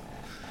runs.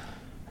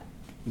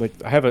 Like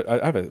I have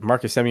a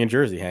Marcus Semien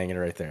jersey hanging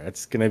right there.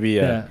 It's gonna be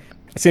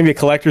it's gonna be a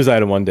collector's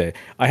item one day.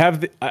 I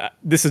have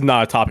this is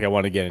not a topic I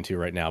want to get into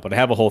right now, but I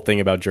have a whole thing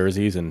about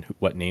jerseys and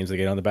what names they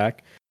get on the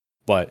back.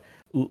 But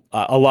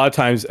a lot of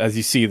times, as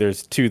you see,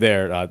 there's two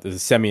there. There's a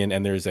Semien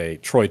and there's a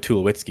Troy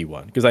Tulowitzki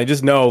one because I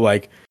just know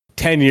like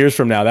 10 years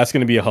from now that's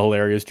going to be a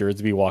hilarious jersey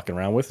to be walking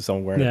around with.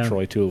 Someone wearing a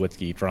Troy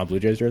Tulowitzki Toronto Blue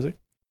Jays jersey.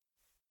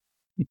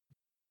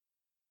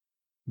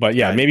 But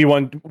yeah, maybe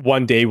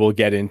one day we'll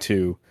get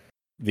into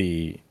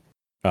the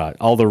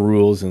all the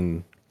rules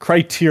and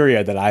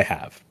criteria that I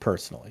have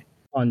personally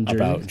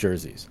about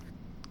jerseys.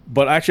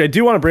 But actually, I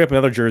do want to bring up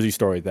another jersey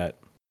story that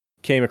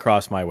came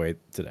across my way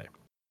today.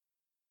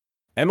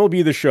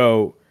 MLB The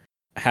Show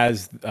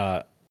has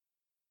a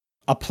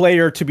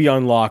player to be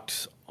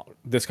unlocked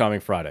this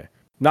coming Friday.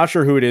 Not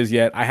sure who it is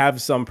yet. I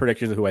have some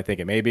predictions of who I think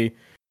it may be,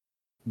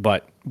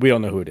 but we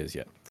don't know who it is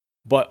yet.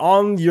 But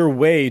on your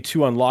way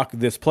to unlock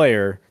this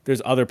player,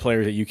 there's other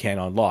players that you can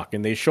unlock.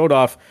 And they showed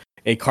off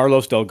a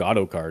Carlos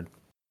Delgado card.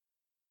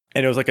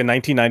 And it was like a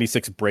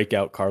 1996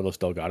 breakout Carlos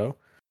Delgado.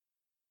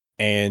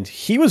 And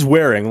he was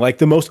wearing like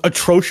the most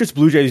atrocious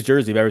Blue Jays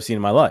jersey I've ever seen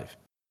in my life.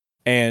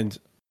 And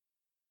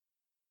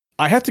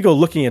I have to go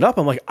looking it up.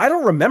 I'm like, I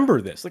don't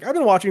remember this. Like, I've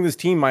been watching this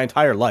team my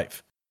entire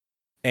life.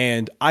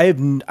 And I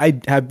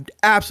have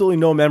absolutely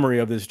no memory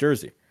of this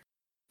jersey.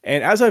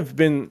 And as I've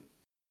been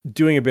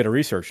doing a bit of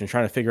research and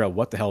trying to figure out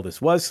what the hell this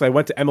was, so I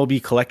went to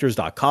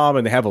MLBcollectors.com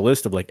and they have a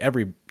list of like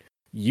every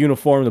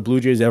uniform the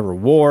Blue Jays ever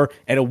wore,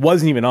 and it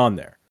wasn't even on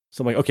there.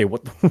 So I'm like, okay,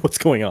 what's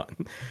going on?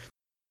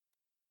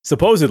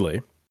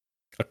 Supposedly,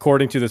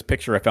 according to this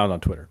picture I found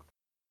on Twitter,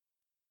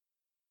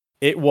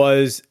 it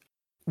was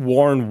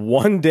worn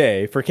one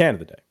day for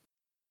Canada Day.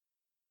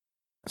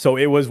 So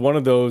it was one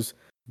of those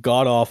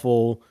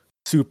god-awful,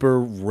 super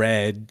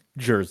red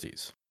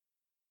jerseys.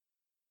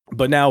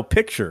 But now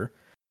picture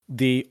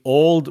the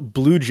old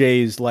Blue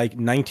Jays, like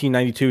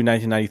 1992,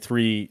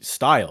 1993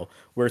 style,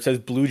 where it says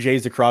Blue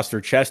Jays across their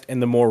chest and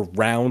the more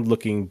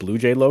round-looking Blue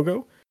Jay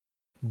logo.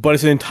 But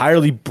it's an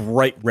entirely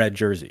bright red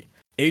jersey.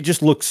 It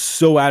just looks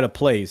so out of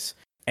place.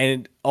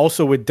 And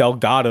also with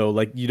Delgado,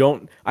 like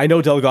I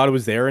know Delgado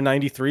was there in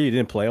 93. He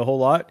didn't play a whole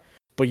lot,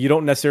 but you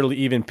don't necessarily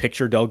even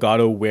picture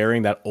Delgado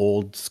wearing that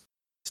old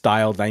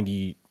style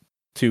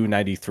 92,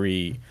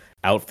 93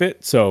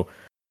 outfit. So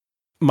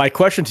my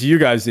question to you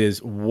guys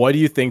is, what do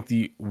you think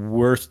the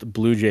worst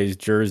Blue Jays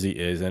jersey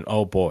is? And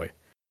oh boy,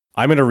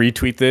 I'm going to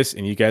retweet this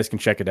and you guys can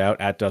check it out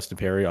at Dustin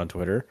Perry on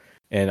Twitter.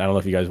 And I don't know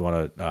if you guys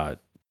want to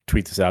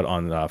tweet this out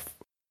on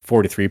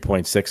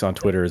 43.6 on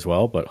Twitter as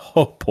well. But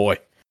oh boy,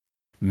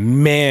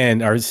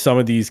 man, are some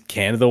of these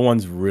Canada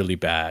ones really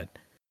bad.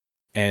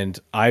 And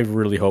I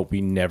really hope we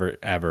never,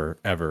 ever,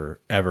 ever,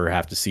 ever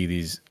have to see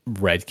these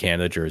red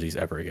Canada jerseys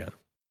ever again.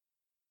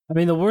 I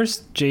mean, the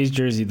worst Jays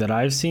jersey that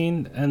I've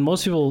seen, and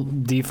most people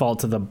default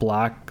to the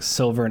black,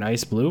 silver, and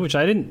ice blue, which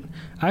I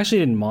actually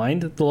didn't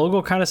mind. The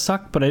logo kind of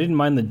sucked, but I didn't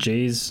mind the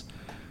Jays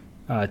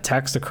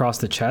text across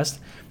the chest.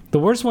 The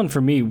worst one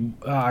for me,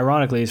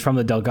 ironically, is from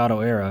the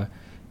Delgado era,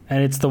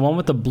 and it's the one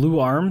with the blue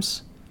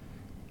arms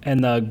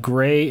and the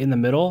gray in the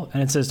middle,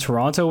 and it says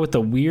Toronto with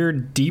the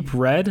weird deep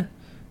red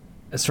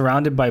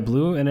surrounded by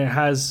blue, and it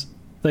has,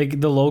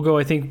 like, the logo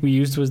I think we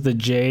used was the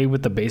J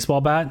with the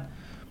baseball bat.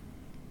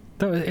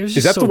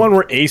 Is that the one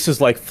where Ace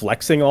is like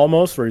flexing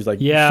almost, where he's like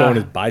showing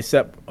his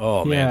bicep?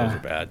 Oh man, those are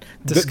bad.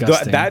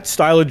 Disgusting. That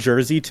style of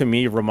jersey to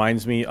me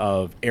reminds me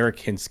of Eric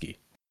Hinsky.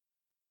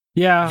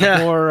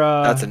 Yeah, or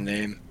that's a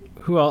name.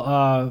 Who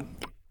else?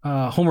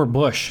 Homer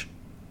Bush.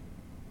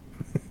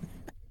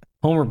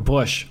 Homer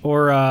Bush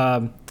or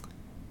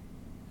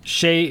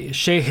Shea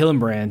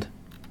Hillenbrand.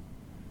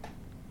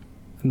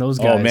 And those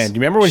guys. Oh man, do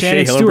you remember when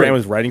Shannon Shea Hillenbrand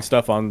was writing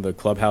stuff on the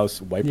clubhouse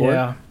whiteboard?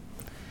 Yeah.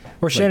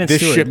 Or Shannon this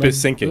Stewart. ship is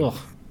sinking. Ugh.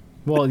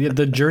 Well, yeah,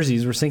 the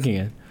jerseys were sinking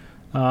it.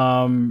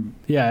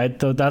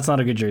 That's not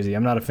a good jersey.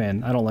 I'm not a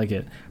fan. I don't like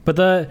it. But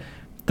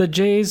the The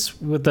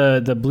Jays with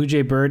the Blue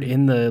Jay bird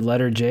in the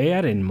letter J,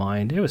 I didn't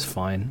mind. It was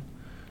fine.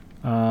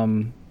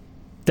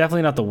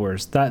 Definitely not the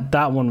worst.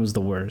 That one was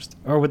the worst.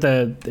 Or with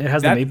the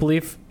maple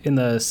leaf in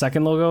the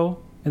second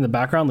logo in the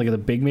background, like the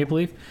big maple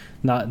leaf.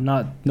 Not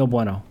no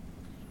bueno.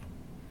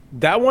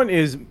 That one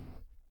is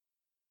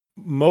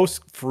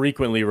most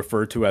frequently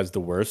referred to as the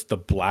worst, the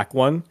black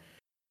one,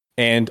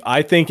 and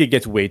I think it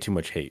gets way too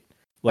much hate.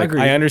 Like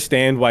I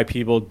understand why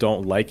people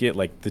don't like it.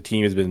 Like the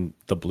team has been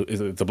the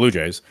Blue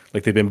Jays.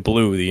 Like they've been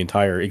blue the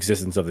entire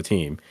existence of the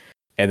team,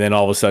 and then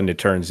all of a sudden it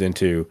turns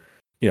into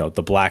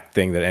the black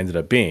thing that ended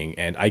up being.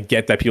 And I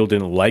get that people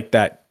didn't like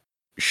that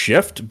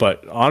shift,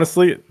 but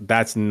honestly,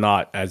 that's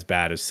not as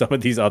bad as some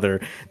of these other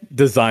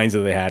designs that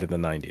they had in the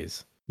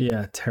 90s.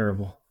 Yeah,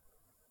 terrible.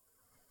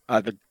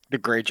 The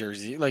gray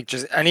jersey, like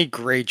just any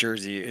gray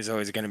jersey is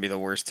always going to be the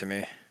worst to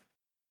me.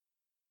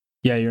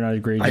 Yeah, you're not a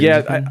gray jersey.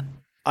 Yeah,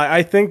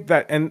 I think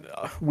that, and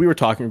we were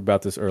talking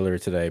about this earlier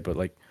today, but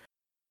like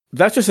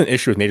that's just an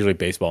issue with Major League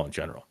Baseball in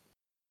general.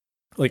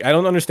 Like I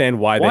don't understand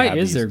why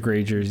is there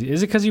gray jersey?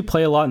 Is it because you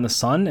play a lot in the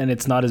sun and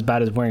it's not as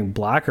bad as wearing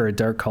black or a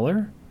dark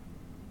color?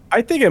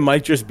 I think it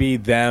might just be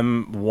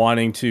them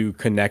wanting to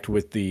connect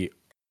with the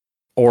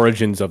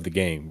origins of the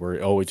game, where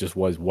it always just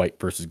was white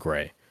versus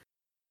gray.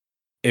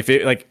 If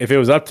it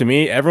was up to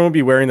me, everyone would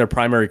be wearing their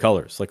primary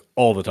colors like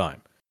all the time.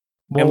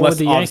 Well,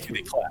 unless obviously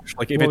they clash.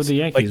 Like if what it's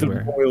the like the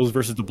Royals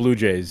versus the Blue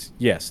Jays,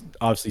 yes,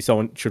 obviously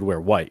someone should wear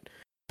white.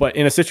 But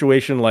in a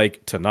situation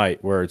like tonight,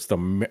 where it's the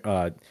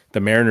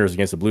Mariners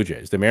against the Blue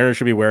Jays, the Mariners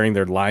should be wearing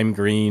their lime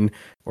green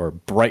or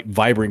bright,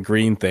 vibrant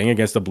green thing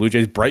against the Blue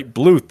Jays' bright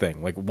blue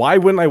thing. Like, why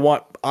wouldn't I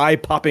want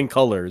eye-popping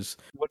colors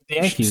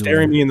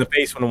staring me in the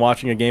face when I'm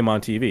watching a game on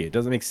TV? It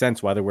doesn't make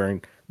sense why they're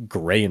wearing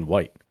gray and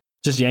white.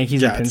 Just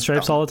Yankees and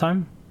pinstripes all the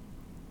time?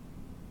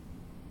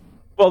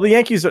 Well, the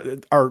Yankees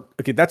are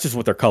okay. That's just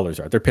what their colors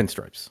are. They're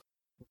pinstripes.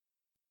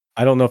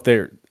 I don't know if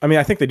they're. I mean,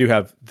 I think they do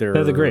have their.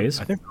 They're the grays.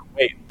 I think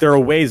their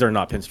aways are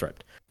not pinstriped.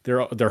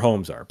 Their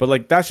homes are, but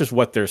like that's just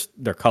what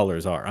their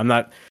colors are. I'm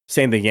not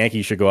saying the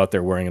Yankees should go out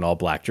there wearing an all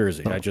black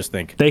jersey. I just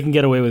think they can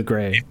get away with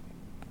gray.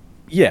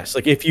 Yes,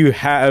 like if you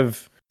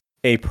have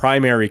a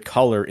primary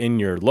color in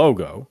your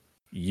logo,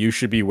 you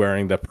should be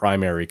wearing the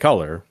primary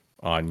color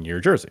on your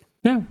jersey.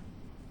 Yeah.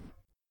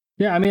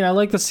 Yeah, I mean, I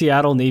like the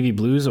Seattle navy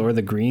blues or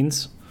the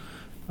greens,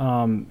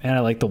 and I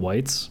like the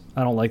whites.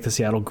 I don't like the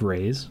Seattle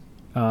grays.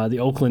 The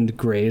Oakland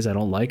grays I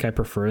don't like. I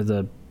prefer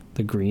the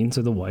greens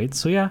or the whites.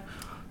 So yeah,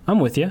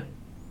 I'm with you.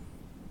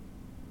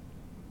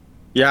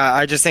 Yeah,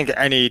 I just think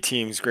any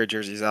team's gray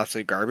jersey is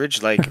absolutely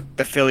garbage. Like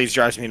the Phillies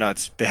drives me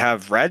nuts. They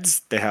have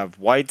reds, they have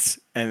whites,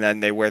 and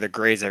then they wear the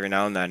grays every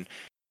now and then.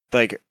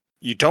 Like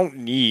you don't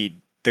need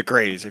the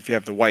grays if you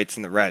have the whites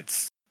and the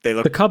reds. They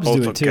look. The Cubs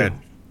do it too. Good.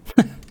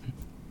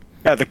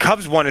 Yeah, the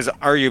Cubs one is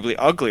arguably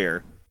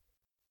uglier.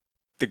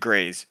 The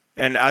grays.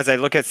 And as I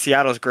look at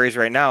Seattle's grays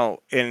right now,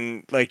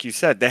 in like you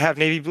said, they have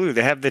navy blue,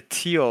 they have the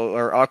teal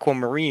or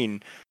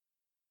aquamarine,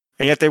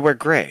 and yet they wear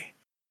gray.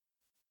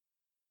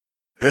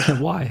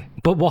 Why?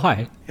 But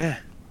why? Yeah,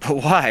 but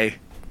why?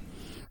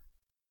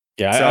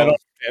 Yeah, So, I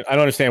don't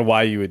understand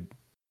why you would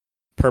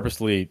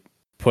purposely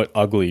put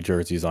ugly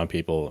jerseys on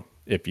people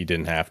if you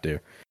didn't have to.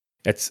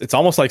 It's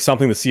almost like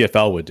something the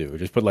CFL would do.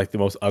 Just put like the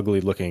most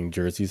ugly looking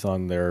jerseys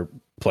on their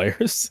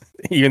players,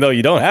 even though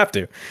you don't have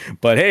to.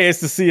 But hey,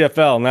 it's the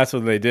CFL and that's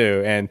what they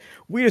do. And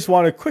we just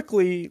want to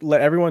quickly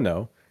let everyone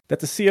know that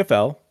the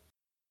CFL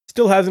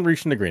still hasn't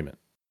reached an agreement.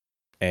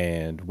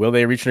 And will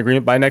they reach an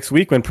agreement by next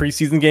week when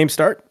preseason games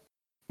start?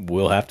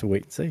 We'll have to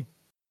wait and see.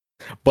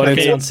 But on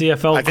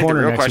CFL I think Corner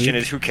the real next question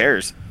week. is who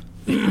cares?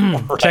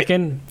 Right. Check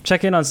in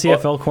on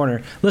CFL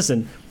Corner.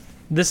 Listen,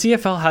 the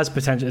CFL has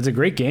potential. It's a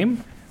great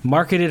game,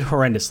 marketed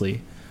horrendously.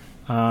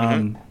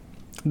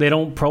 They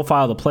don't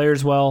profile the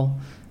players well.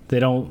 They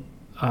don't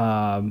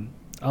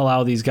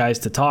allow these guys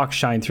to talk,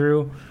 shine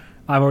through.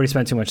 I've already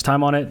spent too much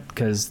time on it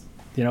because,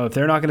 if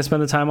they're not going to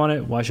spend the time on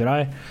it, why should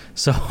I?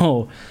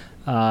 So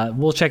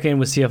we'll check in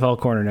with CFL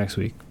Corner next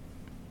week.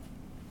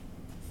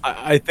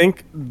 I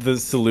think the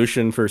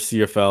solution for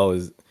CFL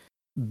is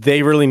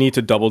they really need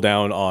to double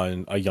down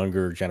on a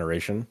younger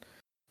generation,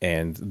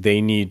 and they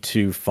need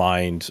to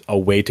find a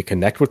way to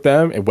connect with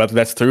them, and whether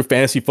that's through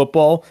fantasy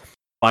football,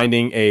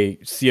 finding a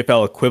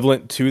CFL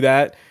equivalent to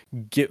that.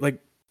 Get like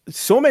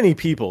so many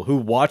people who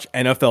watch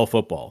NFL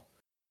football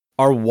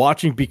are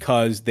watching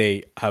because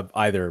they have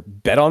either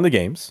bet on the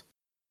games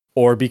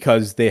or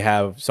because they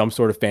have some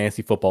sort of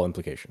fantasy football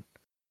implication.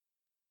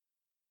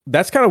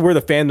 That's kind of where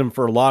the fandom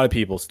for a lot of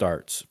people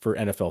starts for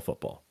NFL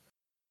football.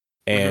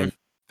 And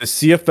the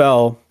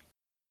CFL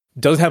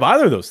doesn't have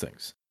either of those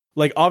things.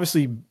 Like,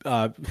 obviously,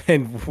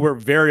 and we're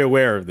very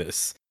aware of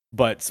this,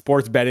 but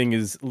sports betting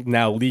is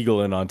now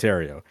legal in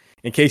Ontario.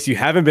 In case you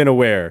haven't been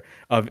aware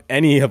of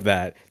any of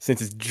that,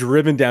 since it's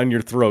driven down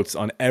your throats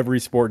on every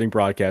sporting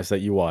broadcast that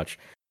you watch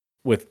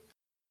with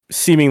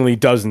seemingly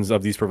dozens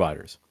of these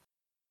providers.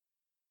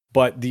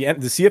 But the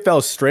CFL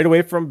is straight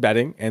away from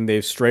betting, and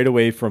they've strayed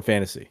away from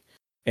fantasy.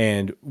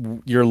 And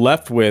you're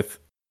left with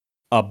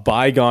a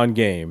bygone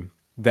game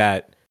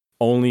that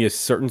only a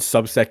certain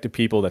subsect of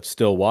people that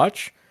still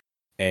watch,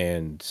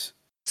 and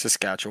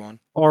Saskatchewan.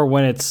 Or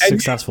when it's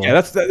successful. Yeah,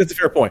 that's a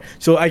fair point.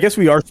 So I guess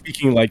we are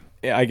speaking like,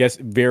 I guess,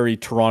 very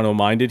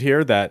Toronto-minded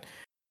here, that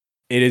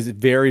it is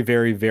very,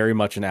 very, very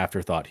much an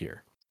afterthought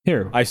here.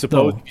 I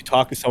suppose if you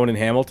talk to someone in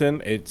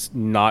Hamilton, it's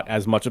not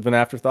as much of an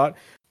afterthought.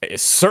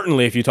 It's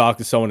certainly if you talk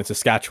to someone in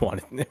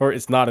Saskatchewan, or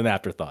it's not an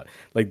afterthought.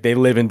 Like, they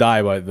live and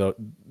die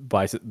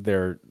by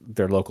their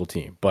local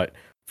team. But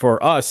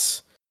for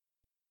us,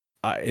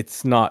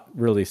 it's not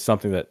really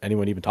something that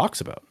anyone even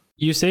talks about.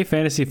 You say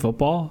fantasy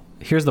football.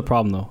 Here's the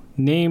problem, though.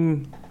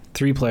 Name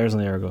 3 players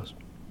on the Argos.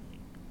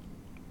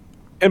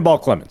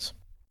 Pinball Clemens.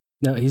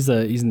 No, he's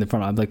in the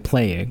front. I'm like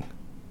playing.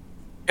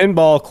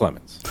 Pinball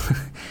Clemens.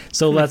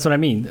 So that's what I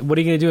mean. What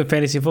are you going to do in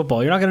fantasy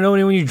football? You're not going to know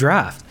anyone you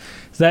draft.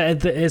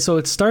 So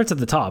it starts at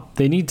the top.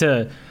 They need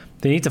to.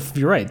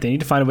 You're right. They need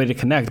to find a way to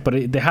connect,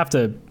 but they have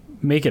to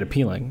make it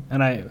appealing.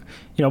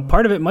 And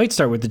part of it might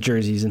start with the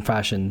jerseys and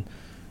fashion.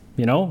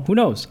 Who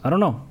knows? I don't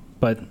know.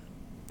 But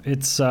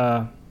it's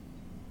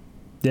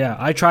yeah.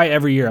 I try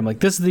every year. I'm like,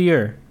 this is the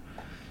year,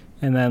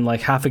 and then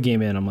like half a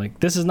game in, I'm like,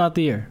 this is not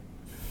the year.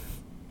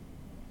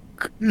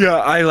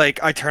 Yeah,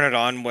 I turn it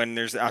on when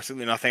there's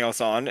absolutely nothing else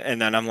on,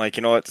 and then I'm like,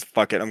 you know what?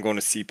 Fuck it. I'm going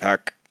to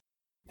CPAC.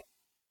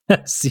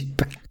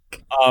 CPAC.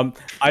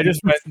 I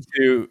just went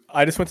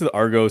to the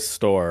Argos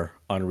store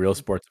on Real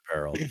Sports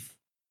Apparel.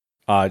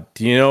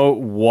 Do you know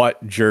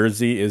what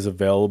jersey is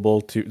available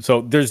to?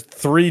 So there's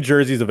 3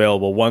 jerseys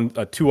available.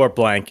 2 are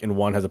blank and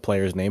 1 has a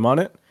player's name on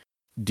it.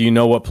 Do you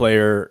know what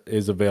player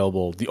is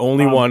available? The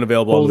only one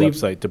available on the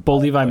website to Bo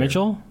Levi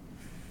Mitchell?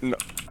 No.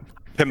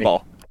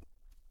 Pinball.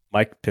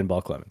 Mike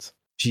Pinball Clemens.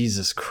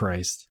 Jesus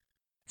Christ.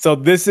 So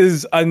this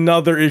is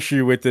another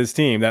issue with this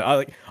team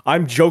that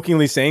I'm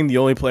jokingly saying the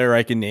only player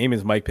I can name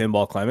is Mike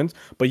Pinball Clemens,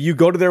 but you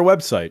go to their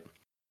website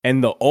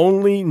and the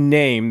only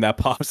name that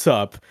pops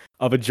up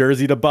of a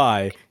jersey to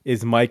buy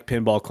is Mike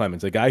Pinball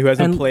Clemens, a guy who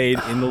hasn't played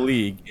in the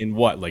league in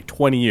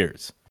 20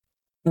 years.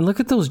 And look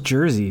at those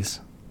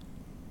jerseys.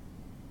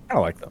 I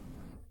like them.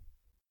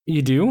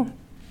 You do?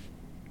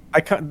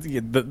 I can't.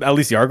 At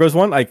least the Argos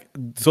one.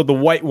 So the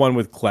white one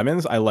with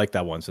Clemens, I like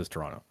that one. Says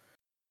Toronto.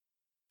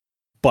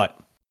 But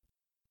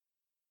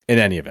in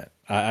any event,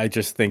 I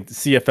just think the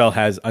CFL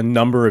has a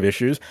number of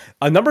issues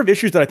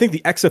that I think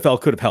the XFL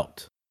could have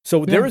helped.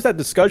 So there was that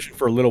discussion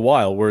for a little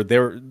while where the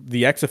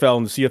XFL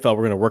and the CFL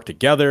were going to work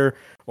together,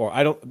 or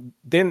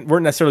they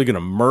weren't necessarily going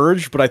to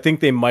merge, but I think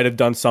they might have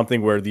done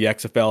something where the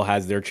XFL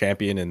has their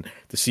champion and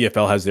the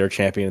CFL has their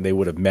champion, and they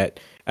would have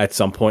met at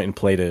some point and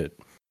played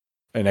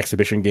an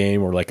exhibition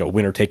game or like a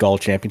winner-take-all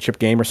championship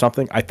game or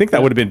something. I think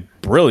that would have been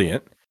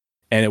brilliant,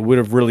 and it would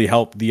have really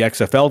helped the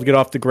XFL to get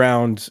off the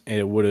ground, and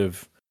it would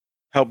have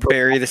helped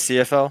bury the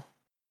CFL.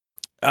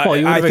 Well,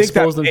 you would have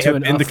exposed them to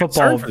a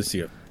football. For the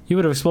CFL. You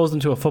would have exposed them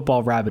to a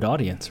football rabid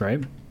audience,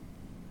 right?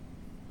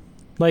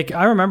 Like,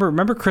 I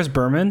remember Chris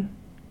Berman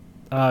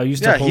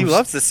used to host. He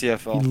loves the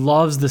CFL. He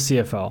loves the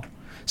CFL.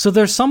 So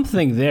there's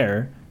something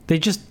there. They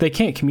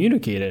can't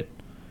communicate it,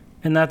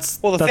 and that's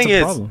the thing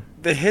is, problem.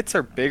 The hits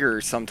are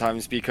bigger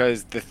sometimes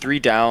because the 3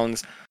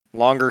 downs,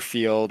 longer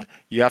field,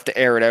 you have to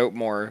air it out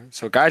more,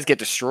 so guys get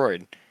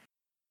destroyed.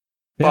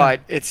 Yeah.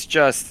 But it's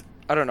just,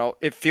 I don't know.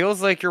 It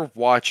feels like you're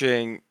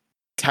watching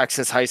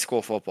Texas high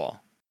school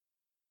football.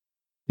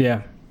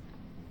 Yeah.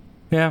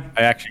 Yeah.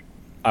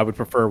 I would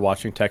prefer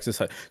watching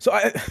Texas. So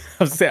I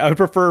would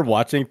prefer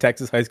watching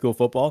Texas high school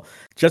football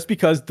just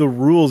because the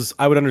rules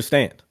I would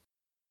understand.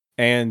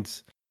 And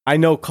I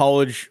know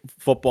college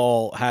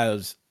football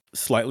has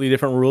slightly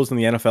different rules than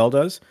the NFL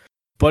does,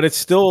 but it's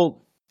still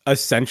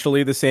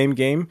essentially the same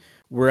game.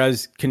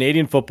 Whereas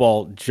Canadian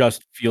football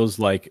just feels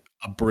like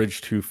a bridge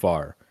too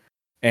far.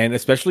 And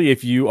especially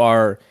if you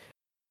are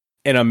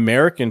an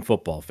American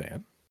football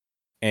fan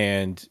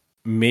and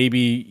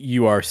maybe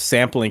you are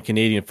sampling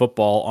Canadian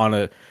football on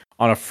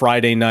a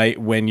Friday night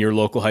when your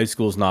local high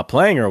school is not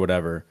playing or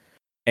whatever,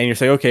 and you're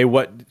saying, okay,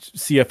 what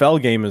CFL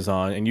game is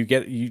on, and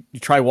you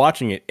try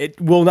watching it,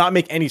 it will not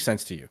make any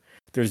sense to you.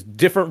 There's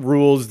different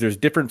rules, there's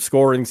different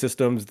scoring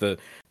systems, the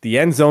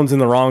end zone's in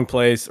the wrong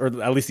place, or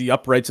at least the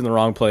upright's in the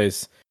wrong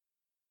place.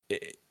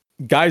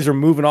 Guys are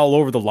moving all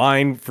over the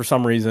line for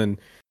some reason.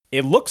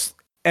 It looks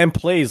and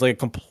plays like a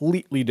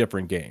completely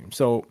different game.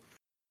 So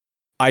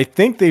I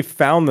think they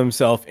found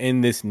themselves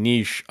in this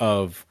niche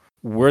of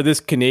we're this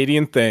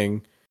Canadian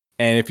thing,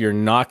 and if you're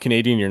not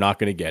Canadian, you're not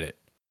going to get it.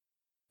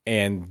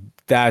 And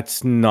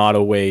that's not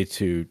a way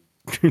to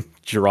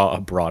draw a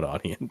broad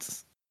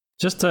audience.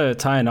 Just to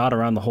tie a knot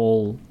around the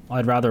whole,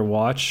 I'd rather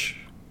watch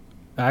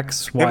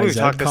X, Y, Maybe we've Z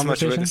talked this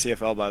much conversation. about the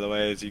CFL, by the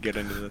way, as you get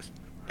into this.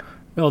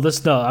 No,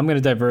 I'm going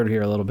to divert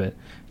here a little bit.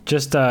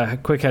 Just a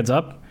quick heads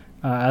up.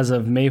 As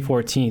of May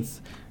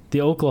 14th,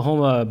 the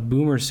Oklahoma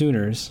Boomer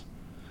Sooners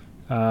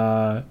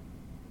got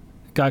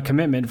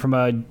commitment from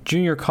a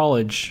junior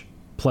college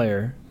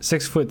player,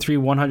 6'3",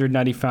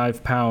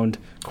 195-pound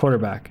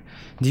quarterback.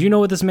 Do you know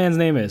what this man's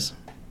name is?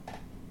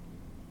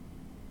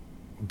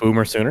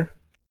 Boomer Sooner?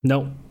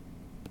 No.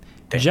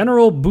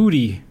 General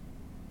Booty.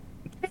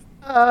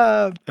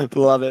 I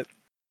love it.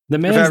 The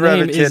man's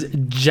name is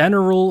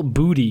General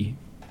Booty.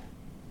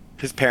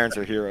 His parents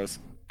are heroes.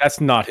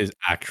 That's not his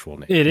actual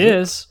name. It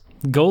is.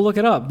 Go look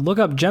it up. Look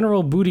up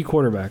General Booty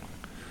quarterback.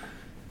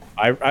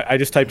 I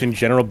just typed in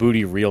General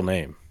Booty real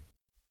name.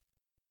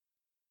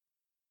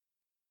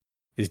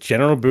 Is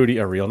General Booty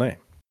a real name?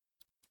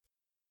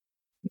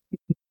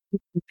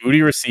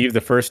 Booty received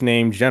the first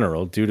name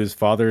General due to his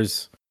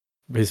father's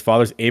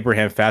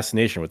Abraham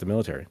fascination with the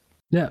military.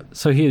 Yeah,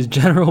 so he is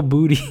General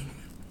Booty.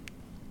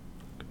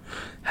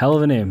 Hell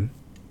of a name.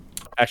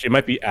 Actually, it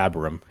might be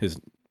Abram.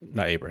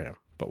 Not Abraham,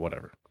 but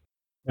whatever.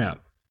 Yeah.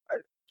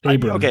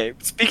 Abram. Okay,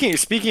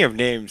 speaking of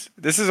names,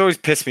 this has always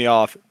pissed me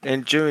off,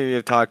 and Jimmy, we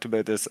have talked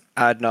about this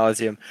ad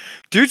nauseum.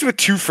 Dudes with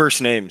 2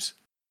 first names.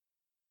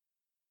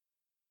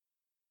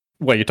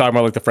 What, you're talking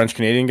about like the French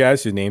Canadian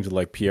guys whose names are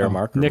like Pierre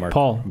Marc or Nick Marc,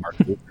 Paul. Marc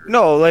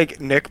No,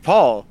 like Nick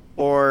Paul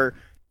or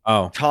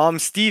Oh, Tom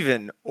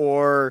Steven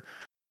or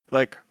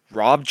like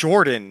Rob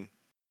Jordan.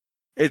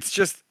 It's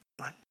just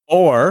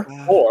or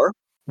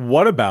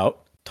what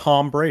about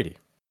Tom Brady?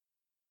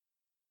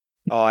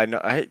 oh,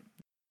 I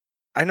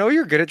know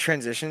you're good at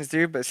transitions,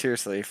 dude, but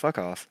seriously, fuck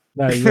off.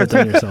 No, you have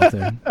done yourself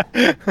there.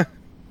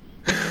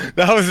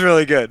 That was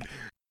really good.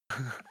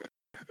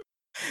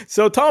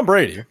 So Tom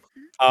Brady.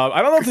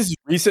 I don't know if this is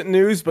recent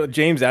news, but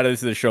James added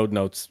this to the show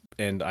notes,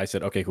 and I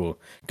said, okay, cool,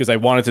 because I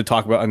wanted to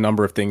talk about a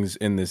number of things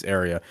in this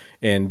area.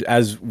 And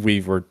as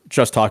we were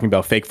just talking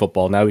about fake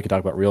football, now we can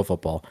talk about real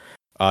football.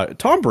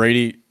 Tom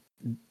Brady,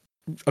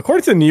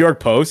 according to the New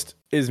York Post,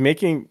 is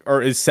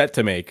set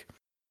to make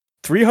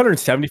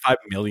 $375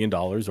 million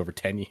over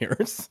 10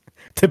 years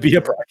to be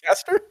a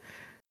broadcaster.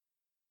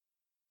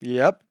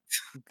 Yep.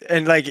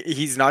 And like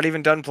he's not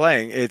even done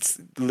playing. It's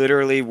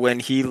literally when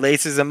he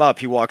laces him up,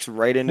 he walks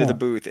right into the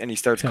booth and he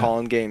starts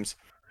calling games.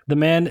 The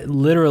man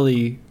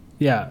literally,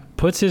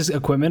 puts his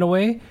equipment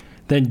away,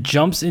 then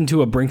jumps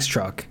into a Brinks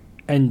truck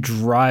and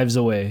drives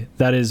away.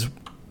 That is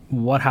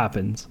what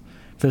happens.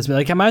 For this,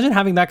 like, imagine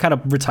having that kind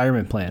of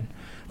retirement plan,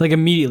 like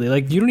immediately.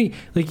 Like you don't need,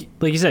 like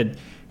you said,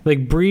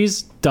 like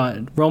Breeze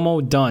done,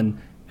 Romo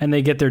done, and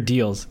they get their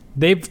deals.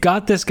 They've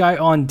got this guy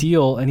on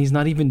deal, and he's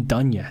not even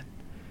done yet.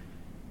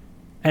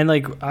 And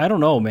like, I don't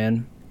know,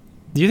 man.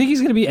 Do you think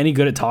he's going to be any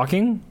good at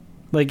talking?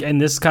 Like in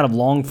this kind of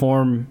long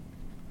form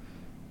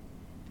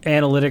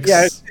analytics?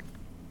 Yeah,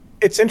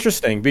 it's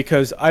interesting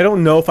because I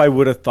don't know if I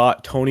would have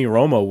thought Tony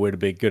Romo would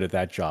have been good at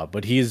that job,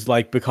 but he's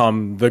like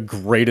become the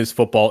greatest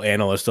football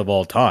analyst of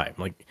all time.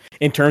 Like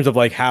in terms of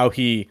like how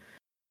he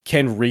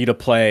can read a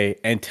play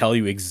and tell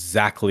you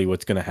exactly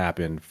what's going to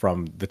happen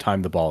from the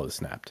time the ball is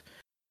snapped.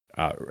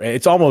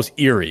 It's almost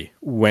eerie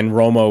when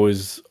Romo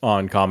is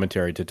on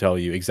commentary to tell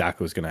you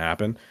exactly what's going to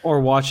happen.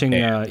 Or watching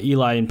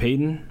Eli and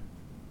Peyton.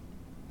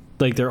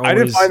 Like they're always... I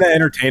didn't find that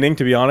entertaining,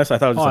 to be honest. I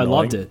thought it was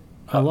annoying.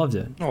 I loved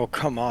it. Oh,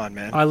 come on,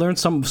 man. I learned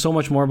so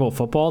much more about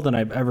football than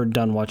I've ever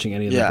done watching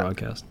any of the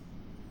broadcast.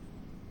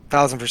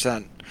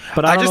 1000%.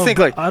 But I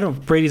don't know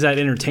if Brady's that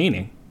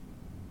entertaining.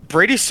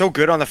 Brady's so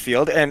good on the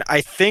field, and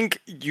I think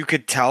you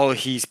could tell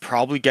he's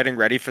probably getting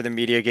ready for the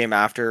media game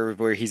after,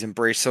 where he's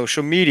embraced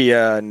social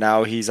media, and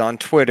now he's on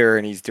Twitter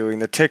and he's doing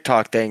the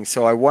TikTok thing.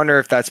 So I wonder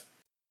if that's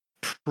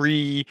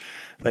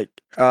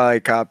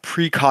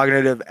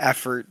precognitive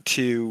effort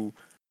to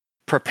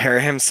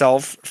prepare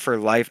himself for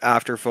life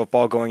after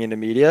football, going into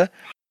media.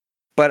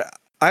 But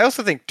I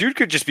also think dude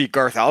could just be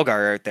Garth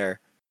Algar out there.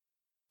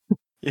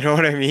 You know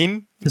what I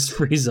mean? Just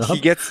freeze up. He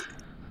just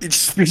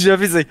freezes up.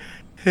 He's like,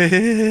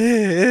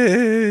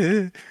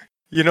 you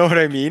know what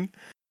I mean?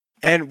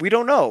 And we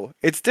don't know.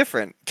 It's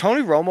different.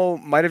 Tony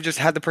Romo might have just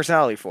had the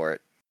personality for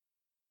it.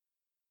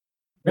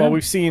 Well,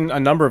 we've seen a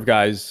number of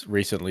guys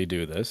recently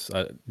do this.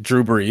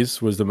 Drew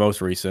Brees was the most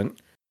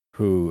recent,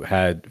 who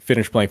had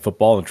finished playing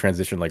football and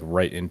transitioned like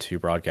right into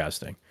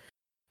broadcasting.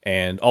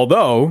 And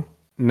although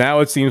now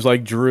it seems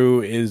like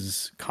Drew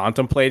is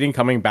contemplating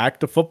coming back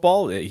to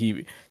football,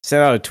 he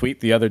sent out a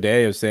tweet the other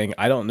day of saying,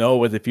 "I don't know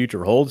what the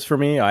future holds for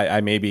me.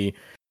 I may be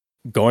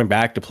going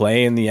back to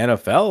play in the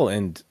NFL,"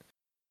 and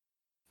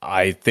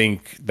I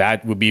think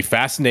that would be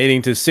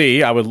fascinating to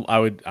see. I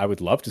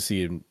would love to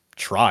see him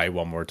try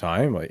one more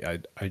time. I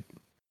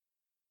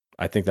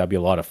think that'd be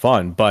a lot of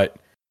fun. But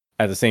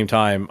at the same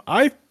time,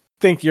 I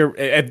think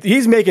if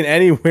he's making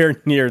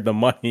anywhere near the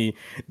money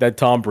that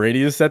Tom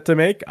Brady is set to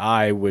make,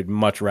 I would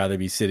much rather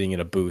be sitting in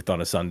a booth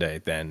on a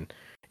Sunday than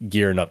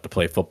gearing up to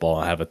play football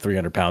and have a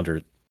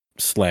 300-pounder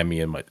slam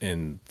me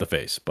in the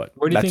face. But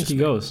where do you think he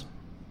goes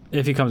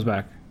if he comes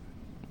back?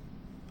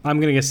 I'm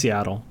going to get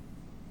Seattle.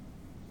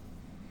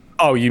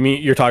 Oh, you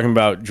mean you're talking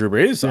about Drew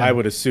Brees? Yeah. I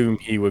would assume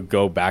he would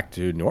go back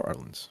to New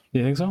Orleans.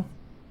 You think so?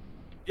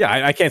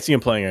 Yeah, I can't see him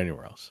playing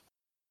anywhere else.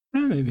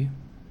 Maybe.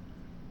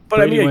 But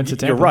Brady I mean, went to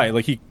you're Tampa. right.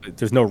 Like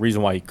there's no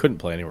reason why he couldn't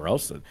play anywhere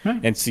else.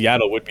 And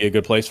Seattle would be a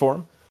good place for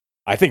him.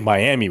 I think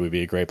Miami would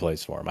be a great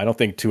place for him. I don't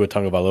think Tua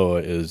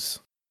Tagovailoa is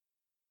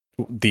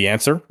the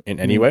answer in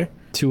any way.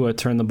 Tua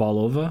turn the ball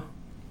over.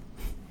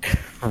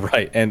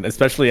 Right, and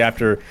especially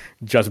after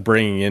just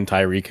bringing in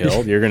Tyreek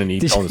Hill, you're going to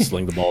need someone to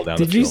sling the ball down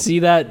the field. Did you see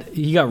that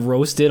he got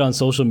roasted on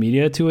social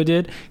media, Tua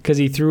did, because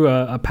he threw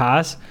a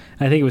pass,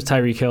 I think it was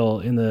Tyreek Hill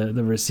in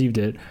the received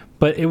it,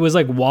 but it was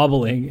like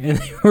wobbling, and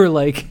they were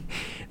like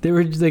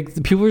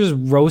people were just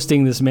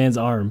roasting this man's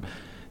arm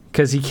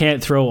because he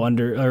can't throw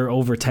under or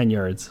over 10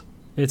 yards.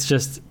 It's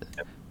just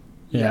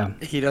yeah.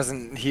 He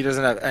doesn't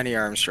have any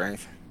arm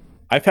strength.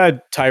 I've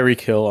had Tyreek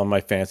Hill on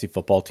my fantasy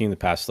football team the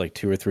past like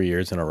 2 or 3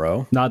 years in a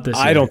row. Not this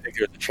year. I don't think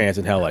there's a chance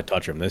in hell I'd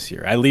touch him this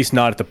year. At least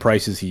not at the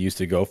prices he used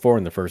to go for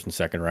in the first and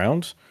second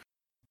rounds.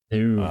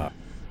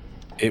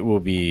 It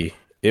will be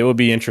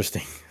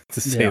interesting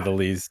to say the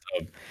least.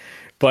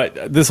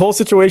 But this whole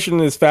situation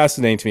is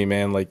fascinating to me,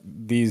 man. Like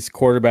these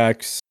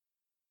quarterbacks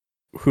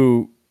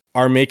who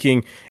are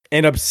making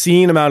an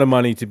obscene amount of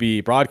money to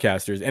be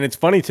broadcasters. And it's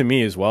funny to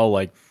me as well,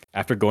 like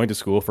after going to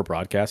school for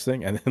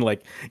broadcasting and then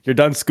like you're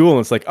done school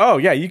and it's like, oh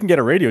yeah, you can get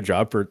a radio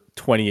job for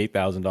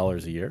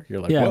 $28,000 a year. You're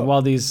like,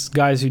 while these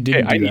guys who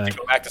didn't do I need to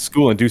go back to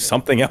school and do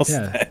something else.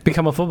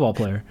 Become a football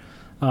player.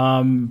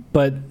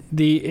 But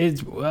the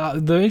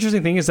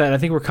interesting thing is that I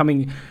think we're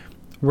coming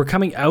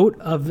out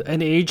of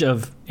an age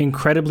of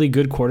incredibly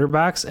good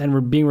quarterbacks and we're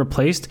being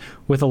replaced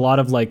with a lot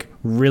of like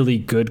really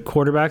good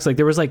quarterbacks. Like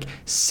there was like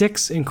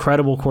 6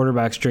 incredible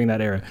quarterbacks during that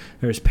era.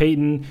 There's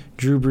Peyton,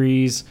 Drew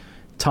Brees,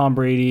 Tom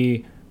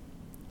Brady.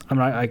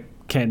 I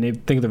can't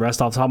think of the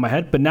rest off the top of my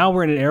head, but now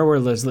we're in an era where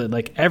there's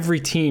like every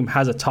team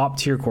has a top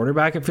tier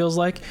quarterback, it feels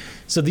like.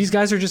 So these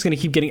guys are just going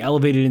to keep getting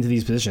elevated into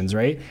these positions,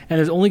 right? And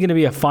there's only going to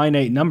be a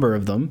finite number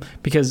of them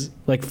because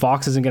like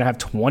Fox isn't going to have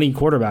 20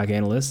 quarterback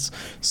analysts.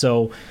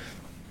 So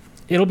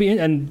it'll be,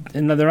 and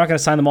they're not going to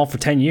sign them all for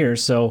 10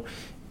 years. So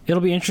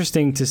it'll be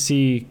interesting to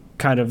see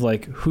kind of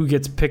like who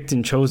gets picked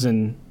and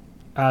chosen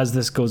as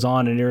this goes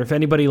on. And if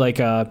anybody like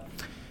an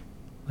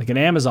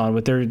Amazon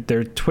with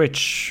their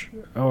Twitch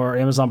or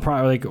Amazon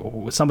Prime, or like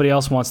somebody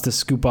else wants to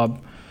scoop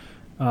up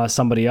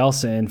somebody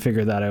else and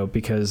figure that out,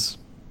 because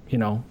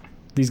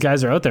these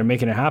guys are out there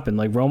making it happen.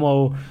 Like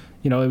Romo,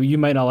 you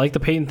might not like the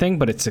Peyton thing,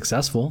 but it's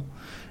successful,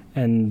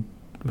 and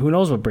who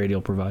knows what Brady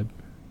will provide.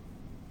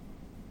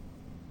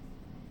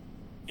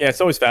 Yeah, it's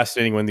always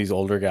fascinating when these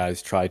older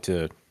guys try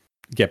to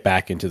get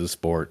back into the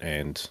sport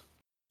and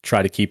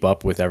try to keep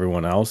up with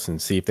everyone else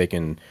and see if they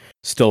can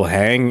still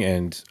hang.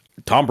 And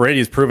Tom Brady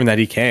has proven that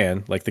he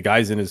can. Like the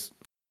guy's in his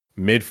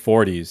mid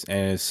 40s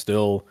and is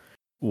still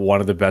one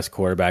of the best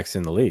quarterbacks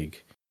in the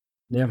league.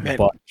 Yeah, man.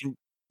 But, can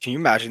you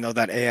imagine though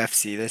that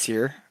AFC this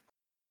year?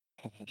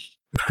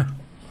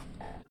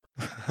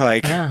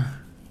 Like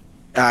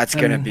that's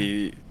gonna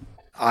be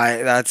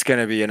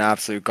an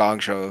absolute gong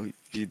show.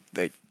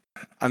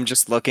 I'm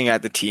just looking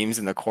at the teams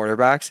and the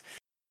quarterbacks.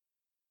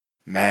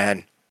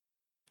 Man,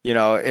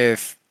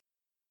 if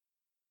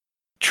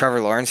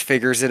Trevor Lawrence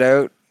figures it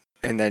out,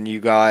 and then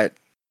you got,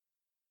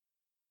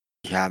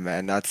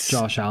 that's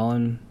Josh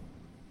Allen.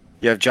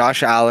 You have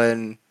Josh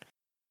Allen.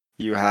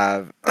 You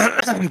have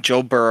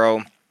Joe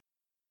Burrow.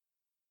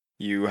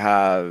 You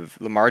have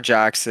Lamar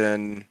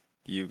Jackson.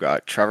 You've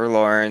got Trevor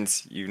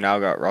Lawrence. You've now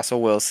got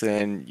Russell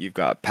Wilson. You've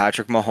got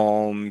Patrick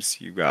Mahomes.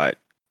 You've got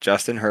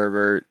Justin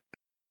Herbert.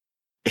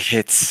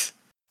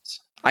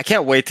 I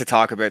can't wait to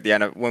talk about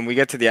when we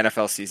get to the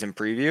NFL season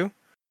preview.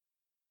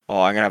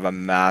 Oh, I'm gonna have a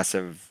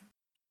massive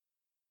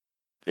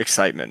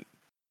excitement.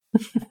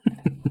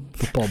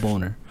 Football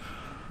boner.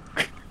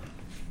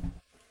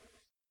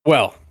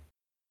 Well,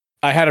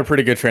 I had a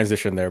pretty good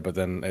transition there, but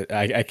then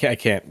I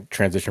can't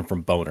transition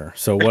from boner.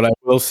 So what I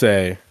will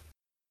say,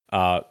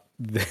 in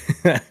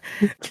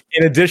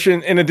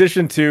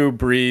addition to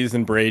Breeze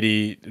and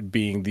Brady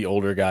being the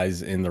older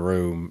guys in the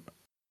room,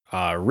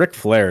 Ric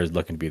Flair is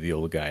looking to be the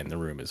old guy in the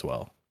room as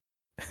well.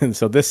 And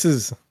so this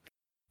is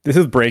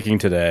breaking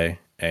today.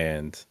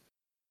 And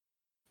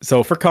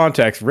so for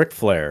context, Ric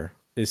Flair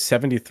is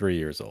 73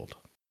 years old.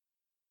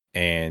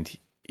 And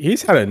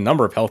he's had a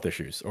number of health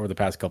issues over the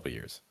past couple of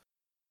years.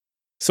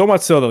 So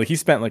much so that he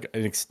spent like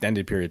an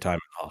extended period of time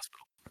in the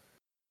hospital.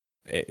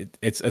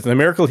 It's a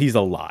miracle he's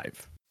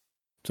alive.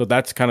 So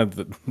that's kind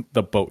of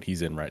the boat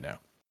he's in right now.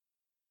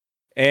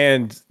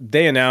 And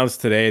they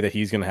announced today that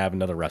he's going to have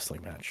another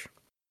wrestling match.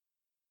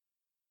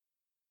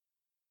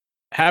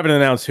 Haven't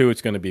announced who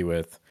it's going to be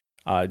with.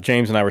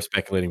 James and I were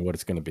speculating what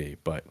it's going to be,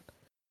 but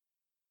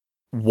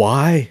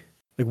why?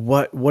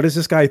 Like, what is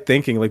this guy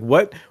thinking? Like,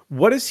 what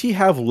does he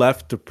have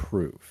left to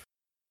prove?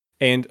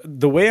 And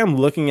the way I'm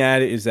looking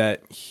at it is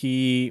that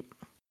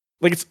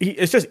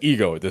it's just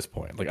ego at this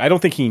point. Like, I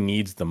don't think he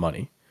needs the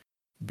money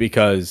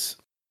because,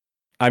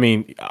 I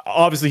mean,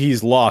 obviously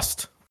he's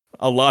lost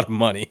a lot of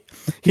money.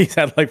 He's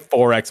had like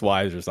 4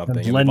 ex-wives or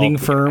something. Lending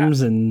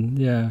firms and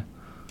yeah.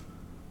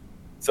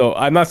 So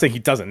I'm not saying he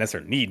doesn't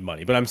necessarily need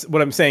money, but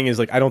what I'm saying is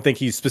like I don't think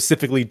he's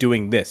specifically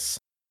doing this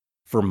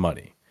for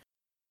money.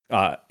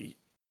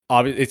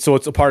 It's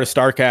a part of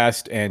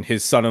StarCast, and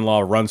his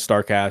son-in-law runs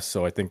StarCast,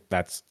 so I think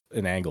that's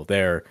an angle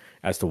there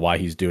as to why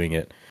he's doing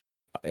it.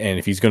 And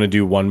if he's going to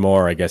do one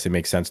more, I guess it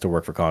makes sense to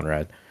work for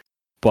Conrad.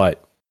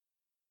 But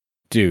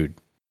dude,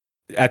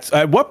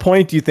 at what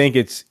point do you think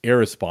it's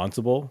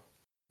irresponsible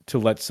to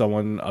let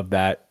someone of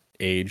that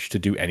age to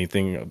do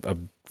anything of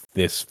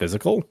this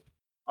physical?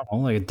 Oh,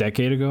 like a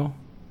decade ago.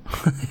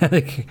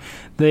 Like,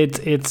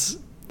 it's.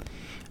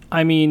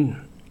 I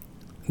mean,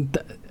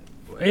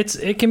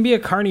 it can be a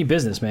carny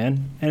business,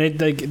 man, and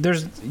it like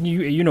there's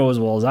you know as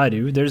well as I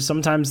do. There's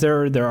sometimes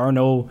there are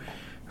no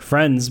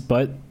friends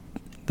but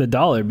the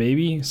dollar,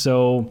 baby.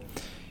 So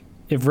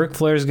if Ric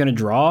Flair is gonna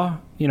draw,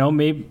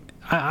 maybe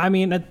I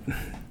mean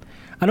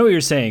I know what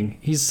you're saying.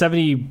 He's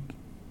 70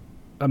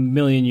 a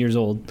million years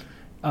old.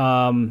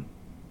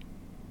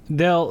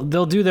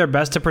 They'll do their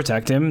best to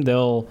protect him.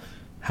 They'll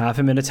have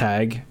him in a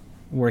tag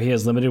where he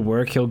has limited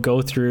work. He'll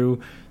go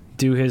through,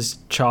 do his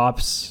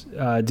chops,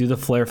 do the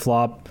flare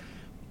flop.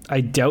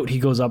 I doubt he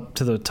goes up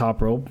to the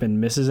top rope and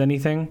misses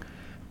anything.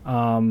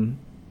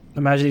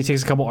 Imagine he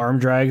takes a couple arm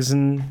drags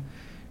and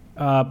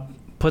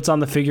puts on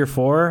the figure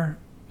four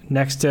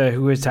next to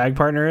who his tag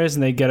partner is,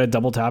 and they get a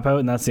double tap out,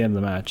 and that's the end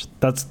of the match.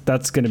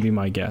 That's going to be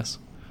my guess.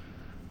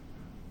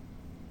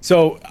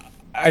 So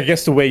I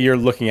guess the way you're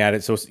looking at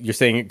it, so you're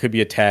saying it could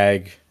be a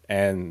tag,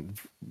 and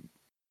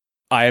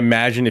I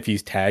imagine if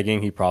he's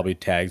tagging, he probably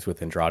tags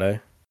with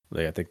Andrade.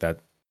 Like, I think that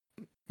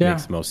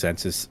makes most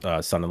sense, his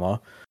son-in-law.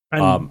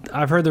 And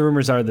I've heard the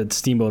rumors are that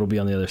Steamboat will be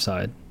on the other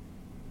side.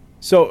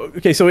 So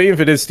even if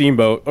it is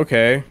Steamboat,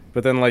 okay,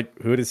 but then like,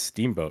 who does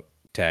Steamboat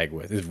tag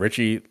with? Is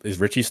Richie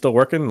still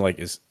working? Like,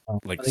 is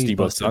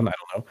Steamboat's son? I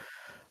don't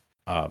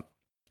know.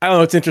 I don't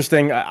know. It's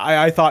interesting.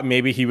 I thought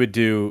maybe he would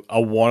do a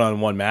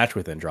one-on-one match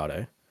with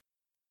Andrade,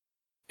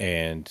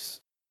 but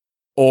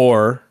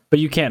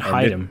you can't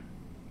hide him.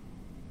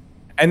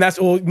 And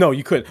that's no,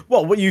 you could.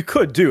 Well, what you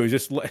could do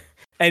is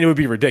and it would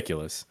be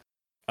ridiculous.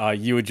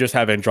 You would just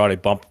have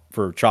Andrade bump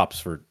for chops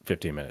for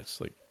 15 minutes.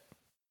 Like,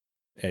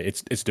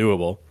 it's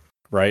doable,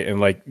 right? And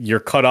like, your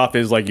cutoff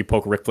is like you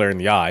poke Ric Flair in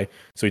the eye,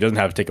 so he doesn't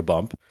have to take a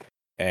bump.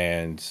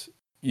 And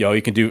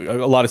you can do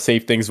a lot of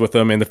safe things with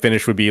him. And the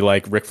finish would be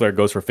like Ric Flair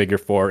goes for figure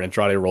four,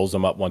 Andrade rolls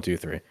him up 1, 2,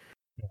 3.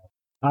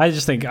 I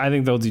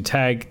think they'll do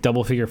tag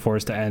double figure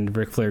fours to end.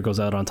 Ric Flair goes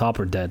out on top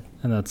or dead,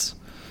 and that's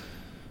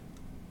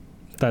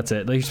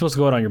it. Like, you're supposed to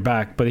go out on your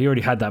back, but he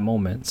already had that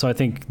moment. So I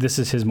think this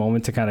is his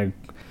moment to kind of,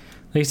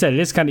 like you said, it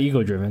is kind of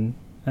ego driven,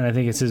 and I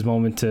think it's his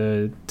moment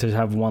to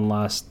have one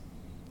last.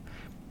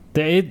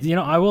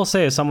 I will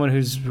say, as someone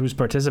who's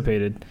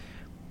participated,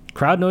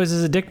 crowd noise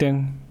is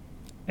addicting,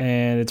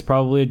 and it's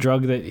probably a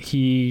drug that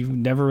he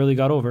never really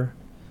got over.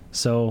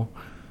 So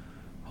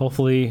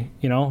hopefully,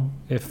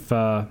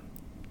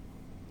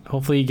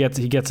 hopefully he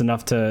gets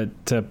enough to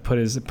put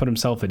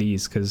himself at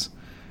ease, because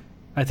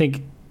I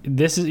think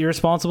this is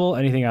irresponsible.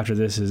 Anything after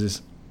this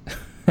is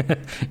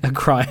a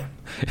crime.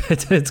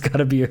 It's got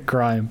to be a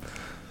crime.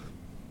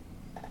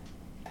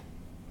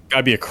 Got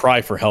to be a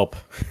cry for help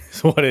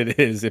is what it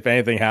is, if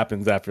anything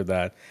happens after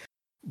that.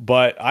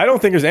 But I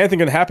don't think there's anything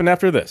going to happen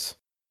after this.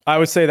 I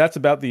would say that's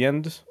about the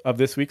end of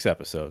this week's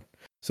episode.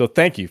 So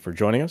thank you for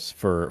joining us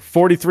for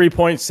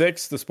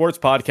 43.6, the sports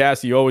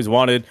podcast you always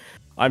wanted.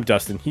 I'm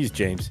Dustin. He's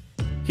James.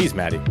 He's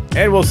Maddie.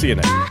 And we'll see you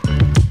next week.